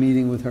will be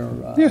meeting with her.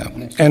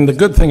 Next and week. the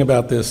good thing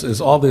about this is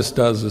all this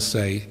does is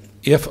say,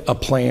 if a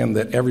plan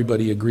that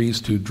everybody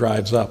agrees to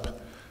drives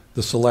up,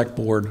 the select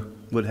board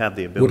would have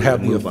the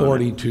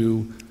authority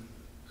to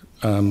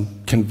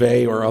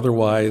convey or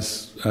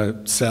otherwise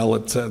sell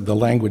it. The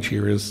language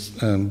here is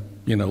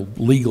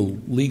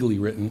legally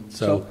written.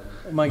 So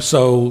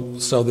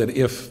that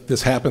if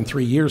this happened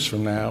 3 years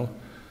from now,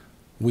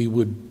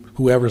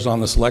 whoever's on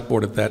the select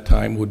board at that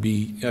time would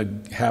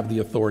have the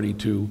authority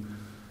to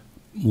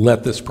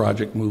let this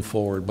project move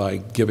forward by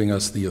giving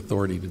us the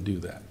authority to do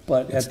that.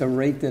 But at the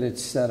rate that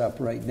it's set up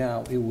right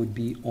now, it would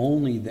be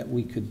only that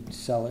we could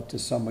sell it to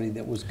somebody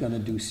that was going to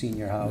do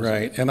senior housing.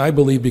 Right, and I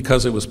believe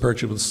because it was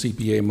purchased with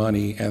CPA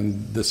money,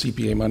 and the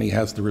CPA money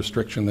has the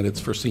restriction that it's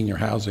for senior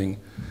housing,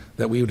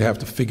 that we would have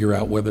to figure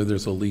out whether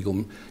there's a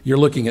legal... You're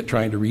looking at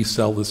trying to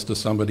resell this to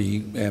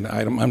somebody, and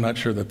I'm not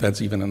sure that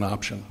that's even an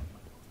option.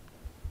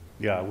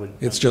 Yeah,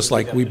 it's just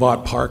like we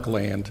bought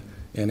parkland,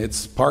 and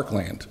it's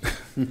parkland.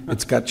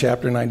 It's got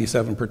Chapter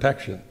 97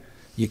 protection.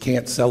 You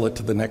can't sell it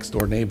to the next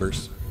door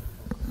neighbors.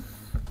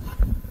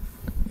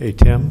 Hey,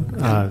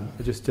 Tim,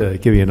 just to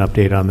give you an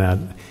update on that,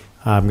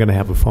 I'm going to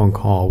have a phone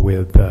call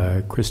with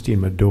Christine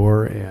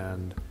Madore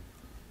and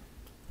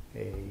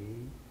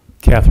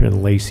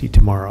Catherine Lacey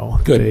tomorrow.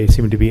 Good. They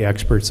seem to be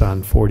experts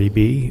on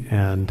 40B,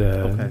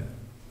 and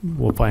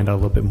we'll find out a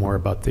little bit more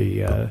about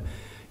the,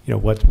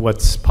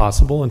 what's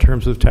possible in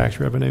terms of tax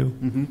revenue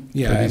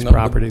for these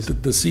properties.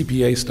 The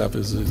CPA stuff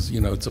is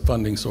it's a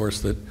funding source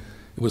that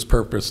it was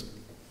purposed.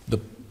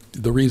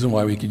 The reason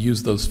why we could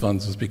use those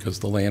funds is because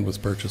the land was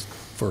purchased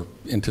for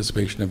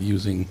anticipation of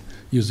using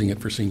it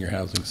for senior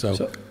housing.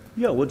 So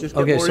we'll just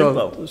get more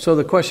info. So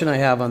the question I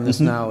have on this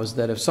now is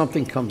that if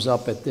something comes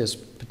up at this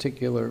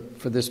particular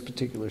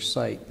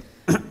site,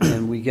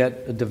 and we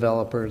get a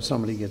developer and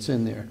somebody gets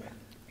in there,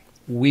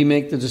 we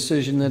make the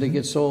decision that it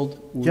gets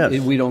sold. Yes.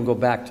 We don't go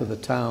back to the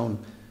town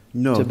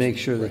No. to make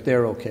sure that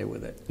they're okay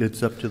with it.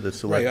 It's up to the Right,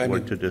 select I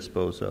board mean- to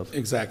dispose of.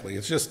 Exactly.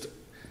 It's just,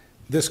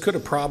 this could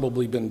have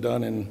probably been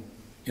done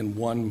in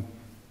one,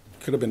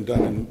 could have been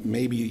done in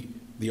maybe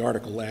the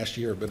article last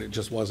year, but it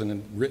just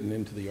wasn't written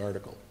into the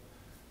article.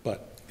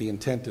 But the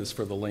intent is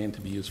for the land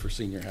to be used for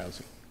senior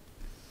housing.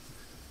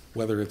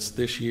 Whether it's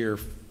this year,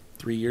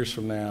 3 years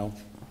from now,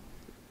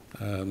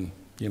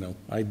 you know,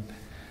 I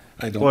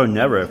don't. Or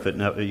never, if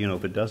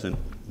it doesn't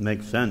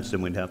make sense,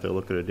 then we'd have to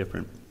look at a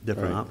different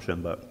Right.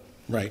 option, but.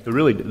 Right.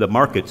 The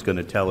market's going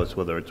to tell us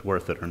whether it's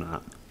worth it or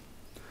not.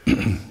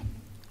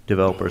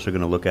 Developers are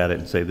going to look at it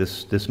and say,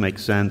 this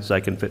makes sense, I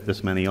can fit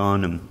this many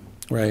on, and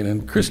Right,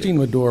 and Christine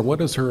Medore,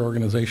 what is her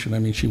organization, I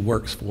mean, she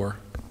works for?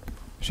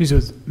 She's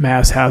with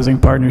Mass Housing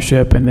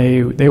Partnership, and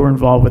they were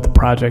involved with the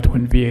project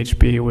when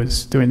VHB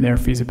was doing their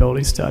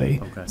feasibility study.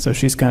 Okay. So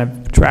she's kind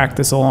of tracked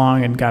this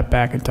along and got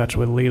back in touch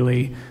with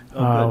Lely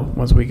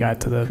once we got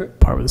to the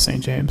part with the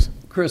St. James.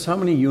 Chris, how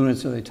many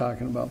units are they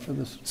talking about for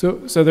this?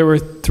 So there were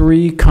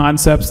 3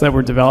 concepts that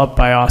were developed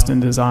by Austin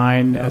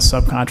Design as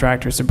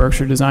subcontractors to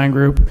Berkshire Design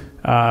Group.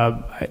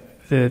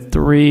 The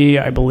 3,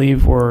 I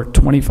believe, were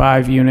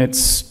 25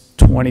 units,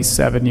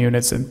 27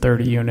 units, and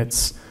 30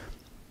 units.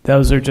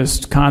 Those are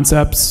just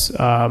concepts,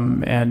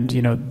 and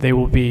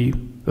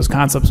those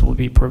concepts will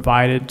be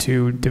provided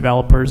to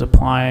developers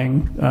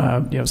applying,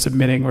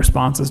 submitting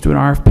responses to an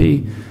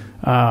RFP.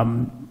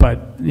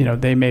 But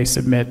they may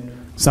submit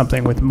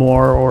something with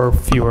more or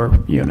fewer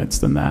units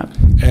than that.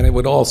 And it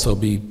would also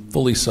be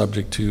fully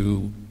subject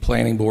to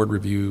planning board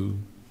review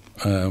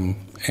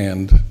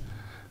and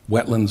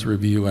wetlands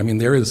review. I mean,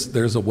 there's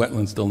a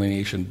wetlands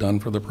delineation done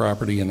for the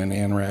property, and an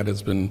ANRAD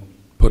has been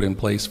put in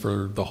place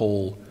for the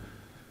whole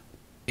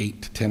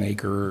 8 to 10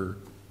 acre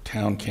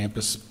town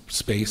campus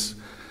space,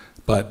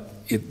 but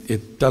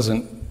it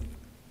doesn't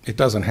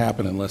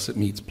happen unless it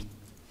meets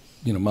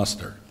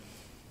muster.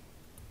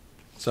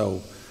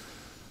 So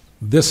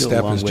this Still a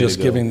step long is way to just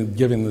go.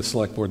 giving the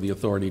select board the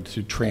authority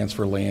to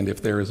transfer land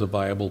if there is a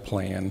viable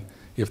plan,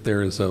 if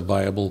there is a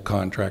viable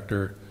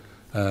contractor,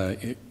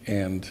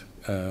 and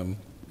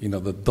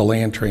the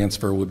land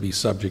transfer would be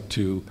subject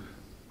to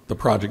the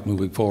project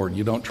moving forward.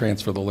 You don't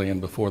transfer the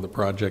land before the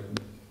project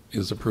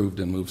is approved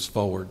and moves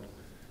forward.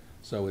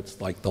 So it's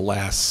like the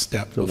last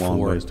step It's a long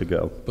ways to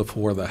go.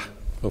 before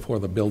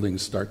the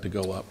buildings start to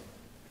go up.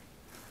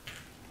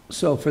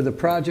 So for the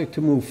project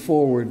to move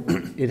forward,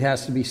 it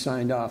has to be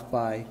signed off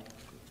by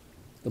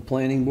the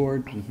planning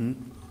board,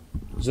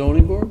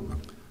 zoning board?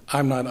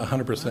 I'm not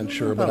 100%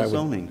 sure, but About I would.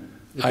 zoning,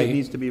 if it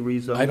needs to be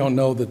rezoned. I don't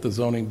know that the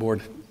zoning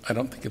board, I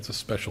don't think it's a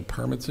special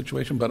permit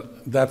situation,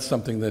 but that's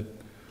something that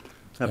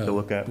Have to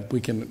look at. we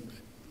can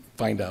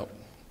find out.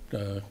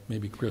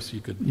 Maybe Chris,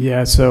 you could.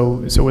 Yeah, so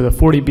with a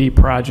 40B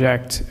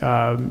project,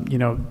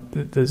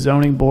 the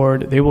zoning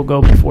board, they will go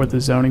before the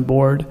zoning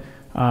board,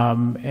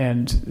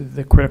 and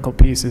the critical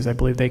piece is I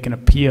believe they can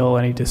appeal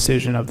any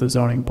decision of the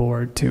zoning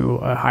board to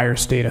a higher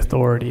state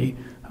authority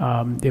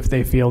if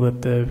they feel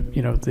that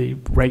the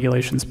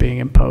regulations being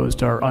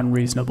imposed are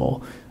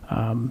unreasonable.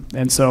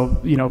 And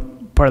so,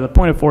 part of the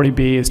point of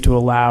 40B is to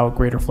allow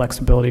greater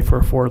flexibility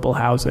for affordable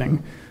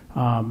housing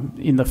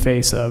in the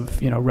face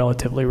of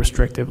relatively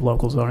restrictive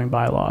local zoning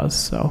bylaws.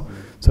 So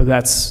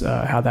that's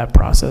how that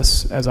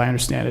process, as I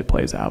understand it,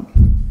 plays out.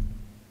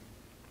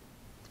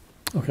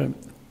 Okay.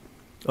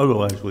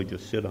 Otherwise, we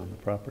just sit on the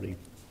property.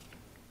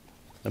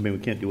 I mean, we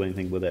can't do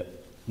anything with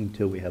it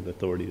until we have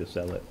authority to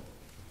sell it.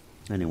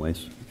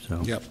 Anyways, so.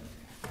 Yep.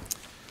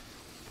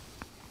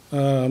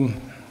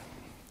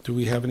 Do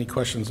we have any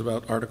questions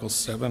about Articles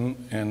 7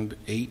 and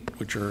 8,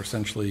 which are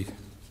essentially,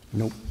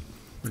 Nope.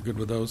 we're good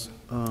with those?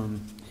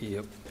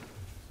 Yep.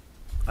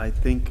 I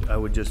think I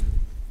would just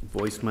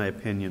voice my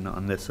opinion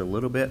on this a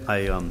little bit.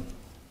 I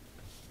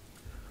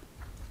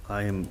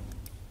am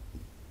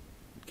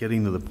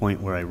getting to the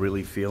point where I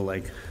really feel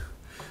like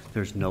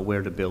there's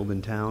nowhere to build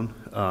in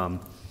town.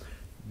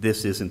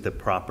 This isn't the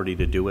property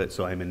to do it,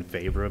 so I'm in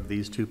favor of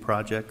these 2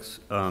 projects.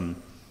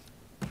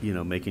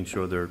 Making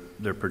sure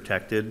they're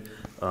protected.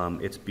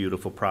 It's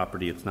beautiful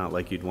property. It's not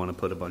like you'd want to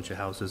put a bunch of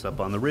houses up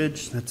on the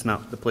ridge. That's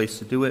not the place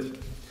to do it.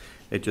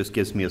 It just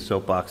gives me a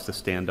soapbox to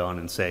stand on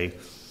and say,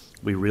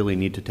 we really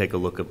need to take a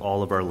look at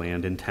all of our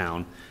land in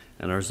town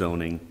and our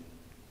zoning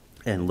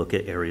and look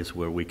at areas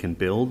where we can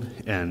build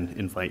and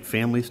invite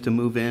families to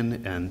move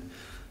in. And,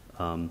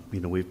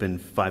 we've been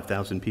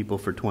 5,000 people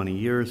for 20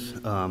 years.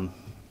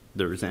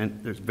 There's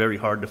very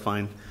hard to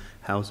find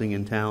housing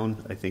in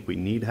town. I think we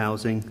need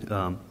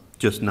housing,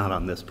 just not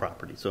on this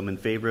property. So I'm in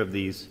favor of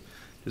these.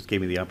 Just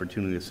gave me the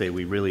opportunity to say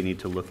we really need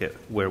to look at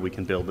where we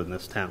can build in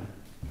this town.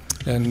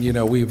 And,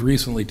 we've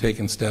recently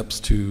taken steps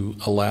to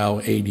allow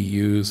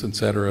ADUs, et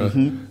cetera.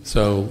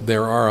 So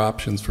there are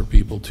options for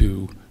people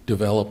to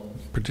develop,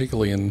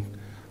 particularly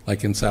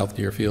in South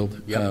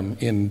Deerfield,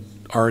 in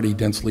already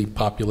densely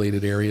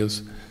populated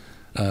areas.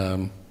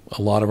 A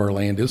lot of our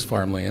land is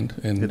farmland.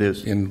 And it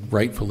is. And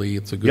rightfully,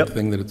 it's a good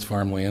thing that it's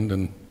farmland.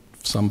 And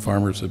some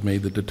farmers have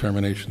made the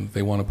determination that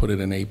they want to put it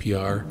in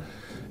APR.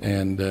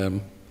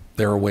 And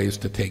there are ways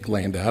to take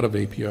land out of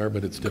APR,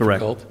 but it's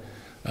difficult.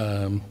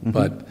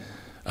 But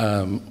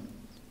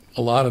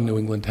a lot of New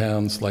England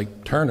towns,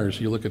 like Turner's,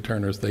 you look at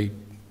Turner's,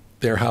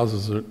 their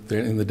houses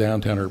they're in the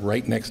downtown are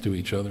right next to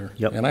each other.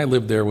 Yep. And I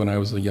lived there when I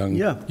was a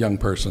young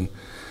person.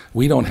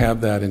 We don't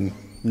have that in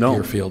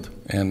Deerfield,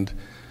 and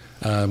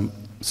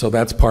so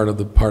that's part of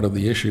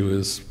the issue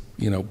is,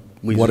 you know,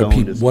 what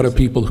do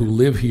people who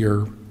live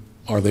here,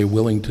 are they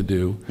willing to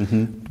do?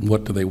 Mm-hmm.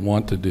 What do they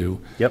want to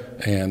do?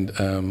 Yep.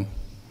 And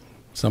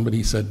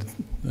somebody said,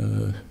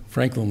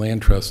 Franklin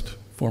Land Trust,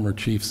 former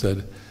chief,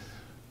 said,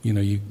 you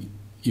know,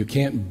 you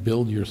can't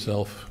build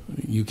yourself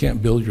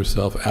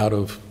out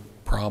of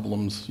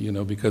problems, you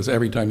know, because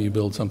every time you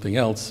build something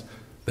else,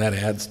 that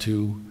adds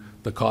to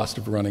the cost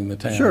of running the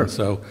town. Sure.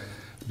 So,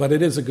 but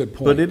it is a good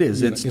point. But it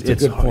is. It's a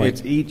good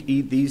point.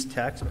 These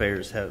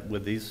taxpayers have,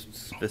 with these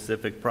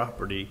specific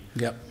property,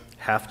 yep,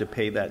 have to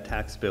pay that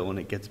tax bill, and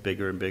it gets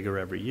bigger and bigger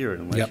every year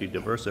unless you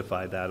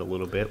diversify that a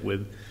little bit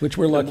with. Which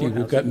we're lucky.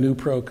 We've got New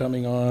Pro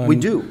coming on. We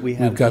do. We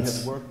have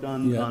worked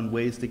on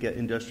ways to get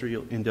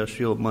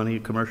industrial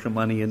money, commercial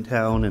money in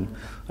town, and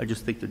I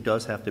just think there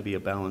does have to be a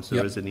balance.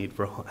 There is a need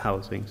for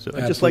housing. So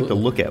I'd just like to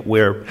look at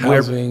where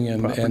housing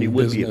property and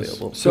would be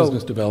available.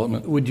 Business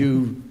development. Would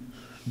you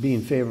be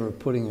in favor of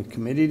putting a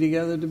committee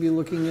together to be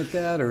looking at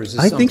that, or is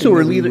this I think so.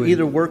 Or something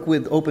either work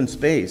with open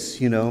space,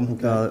 you know,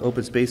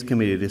 open space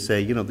committee to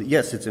say, you know,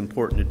 yes, it's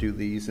important to do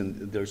these,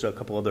 and there's a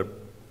couple other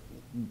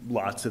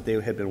lots that they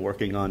had been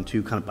working on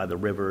too, kind of by the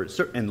river.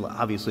 And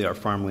obviously, our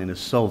farmland is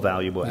so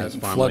valuable as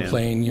farmland.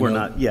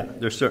 Floodplain,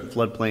 there's certain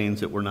floodplains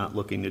that we're not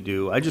looking to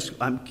do.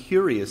 I'm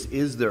curious: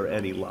 is there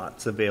any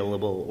lots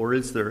available, or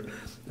is there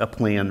a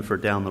plan for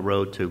down the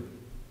road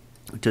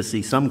to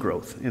see some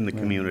growth in the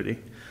community?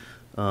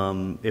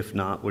 If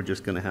not, we're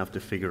just going to have to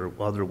figure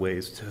other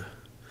ways to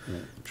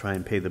try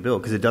and pay the bill,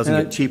 because it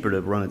doesn't get cheaper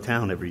to run a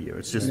town every year.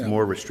 It's just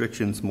more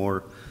restrictions,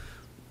 more,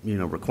 you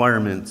know,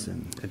 requirements,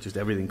 and just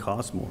everything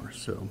costs more.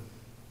 So,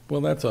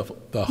 well, that's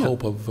the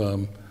hope of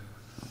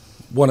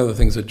one of the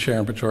things that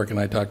Sharon Pachork and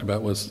I talked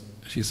about was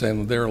she's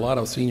saying there are a lot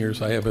of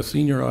seniors. I have a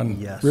senior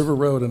on River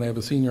Road, and I have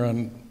a senior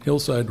on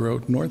Hillside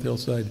Road, North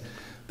Hillside.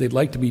 They'd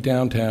like to be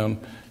downtown.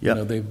 You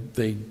know,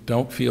 they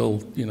don't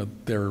feel, you know,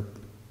 they're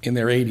in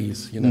their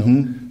 80s, you know.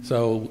 Mm-hmm.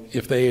 So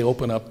if they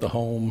open up the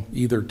home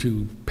either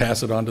to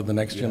pass it on to the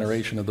next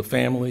generation of the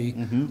family,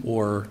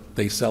 or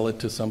they sell it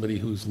to somebody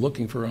who's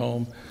looking for a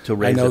home. To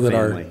raise I know a that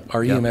family.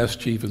 our EMS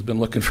chief has been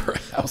looking for a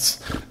house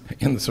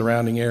in the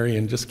surrounding area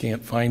and just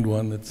can't find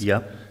one that's,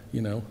 you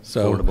know,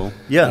 so. Affordable.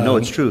 Yeah, no,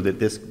 it's true that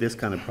this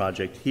kind of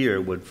project here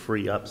would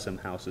free up some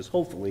houses,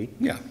 hopefully.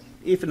 Yeah.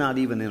 If not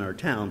even in our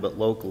town, but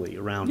locally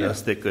around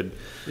us that could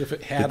if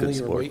it Hadley or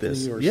support Whately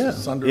this. Or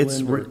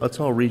Sunderland. It's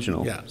all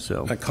regional. Yeah.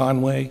 So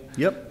Conway.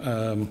 Yep.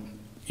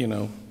 You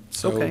know.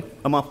 So okay.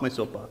 I'm off my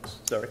soapbox.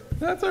 Sorry.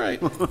 That's all right.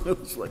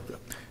 It's like that.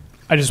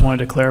 I just wanted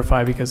to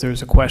clarify because there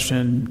was a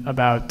question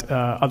about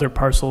other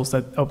parcels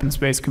that Open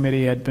Space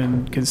Committee had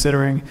been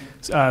considering.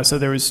 So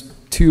there was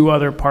 2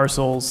 other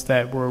parcels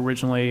that were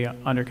originally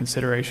under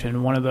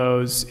consideration. One of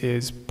those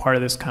is part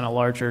of this kind of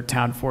larger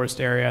town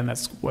forest area, and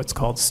that's what's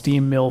called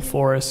Steam Mill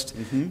Forest.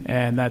 Mm-hmm.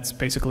 And that's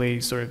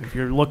basically sort of, if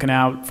you're looking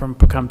out from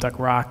Pocumtuck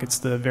Rock, it's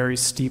the very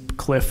steep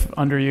cliff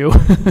under you.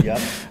 Yep.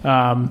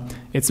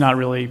 It's not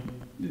really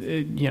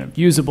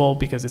usable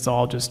because it's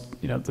all just,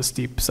 the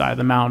steep side of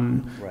the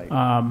mountain. Right.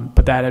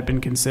 But that had been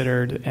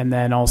considered. And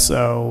then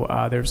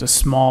also there's a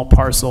small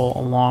parcel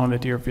along the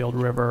Deerfield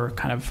River,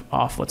 kind of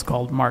off what's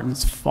called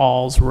Martin's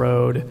Falls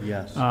Road.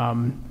 Yes.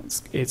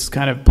 It's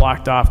kind of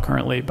blocked off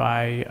currently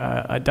by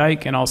a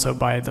dike, and also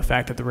by the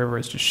fact that the river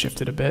has just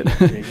shifted a bit.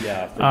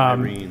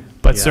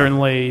 But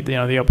certainly,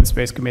 the Open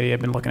Space Committee had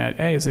been looking at,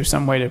 hey, is there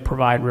some way to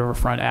provide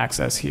riverfront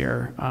access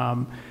here?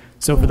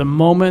 So for the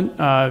moment,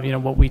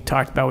 what we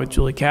talked about with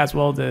Julie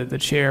Caswell, the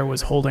chair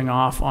was holding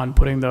off on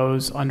putting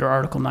those under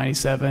Article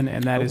 97,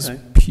 and that is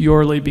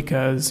purely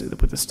because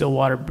with the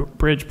Stillwater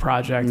Bridge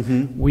project,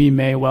 we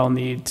may well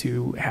need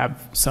to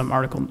have some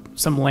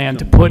land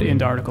to put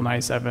into Article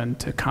 97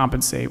 to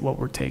compensate what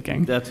we're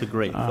taking. That's a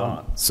great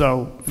thought.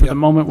 So for the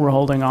moment, we're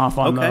holding off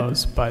on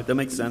those, but that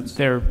makes sense.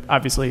 They're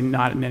obviously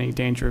not in any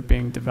danger of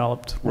being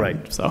developed.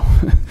 Right. So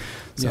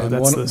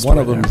that's the story. One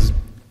of them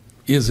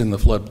is in the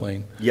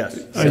floodplain. Yes.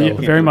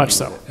 Very much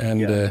so.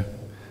 And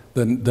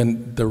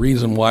the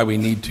reason why we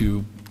need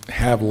to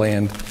have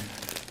land,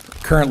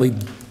 currently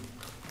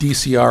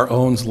DCR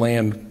owns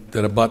land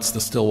that abuts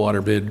the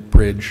Stillwater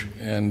Bridge,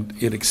 and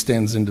it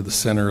extends into the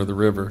center of the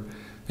river.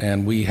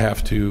 And we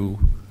have to,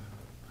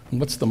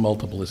 what's the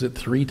multiple? Is it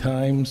 3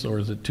 times or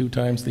is it 2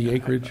 times the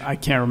acreage? I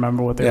can't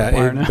remember what they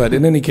require now. But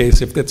in any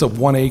case, if it's a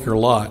 1 acre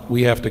lot,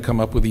 we have to come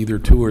up with either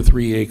 2 or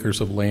 3 acres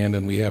of land,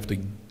 and we have to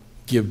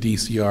give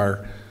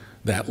DCR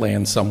that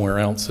land somewhere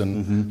else.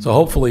 And so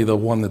hopefully the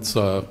one that's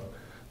along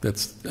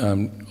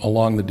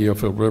the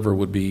Deerfield River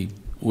would be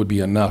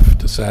enough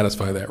to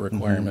satisfy that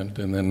requirement,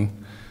 and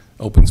then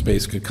Open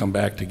Space could come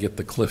back to get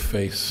the cliff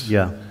face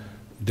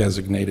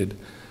designated.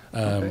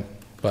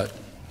 But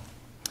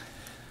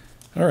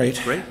All right.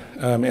 Great.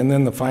 And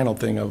then the final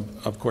thing,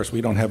 of course,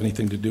 we don't have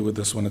anything to do with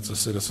this one. It's a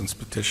citizen's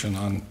petition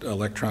on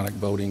electronic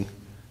voting,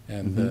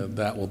 and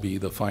that will be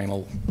the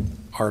final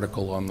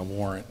article on the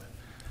warrant.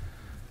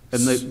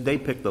 And they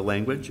pick the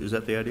language, is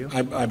that the idea?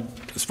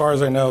 As far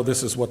as I know,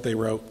 this is what they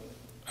wrote.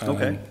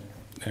 Okay.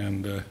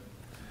 And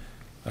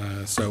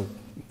so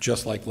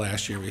just like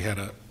last year, we had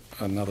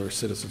another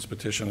citizen's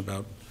petition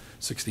about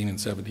 16 and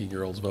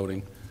 17-year-olds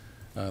voting.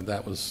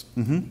 That was,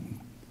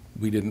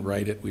 we didn't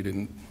write it, we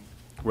didn't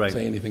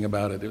say anything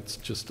about it. It's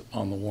just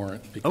on the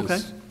warrant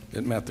because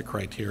it met the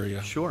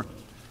criteria. Sure.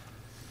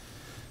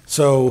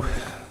 So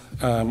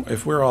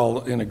if we're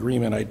all in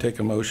agreement, I'd take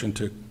a motion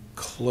to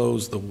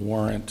close the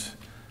warrant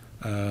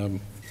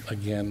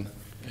again.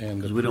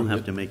 Because we don't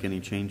have to make any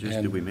changes.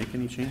 Did we make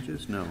any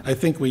changes? No. I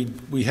think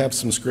we have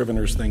some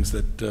Scrivener's things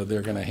that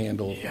they're going to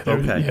handle.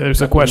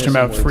 There's a question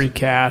about free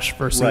cash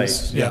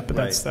versus, Right. but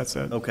that's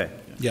it. Okay.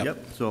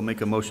 Yep. So I'll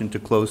make a motion to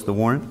close the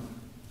warrant.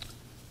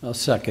 I'll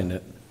second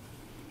it.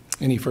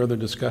 Any further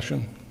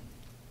discussion?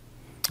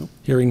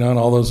 Hearing none,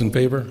 all those in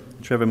favor?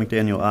 Trevor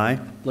McDaniel, aye.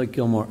 Blake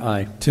Gilmore,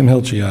 aye. Tim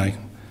Hilchey, aye.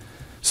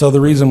 So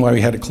the reason why we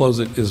had to close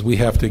it is we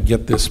have to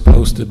get this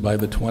posted by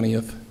the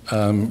 20th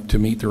to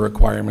meet the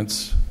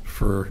requirements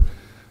for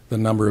the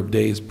number of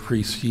days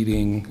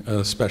preceding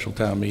a special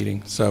town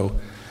meeting. So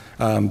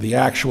the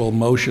actual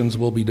motions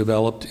will be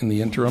developed in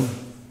the interim,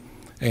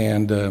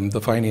 and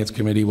the Finance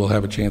Committee will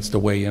have a chance to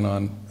weigh in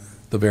on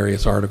the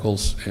various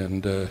articles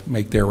and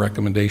make their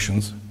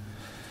recommendations.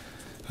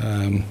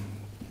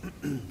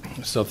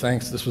 So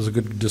thanks. This was a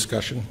good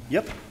discussion.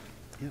 Yep,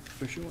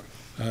 for sure.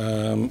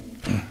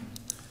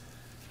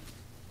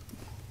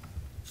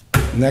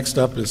 Next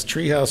up is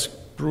Treehouse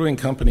Brewing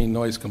Company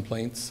noise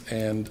complaints,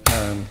 and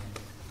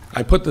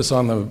I put this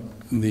on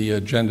the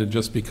agenda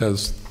just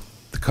because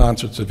the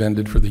concerts have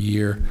ended for the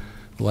year.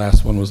 The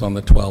last one was on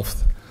the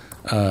 12th.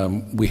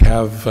 We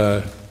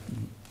have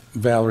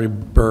Valerie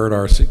Bird,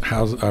 our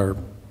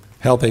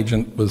health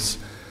agent,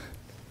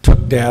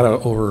 took data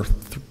over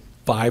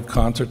 5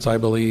 concerts, I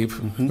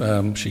believe.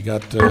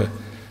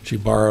 She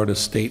borrowed a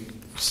state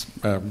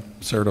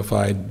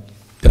certified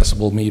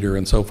decibel meter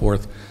and so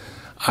forth.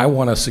 I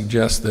want to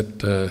suggest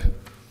that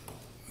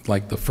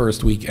like the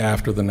first week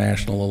after the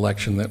national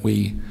election, that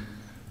we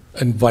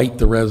invite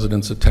the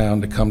residents of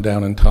town to come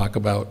down and talk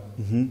about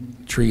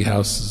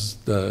Treehouse,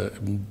 the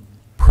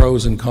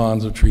pros and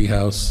cons of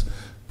Treehouse,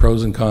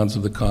 pros and cons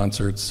of the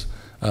concerts,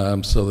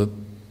 so that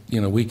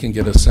we can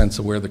get a sense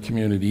of where the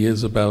community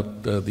is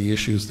about the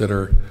issues that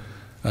are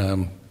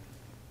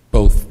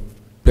both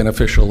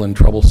beneficial and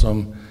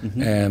troublesome.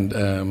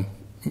 And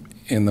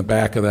in the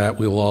back of that,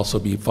 we will also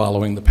be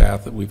following the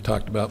path that we've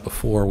talked about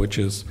before, which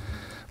is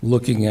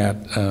looking at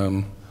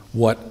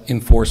what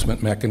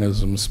enforcement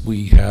mechanisms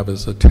we have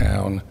as a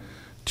town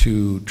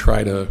to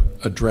try to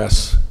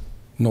address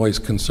noise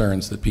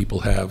concerns that people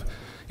have.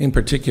 In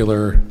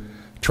particular,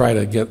 try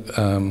to get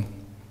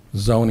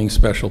zoning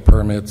special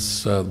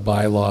permits,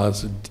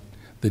 bylaws,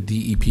 the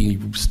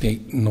DEP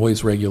state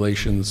noise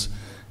regulations,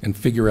 and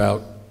figure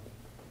out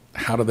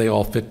how do they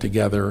all fit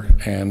together,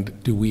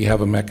 and do we have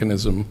a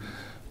mechanism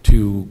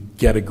to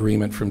get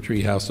agreement from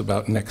Treehouse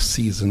about next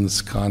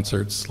season's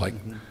concerts, like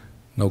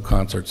no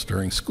concerts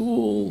during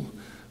school,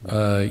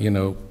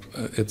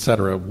 et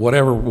cetera.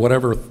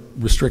 Whatever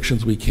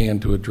restrictions we can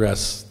to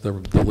address the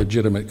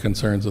legitimate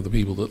concerns of the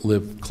people that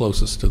live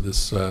closest to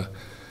this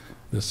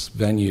this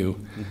venue.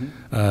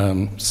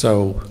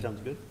 So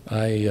sounds good.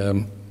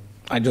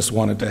 I just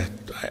wanted to.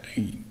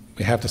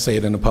 We have to say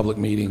it in a public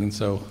meeting, and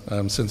so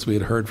since we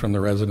had heard from the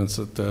residents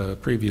at the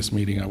previous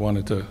meeting, I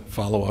wanted to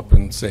follow up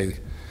and say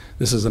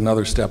this is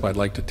another step I'd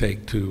like to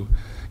take to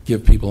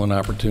give people an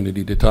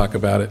opportunity to talk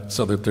about it,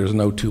 so that there's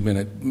no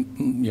 2-minute,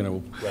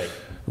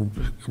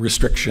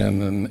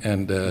 restriction,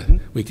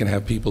 and we can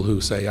have people who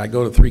say, I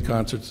go to 3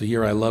 concerts a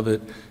year, I love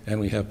it, and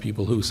we have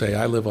people who say,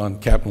 I live on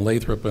Captain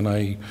Lathrop and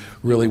I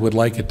really would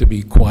like it to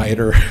be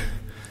quieter.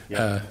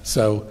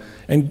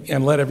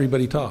 And let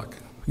everybody talk,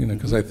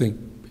 because I think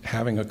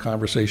having a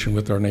conversation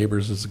with our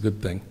neighbors is a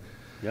good thing.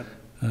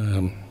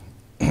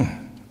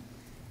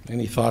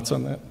 Any thoughts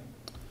on that?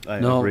 I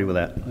agree with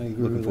that. I agree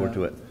Looking with forward that.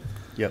 to it.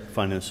 Yep,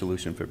 finding a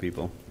solution for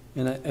people.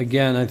 And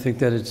again, I think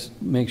that it's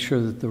make sure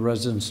that the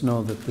residents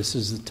know that this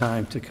is the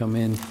time to come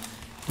in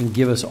and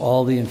give us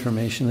all the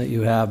information that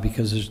you have,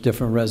 because there's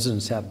different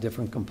residents have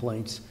different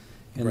complaints.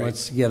 And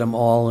let's get them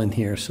all in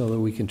here so that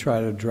we can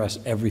try to address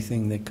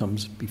everything that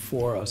comes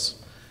before us.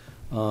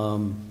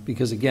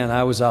 Because again,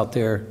 I was out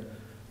there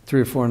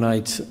 3 or 4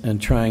 nights and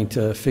trying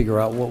to figure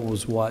out what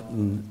was what.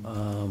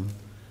 And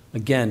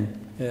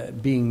again,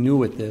 being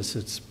new at this,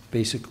 it's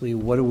basically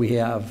what do we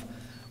have,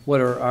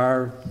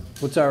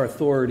 what's our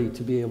authority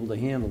to be able to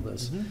handle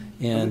this?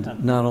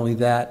 And not only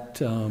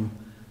that,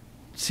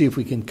 see if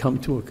we can come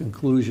to a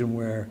conclusion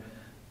where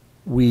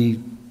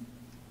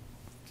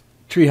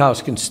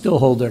Treehouse can still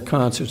hold their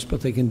concerts,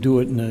 but they can do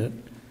it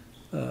in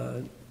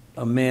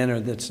a manner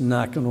that's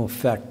not going to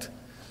affect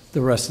the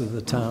rest of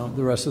the town,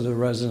 the rest of the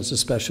residents,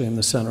 especially in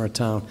the center of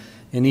town,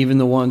 and even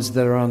the ones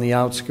that are on the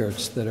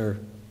outskirts that are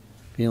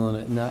feeling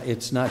it.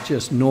 It's not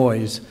just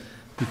noise,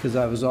 because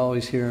I was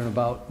always hearing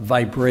about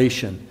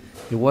vibration.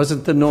 It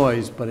wasn't the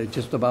noise, but it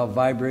just about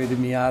vibrated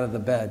me out of the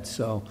bed.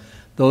 So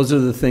those are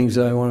the things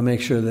that I want to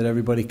make sure that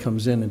everybody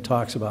comes in and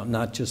talks about,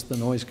 not just the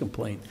noise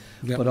complaint,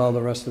 but all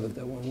the rest of it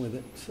that went with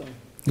it. So.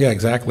 Yeah,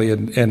 exactly.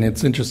 And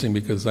it's interesting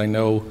because I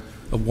know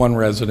of one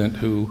resident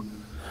who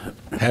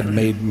had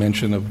made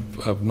mention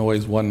of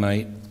noise one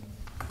night.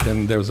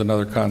 Then there was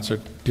another concert,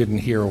 didn't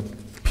hear a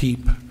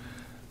peep.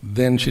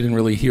 Then she didn't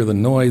really hear the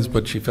noise,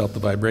 but she felt the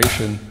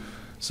vibration.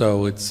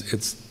 So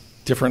it's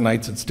different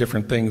nights, it's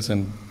different things,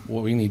 and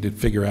what we need to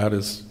figure out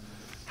is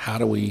how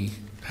do we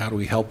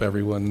help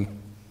everyone,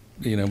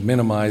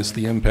 minimize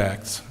the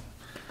impacts.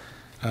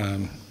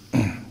 As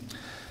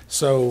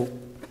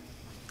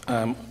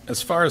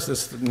far as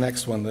this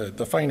next one,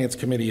 the Finance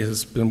Committee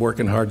has been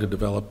working hard to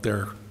develop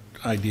their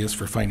ideas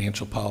for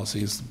financial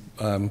policies.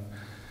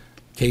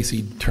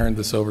 Casey turned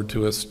this over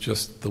to us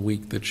just the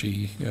week that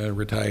she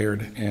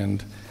retired,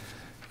 and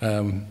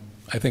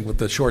I think with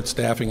the short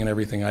staffing and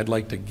everything, I'd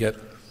like to get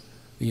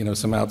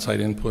some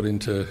outside input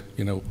into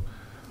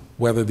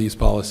whether these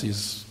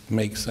policies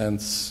make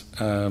sense,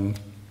 and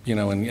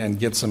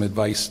get some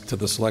advice to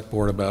the select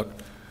board about,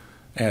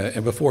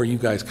 and before you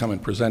guys come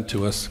and present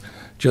to us,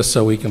 just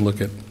so we can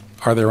look at,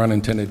 are there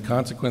unintended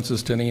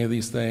consequences to any of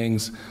these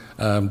things?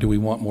 Do we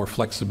want more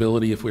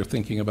flexibility if we're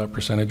thinking about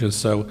percentages?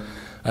 So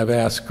I've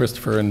asked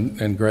Christopher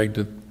and Greg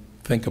to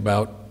think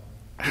about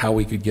how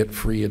we could get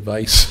free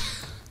advice,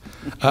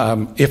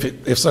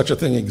 if such a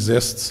thing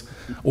exists,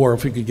 or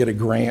if we could get a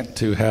grant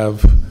to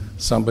have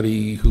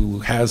somebody who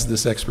has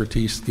this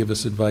expertise give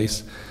us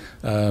advice.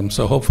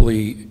 So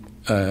hopefully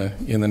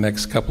in the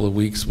next couple of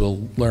weeks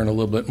we'll learn a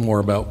little bit more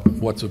about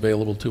what's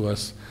available to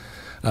us.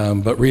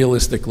 But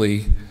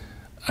realistically,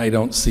 I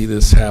don't see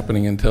this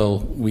happening until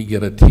we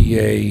get a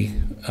TA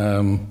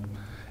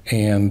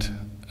and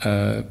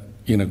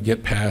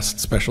get past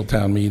special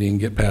town meeting,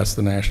 get past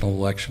the national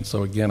election.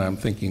 So again, I'm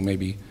thinking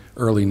maybe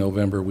early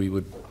November we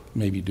would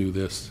maybe do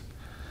this.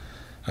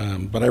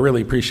 But I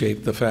really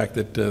appreciate the fact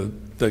that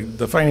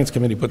the Finance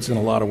Committee puts in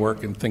a lot of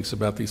work and thinks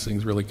about these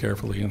things really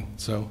carefully, and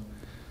so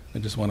I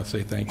just want to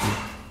say thank you.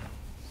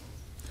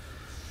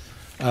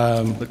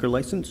 Liquor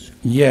license?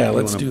 Yeah,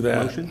 let's do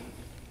that. Motion?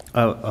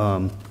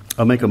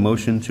 I'll make a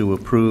motion to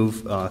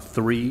approve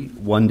 3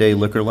 one-day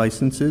liquor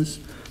licenses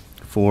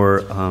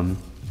for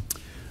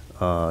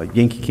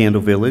Yankee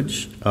Candle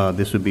Village.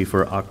 This would be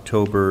for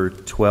October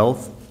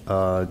 12th,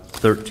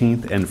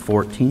 13th, and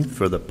 14th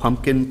for the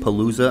Pumpkin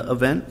Palooza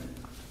event.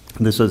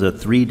 This is a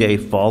 3-day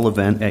fall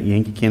event at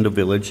Yankee Candle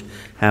Village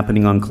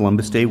happening on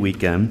Columbus Day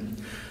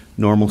weekend.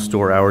 Normal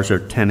store hours are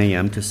 10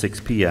 a.m. to 6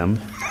 p.m.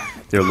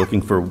 They're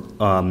looking for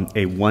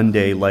a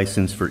one-day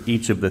license for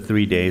each of the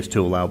 3 days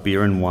to allow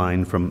beer and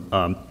wine from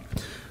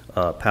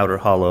Powder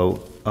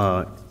Hollow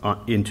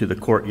into the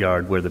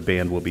courtyard where the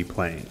band will be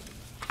playing.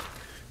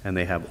 And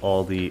they have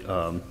all the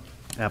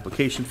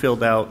application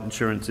filled out,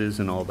 insurances,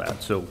 and all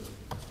that. So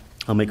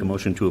I'll make a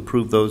motion to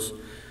approve those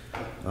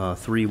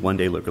 3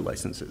 one-day liquor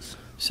licenses.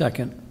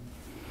 Second.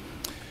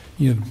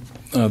 Yeah,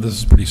 this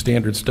is pretty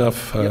standard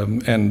stuff,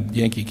 and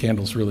Yankee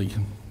Candle's really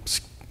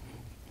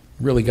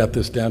got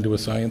this down to a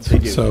science. They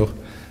do. So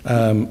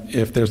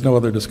if there's no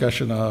other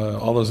discussion,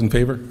 all those in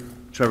favor?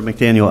 Trevor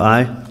McDaniel,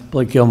 aye.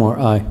 Blake Gilmore,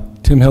 aye.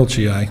 Tim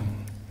Hilchey, aye.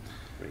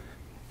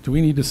 Do we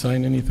need to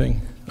sign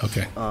anything?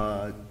 Okay.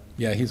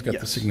 Yeah, he's got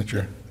the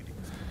signature.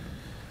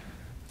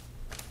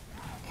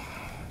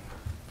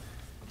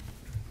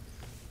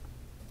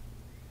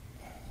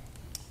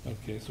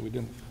 Okay, so we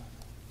didn't.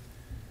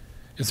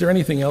 Is there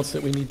anything else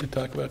that we need to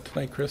talk about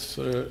tonight, Chris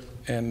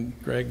and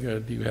Greg?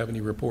 Do you have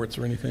any reports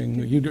or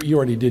anything? You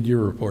already did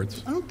your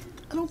reports. I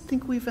don't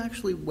think we've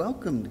actually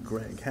welcomed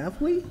Greg, have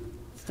we?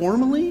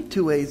 Formally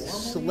to a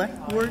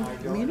select board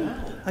meeting?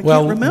 I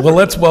can't remember. Well,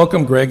 let's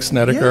welcome Greg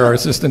Snedeker, our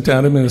assistant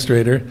town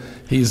administrator.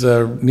 He's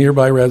a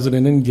nearby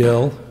resident in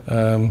Gill,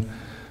 and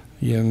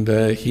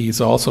he's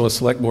also a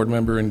select board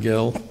member in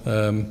Gill.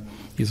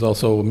 He's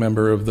also a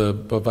member of the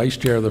vice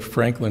chair of the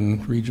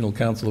Franklin Regional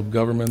Council of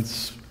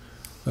Governments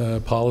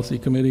Policy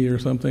Committee or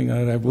something.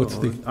 On the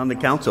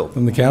council.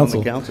 On the council.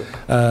 On the council.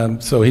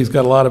 So he's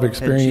got a lot of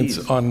experience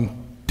on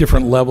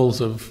different levels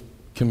of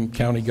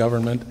county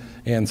government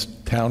and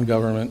town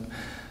government,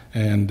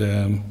 and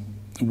the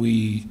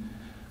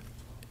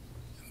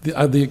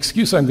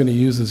excuse I'm going to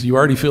use is you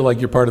already feel like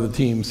you're part of the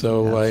team,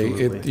 so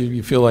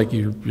you feel like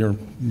you're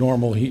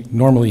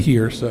normally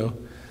here. So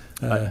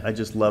I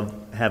just love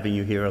having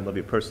you here. I love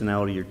your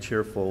personality. You're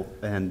cheerful,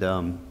 and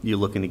you're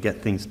looking to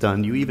get things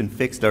done. You even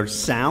fixed our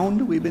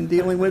sound we've been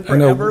dealing with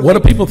forever. I know. What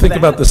do people think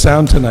about the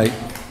sound tonight?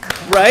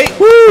 Right?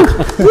 Woo!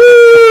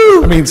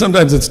 Woo! I mean,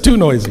 sometimes it's too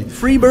noisy.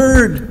 Free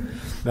bird.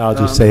 I'll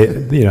just say,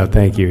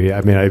 thank you.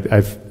 I mean,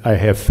 I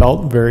have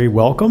felt very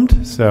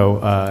welcomed, so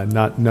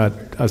not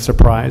a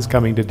surprise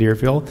coming to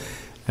Deerfield,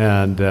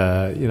 and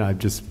I'm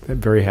just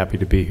very happy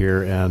to be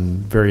here, and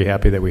very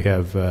happy that we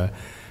have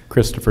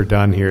Christopher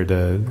Dunn here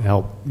to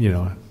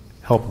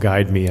help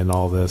guide me in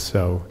all this.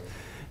 So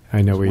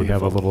I know we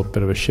have a little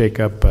bit of a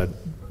shakeup, but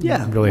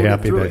Yeah, I'm really we'll get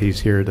happy through that it. he's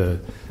here to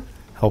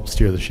help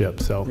steer the ship,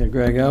 so. Yeah,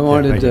 Greg, I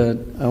wanted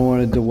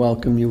to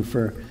welcome you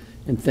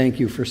and thank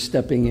you for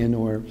stepping in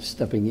or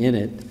stepping in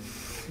it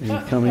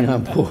and coming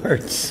on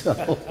board,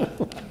 so.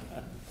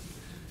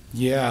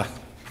 Yeah,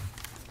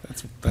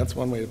 that's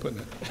one way of putting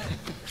it.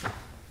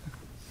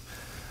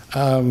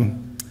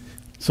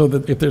 So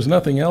that if there's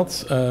nothing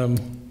else, do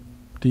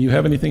you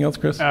have anything else,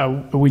 Chris?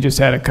 We just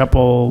had a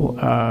couple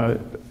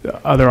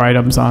other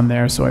items on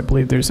there, so I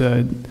believe there's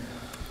a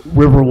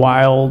River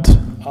Wild.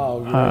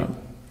 Oh, you're right.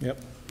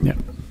 Yep. Yep.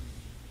 Do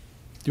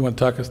you want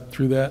to talk us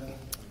through that?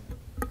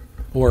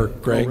 Or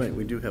Greg? Oh, right,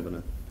 we do have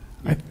an.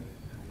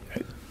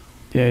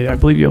 Yeah, I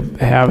believe you'll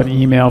have an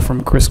email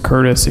from Chris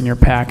Curtis in your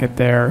packet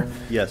there.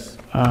 Yes,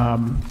 I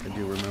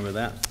do remember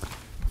that.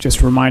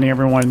 Just reminding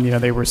everyone,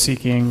 they were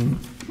seeking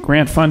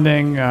grant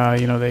funding.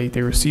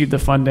 They received the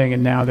funding,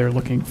 and now they're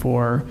looking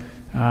for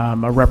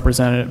a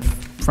representative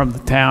from the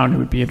town who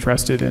would be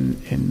interested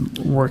in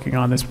working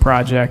on this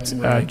project.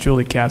 Right.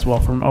 Julie Caswell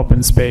from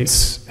Open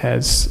Space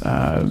has,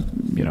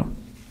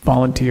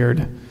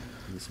 volunteered.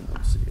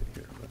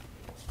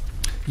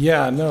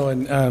 Yeah, no,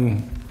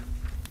 and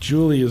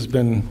Julie has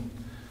been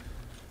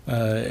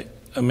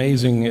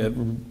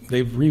amazing.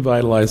 They've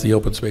revitalized the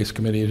Open Space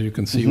Committee, as you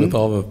can see, with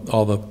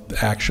all the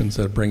actions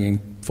that are bringing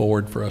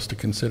forward for us to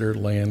consider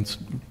lands,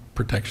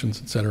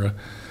 protections, et cetera.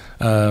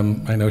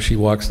 I know she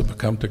walks the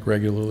Pecumtuck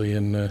regularly,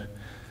 and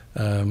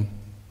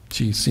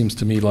she seems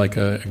to me like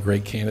a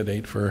great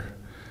candidate for,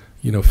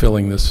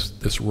 filling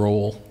this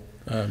role.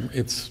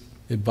 It's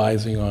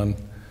advising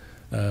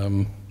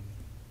on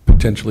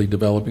potentially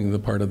developing the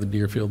part of the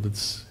Deerfield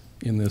that's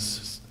in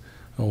this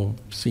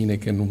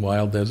scenic and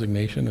wild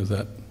designation. Is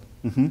that?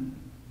 Mm-hmm.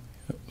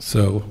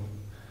 So,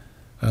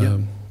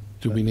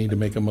 do we need to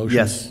make a motion?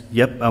 Yes,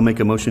 yep, I'll make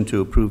a motion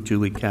to approve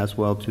Julie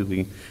Caswell to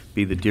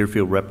be the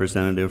Deerfield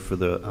representative for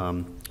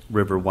the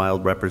River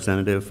Wild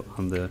representative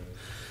on the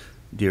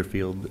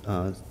Deerfield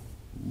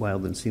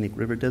Wild and Scenic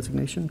River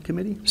Designation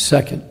Committee.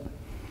 Second.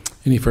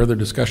 Any further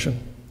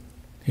discussion?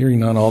 Hearing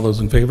none, all those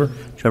in favor?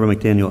 Trevor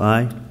McDaniel,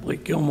 aye.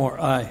 Blake Gilmore,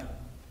 aye.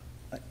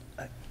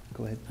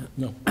 Go ahead.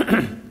 No.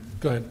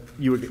 Go ahead.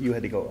 You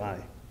had to go aye.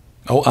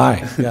 Oh,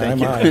 aye. Yeah,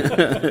 I'm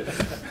aye.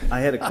 I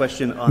had a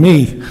question on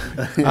Me.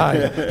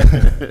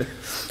 Aye.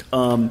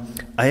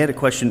 I had a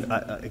question,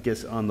 I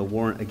guess, on the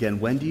warrant again.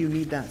 When do you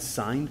need that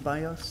signed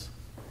by us?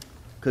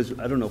 Because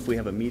I don't know if we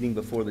have a meeting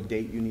before the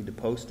date you need to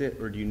post it,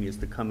 or do you need us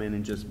to come in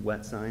and just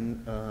wet sign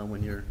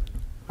when you're?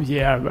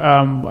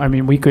 Yeah,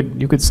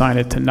 you could sign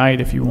it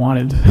tonight if you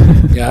wanted.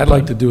 Yeah, I'd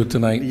like to do it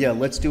tonight. Yeah,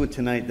 let's do it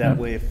tonight. That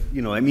way, if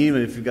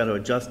even if you've got to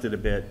adjust it a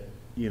bit,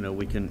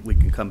 we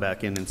can come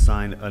back in and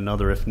sign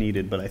another if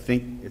needed. But I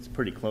think it's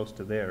pretty close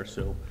to there.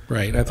 So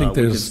Right, I think we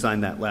can there's.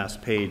 sign that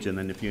last page, and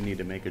then if you need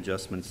to make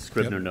adjustments,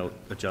 Scrivener note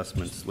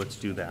adjustments, let's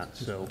do that.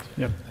 So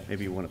Yep.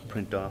 maybe you want to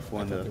print off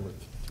one.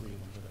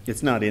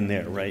 It's not in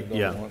there, right?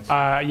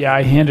 Yeah, Yeah,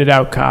 I handed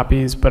out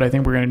copies, but I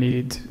think we're going to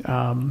need.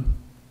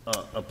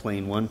 a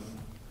plain one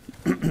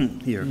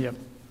here. Yep.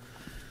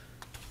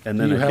 And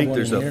then You I have think one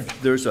there's in a here?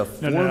 there's a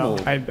No. formal.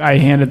 I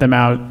handed them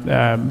out,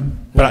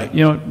 but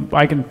Right.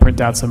 I can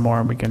print out some more,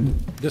 and we can.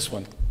 This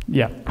one.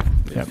 Yeah.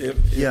 Yep.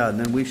 Yeah, and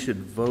then we should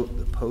vote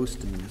the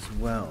posting as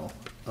well.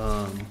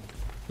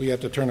 We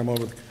have to turn them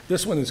over.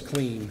 This one is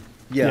clean.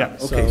 Yeah, Yeah.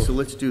 okay, so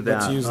let's do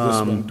that. Let's use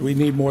this one. Do we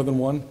need more than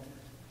one?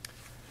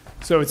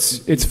 So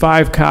it's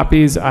 5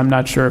 copies. I'm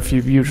not sure if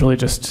you've usually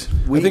just.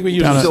 I think we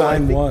usually So I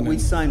sign think one. We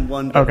sign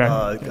one, but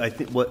Okay. I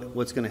think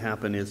what's going to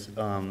happen is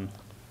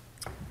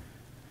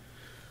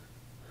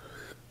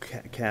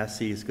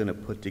Cassie is going to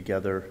put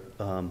together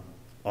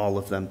all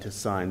of them to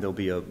sign. There'll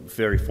be a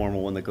very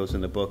formal one that goes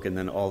in the book, and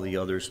then all the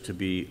others to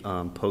be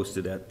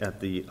posted at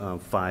the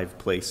 5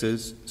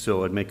 places.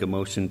 So I'd make a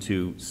motion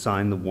to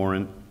sign the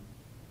warrant,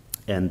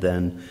 and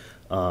then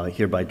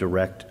hereby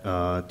direct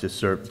to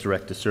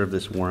serve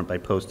this warrant by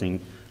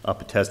posting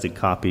up attested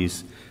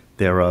copies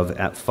thereof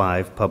at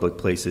 5 public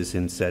places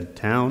in said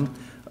town,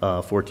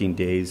 14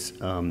 days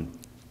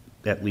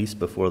at least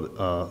before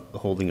the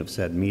holding of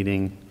said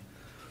meeting.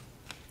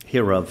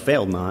 Hereof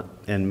fail not,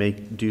 and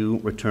make due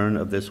return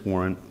of this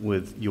warrant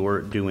with your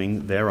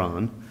doing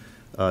thereon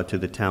to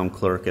the town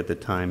clerk at the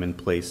time and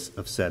place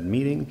of said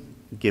meeting,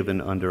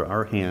 given under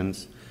our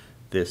hands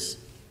this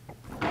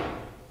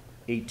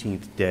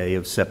 18th day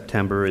of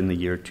September in the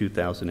year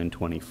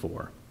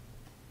 2024.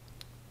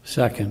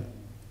 Second.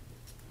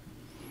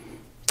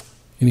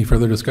 Any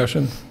further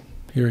discussion?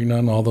 Hearing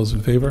none, all those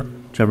in favor?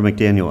 Trevor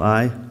McDaniel,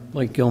 aye.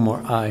 Blake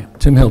Gilmore, aye.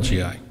 Tim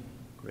Hilchey, aye.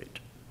 Great.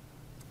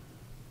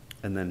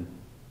 And then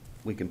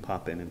we can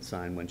pop in and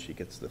sign when she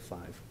gets the 5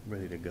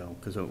 ready to go,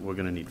 because we're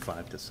going to need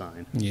 5 to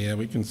sign. Yeah,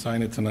 we can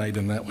sign it tonight,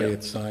 and that way Yep.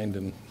 it's signed,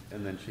 and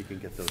And then she can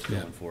get those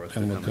going for us.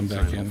 and to we'll come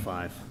sign back all in.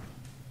 5.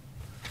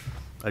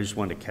 I just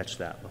wanted to catch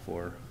that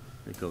before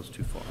it goes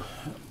too far.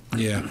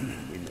 yeah.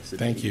 We miss a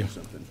Thank date you. or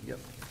something. Yep.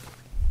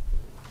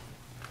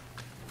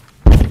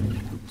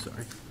 Oops,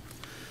 sorry.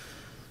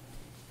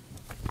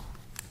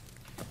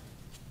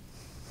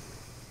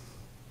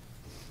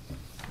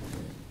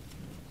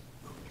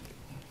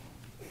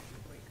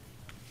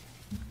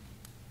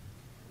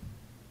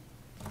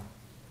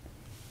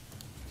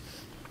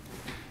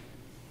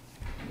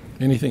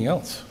 Anything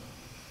else?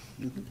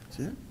 That's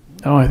it.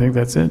 Oh, I think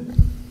that's it.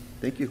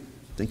 Thank you.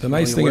 Thank The you for all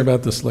nice your thing work.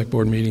 about the select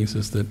board meetings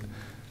is that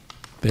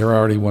they're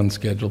already one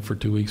scheduled for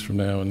 2 weeks from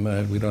now,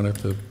 and we don't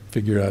have to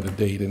figure out a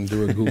date and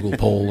do a Google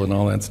poll and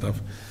all that stuff.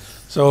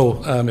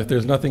 So if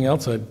there's nothing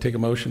else, I'd take a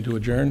motion to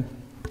adjourn.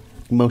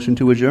 Motion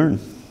to adjourn.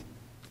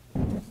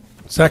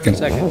 Second.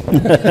 Second.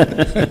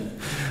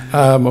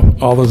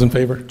 All those in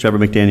favor? Trevor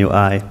McDaniel,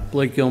 aye.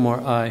 Blake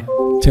Gilmore, aye.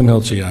 Tim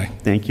Hilchey, aye.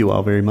 Thank you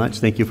all very much.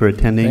 Thank you for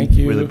attending. Thank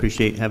you. Really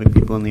appreciate having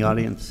people in the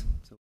audience.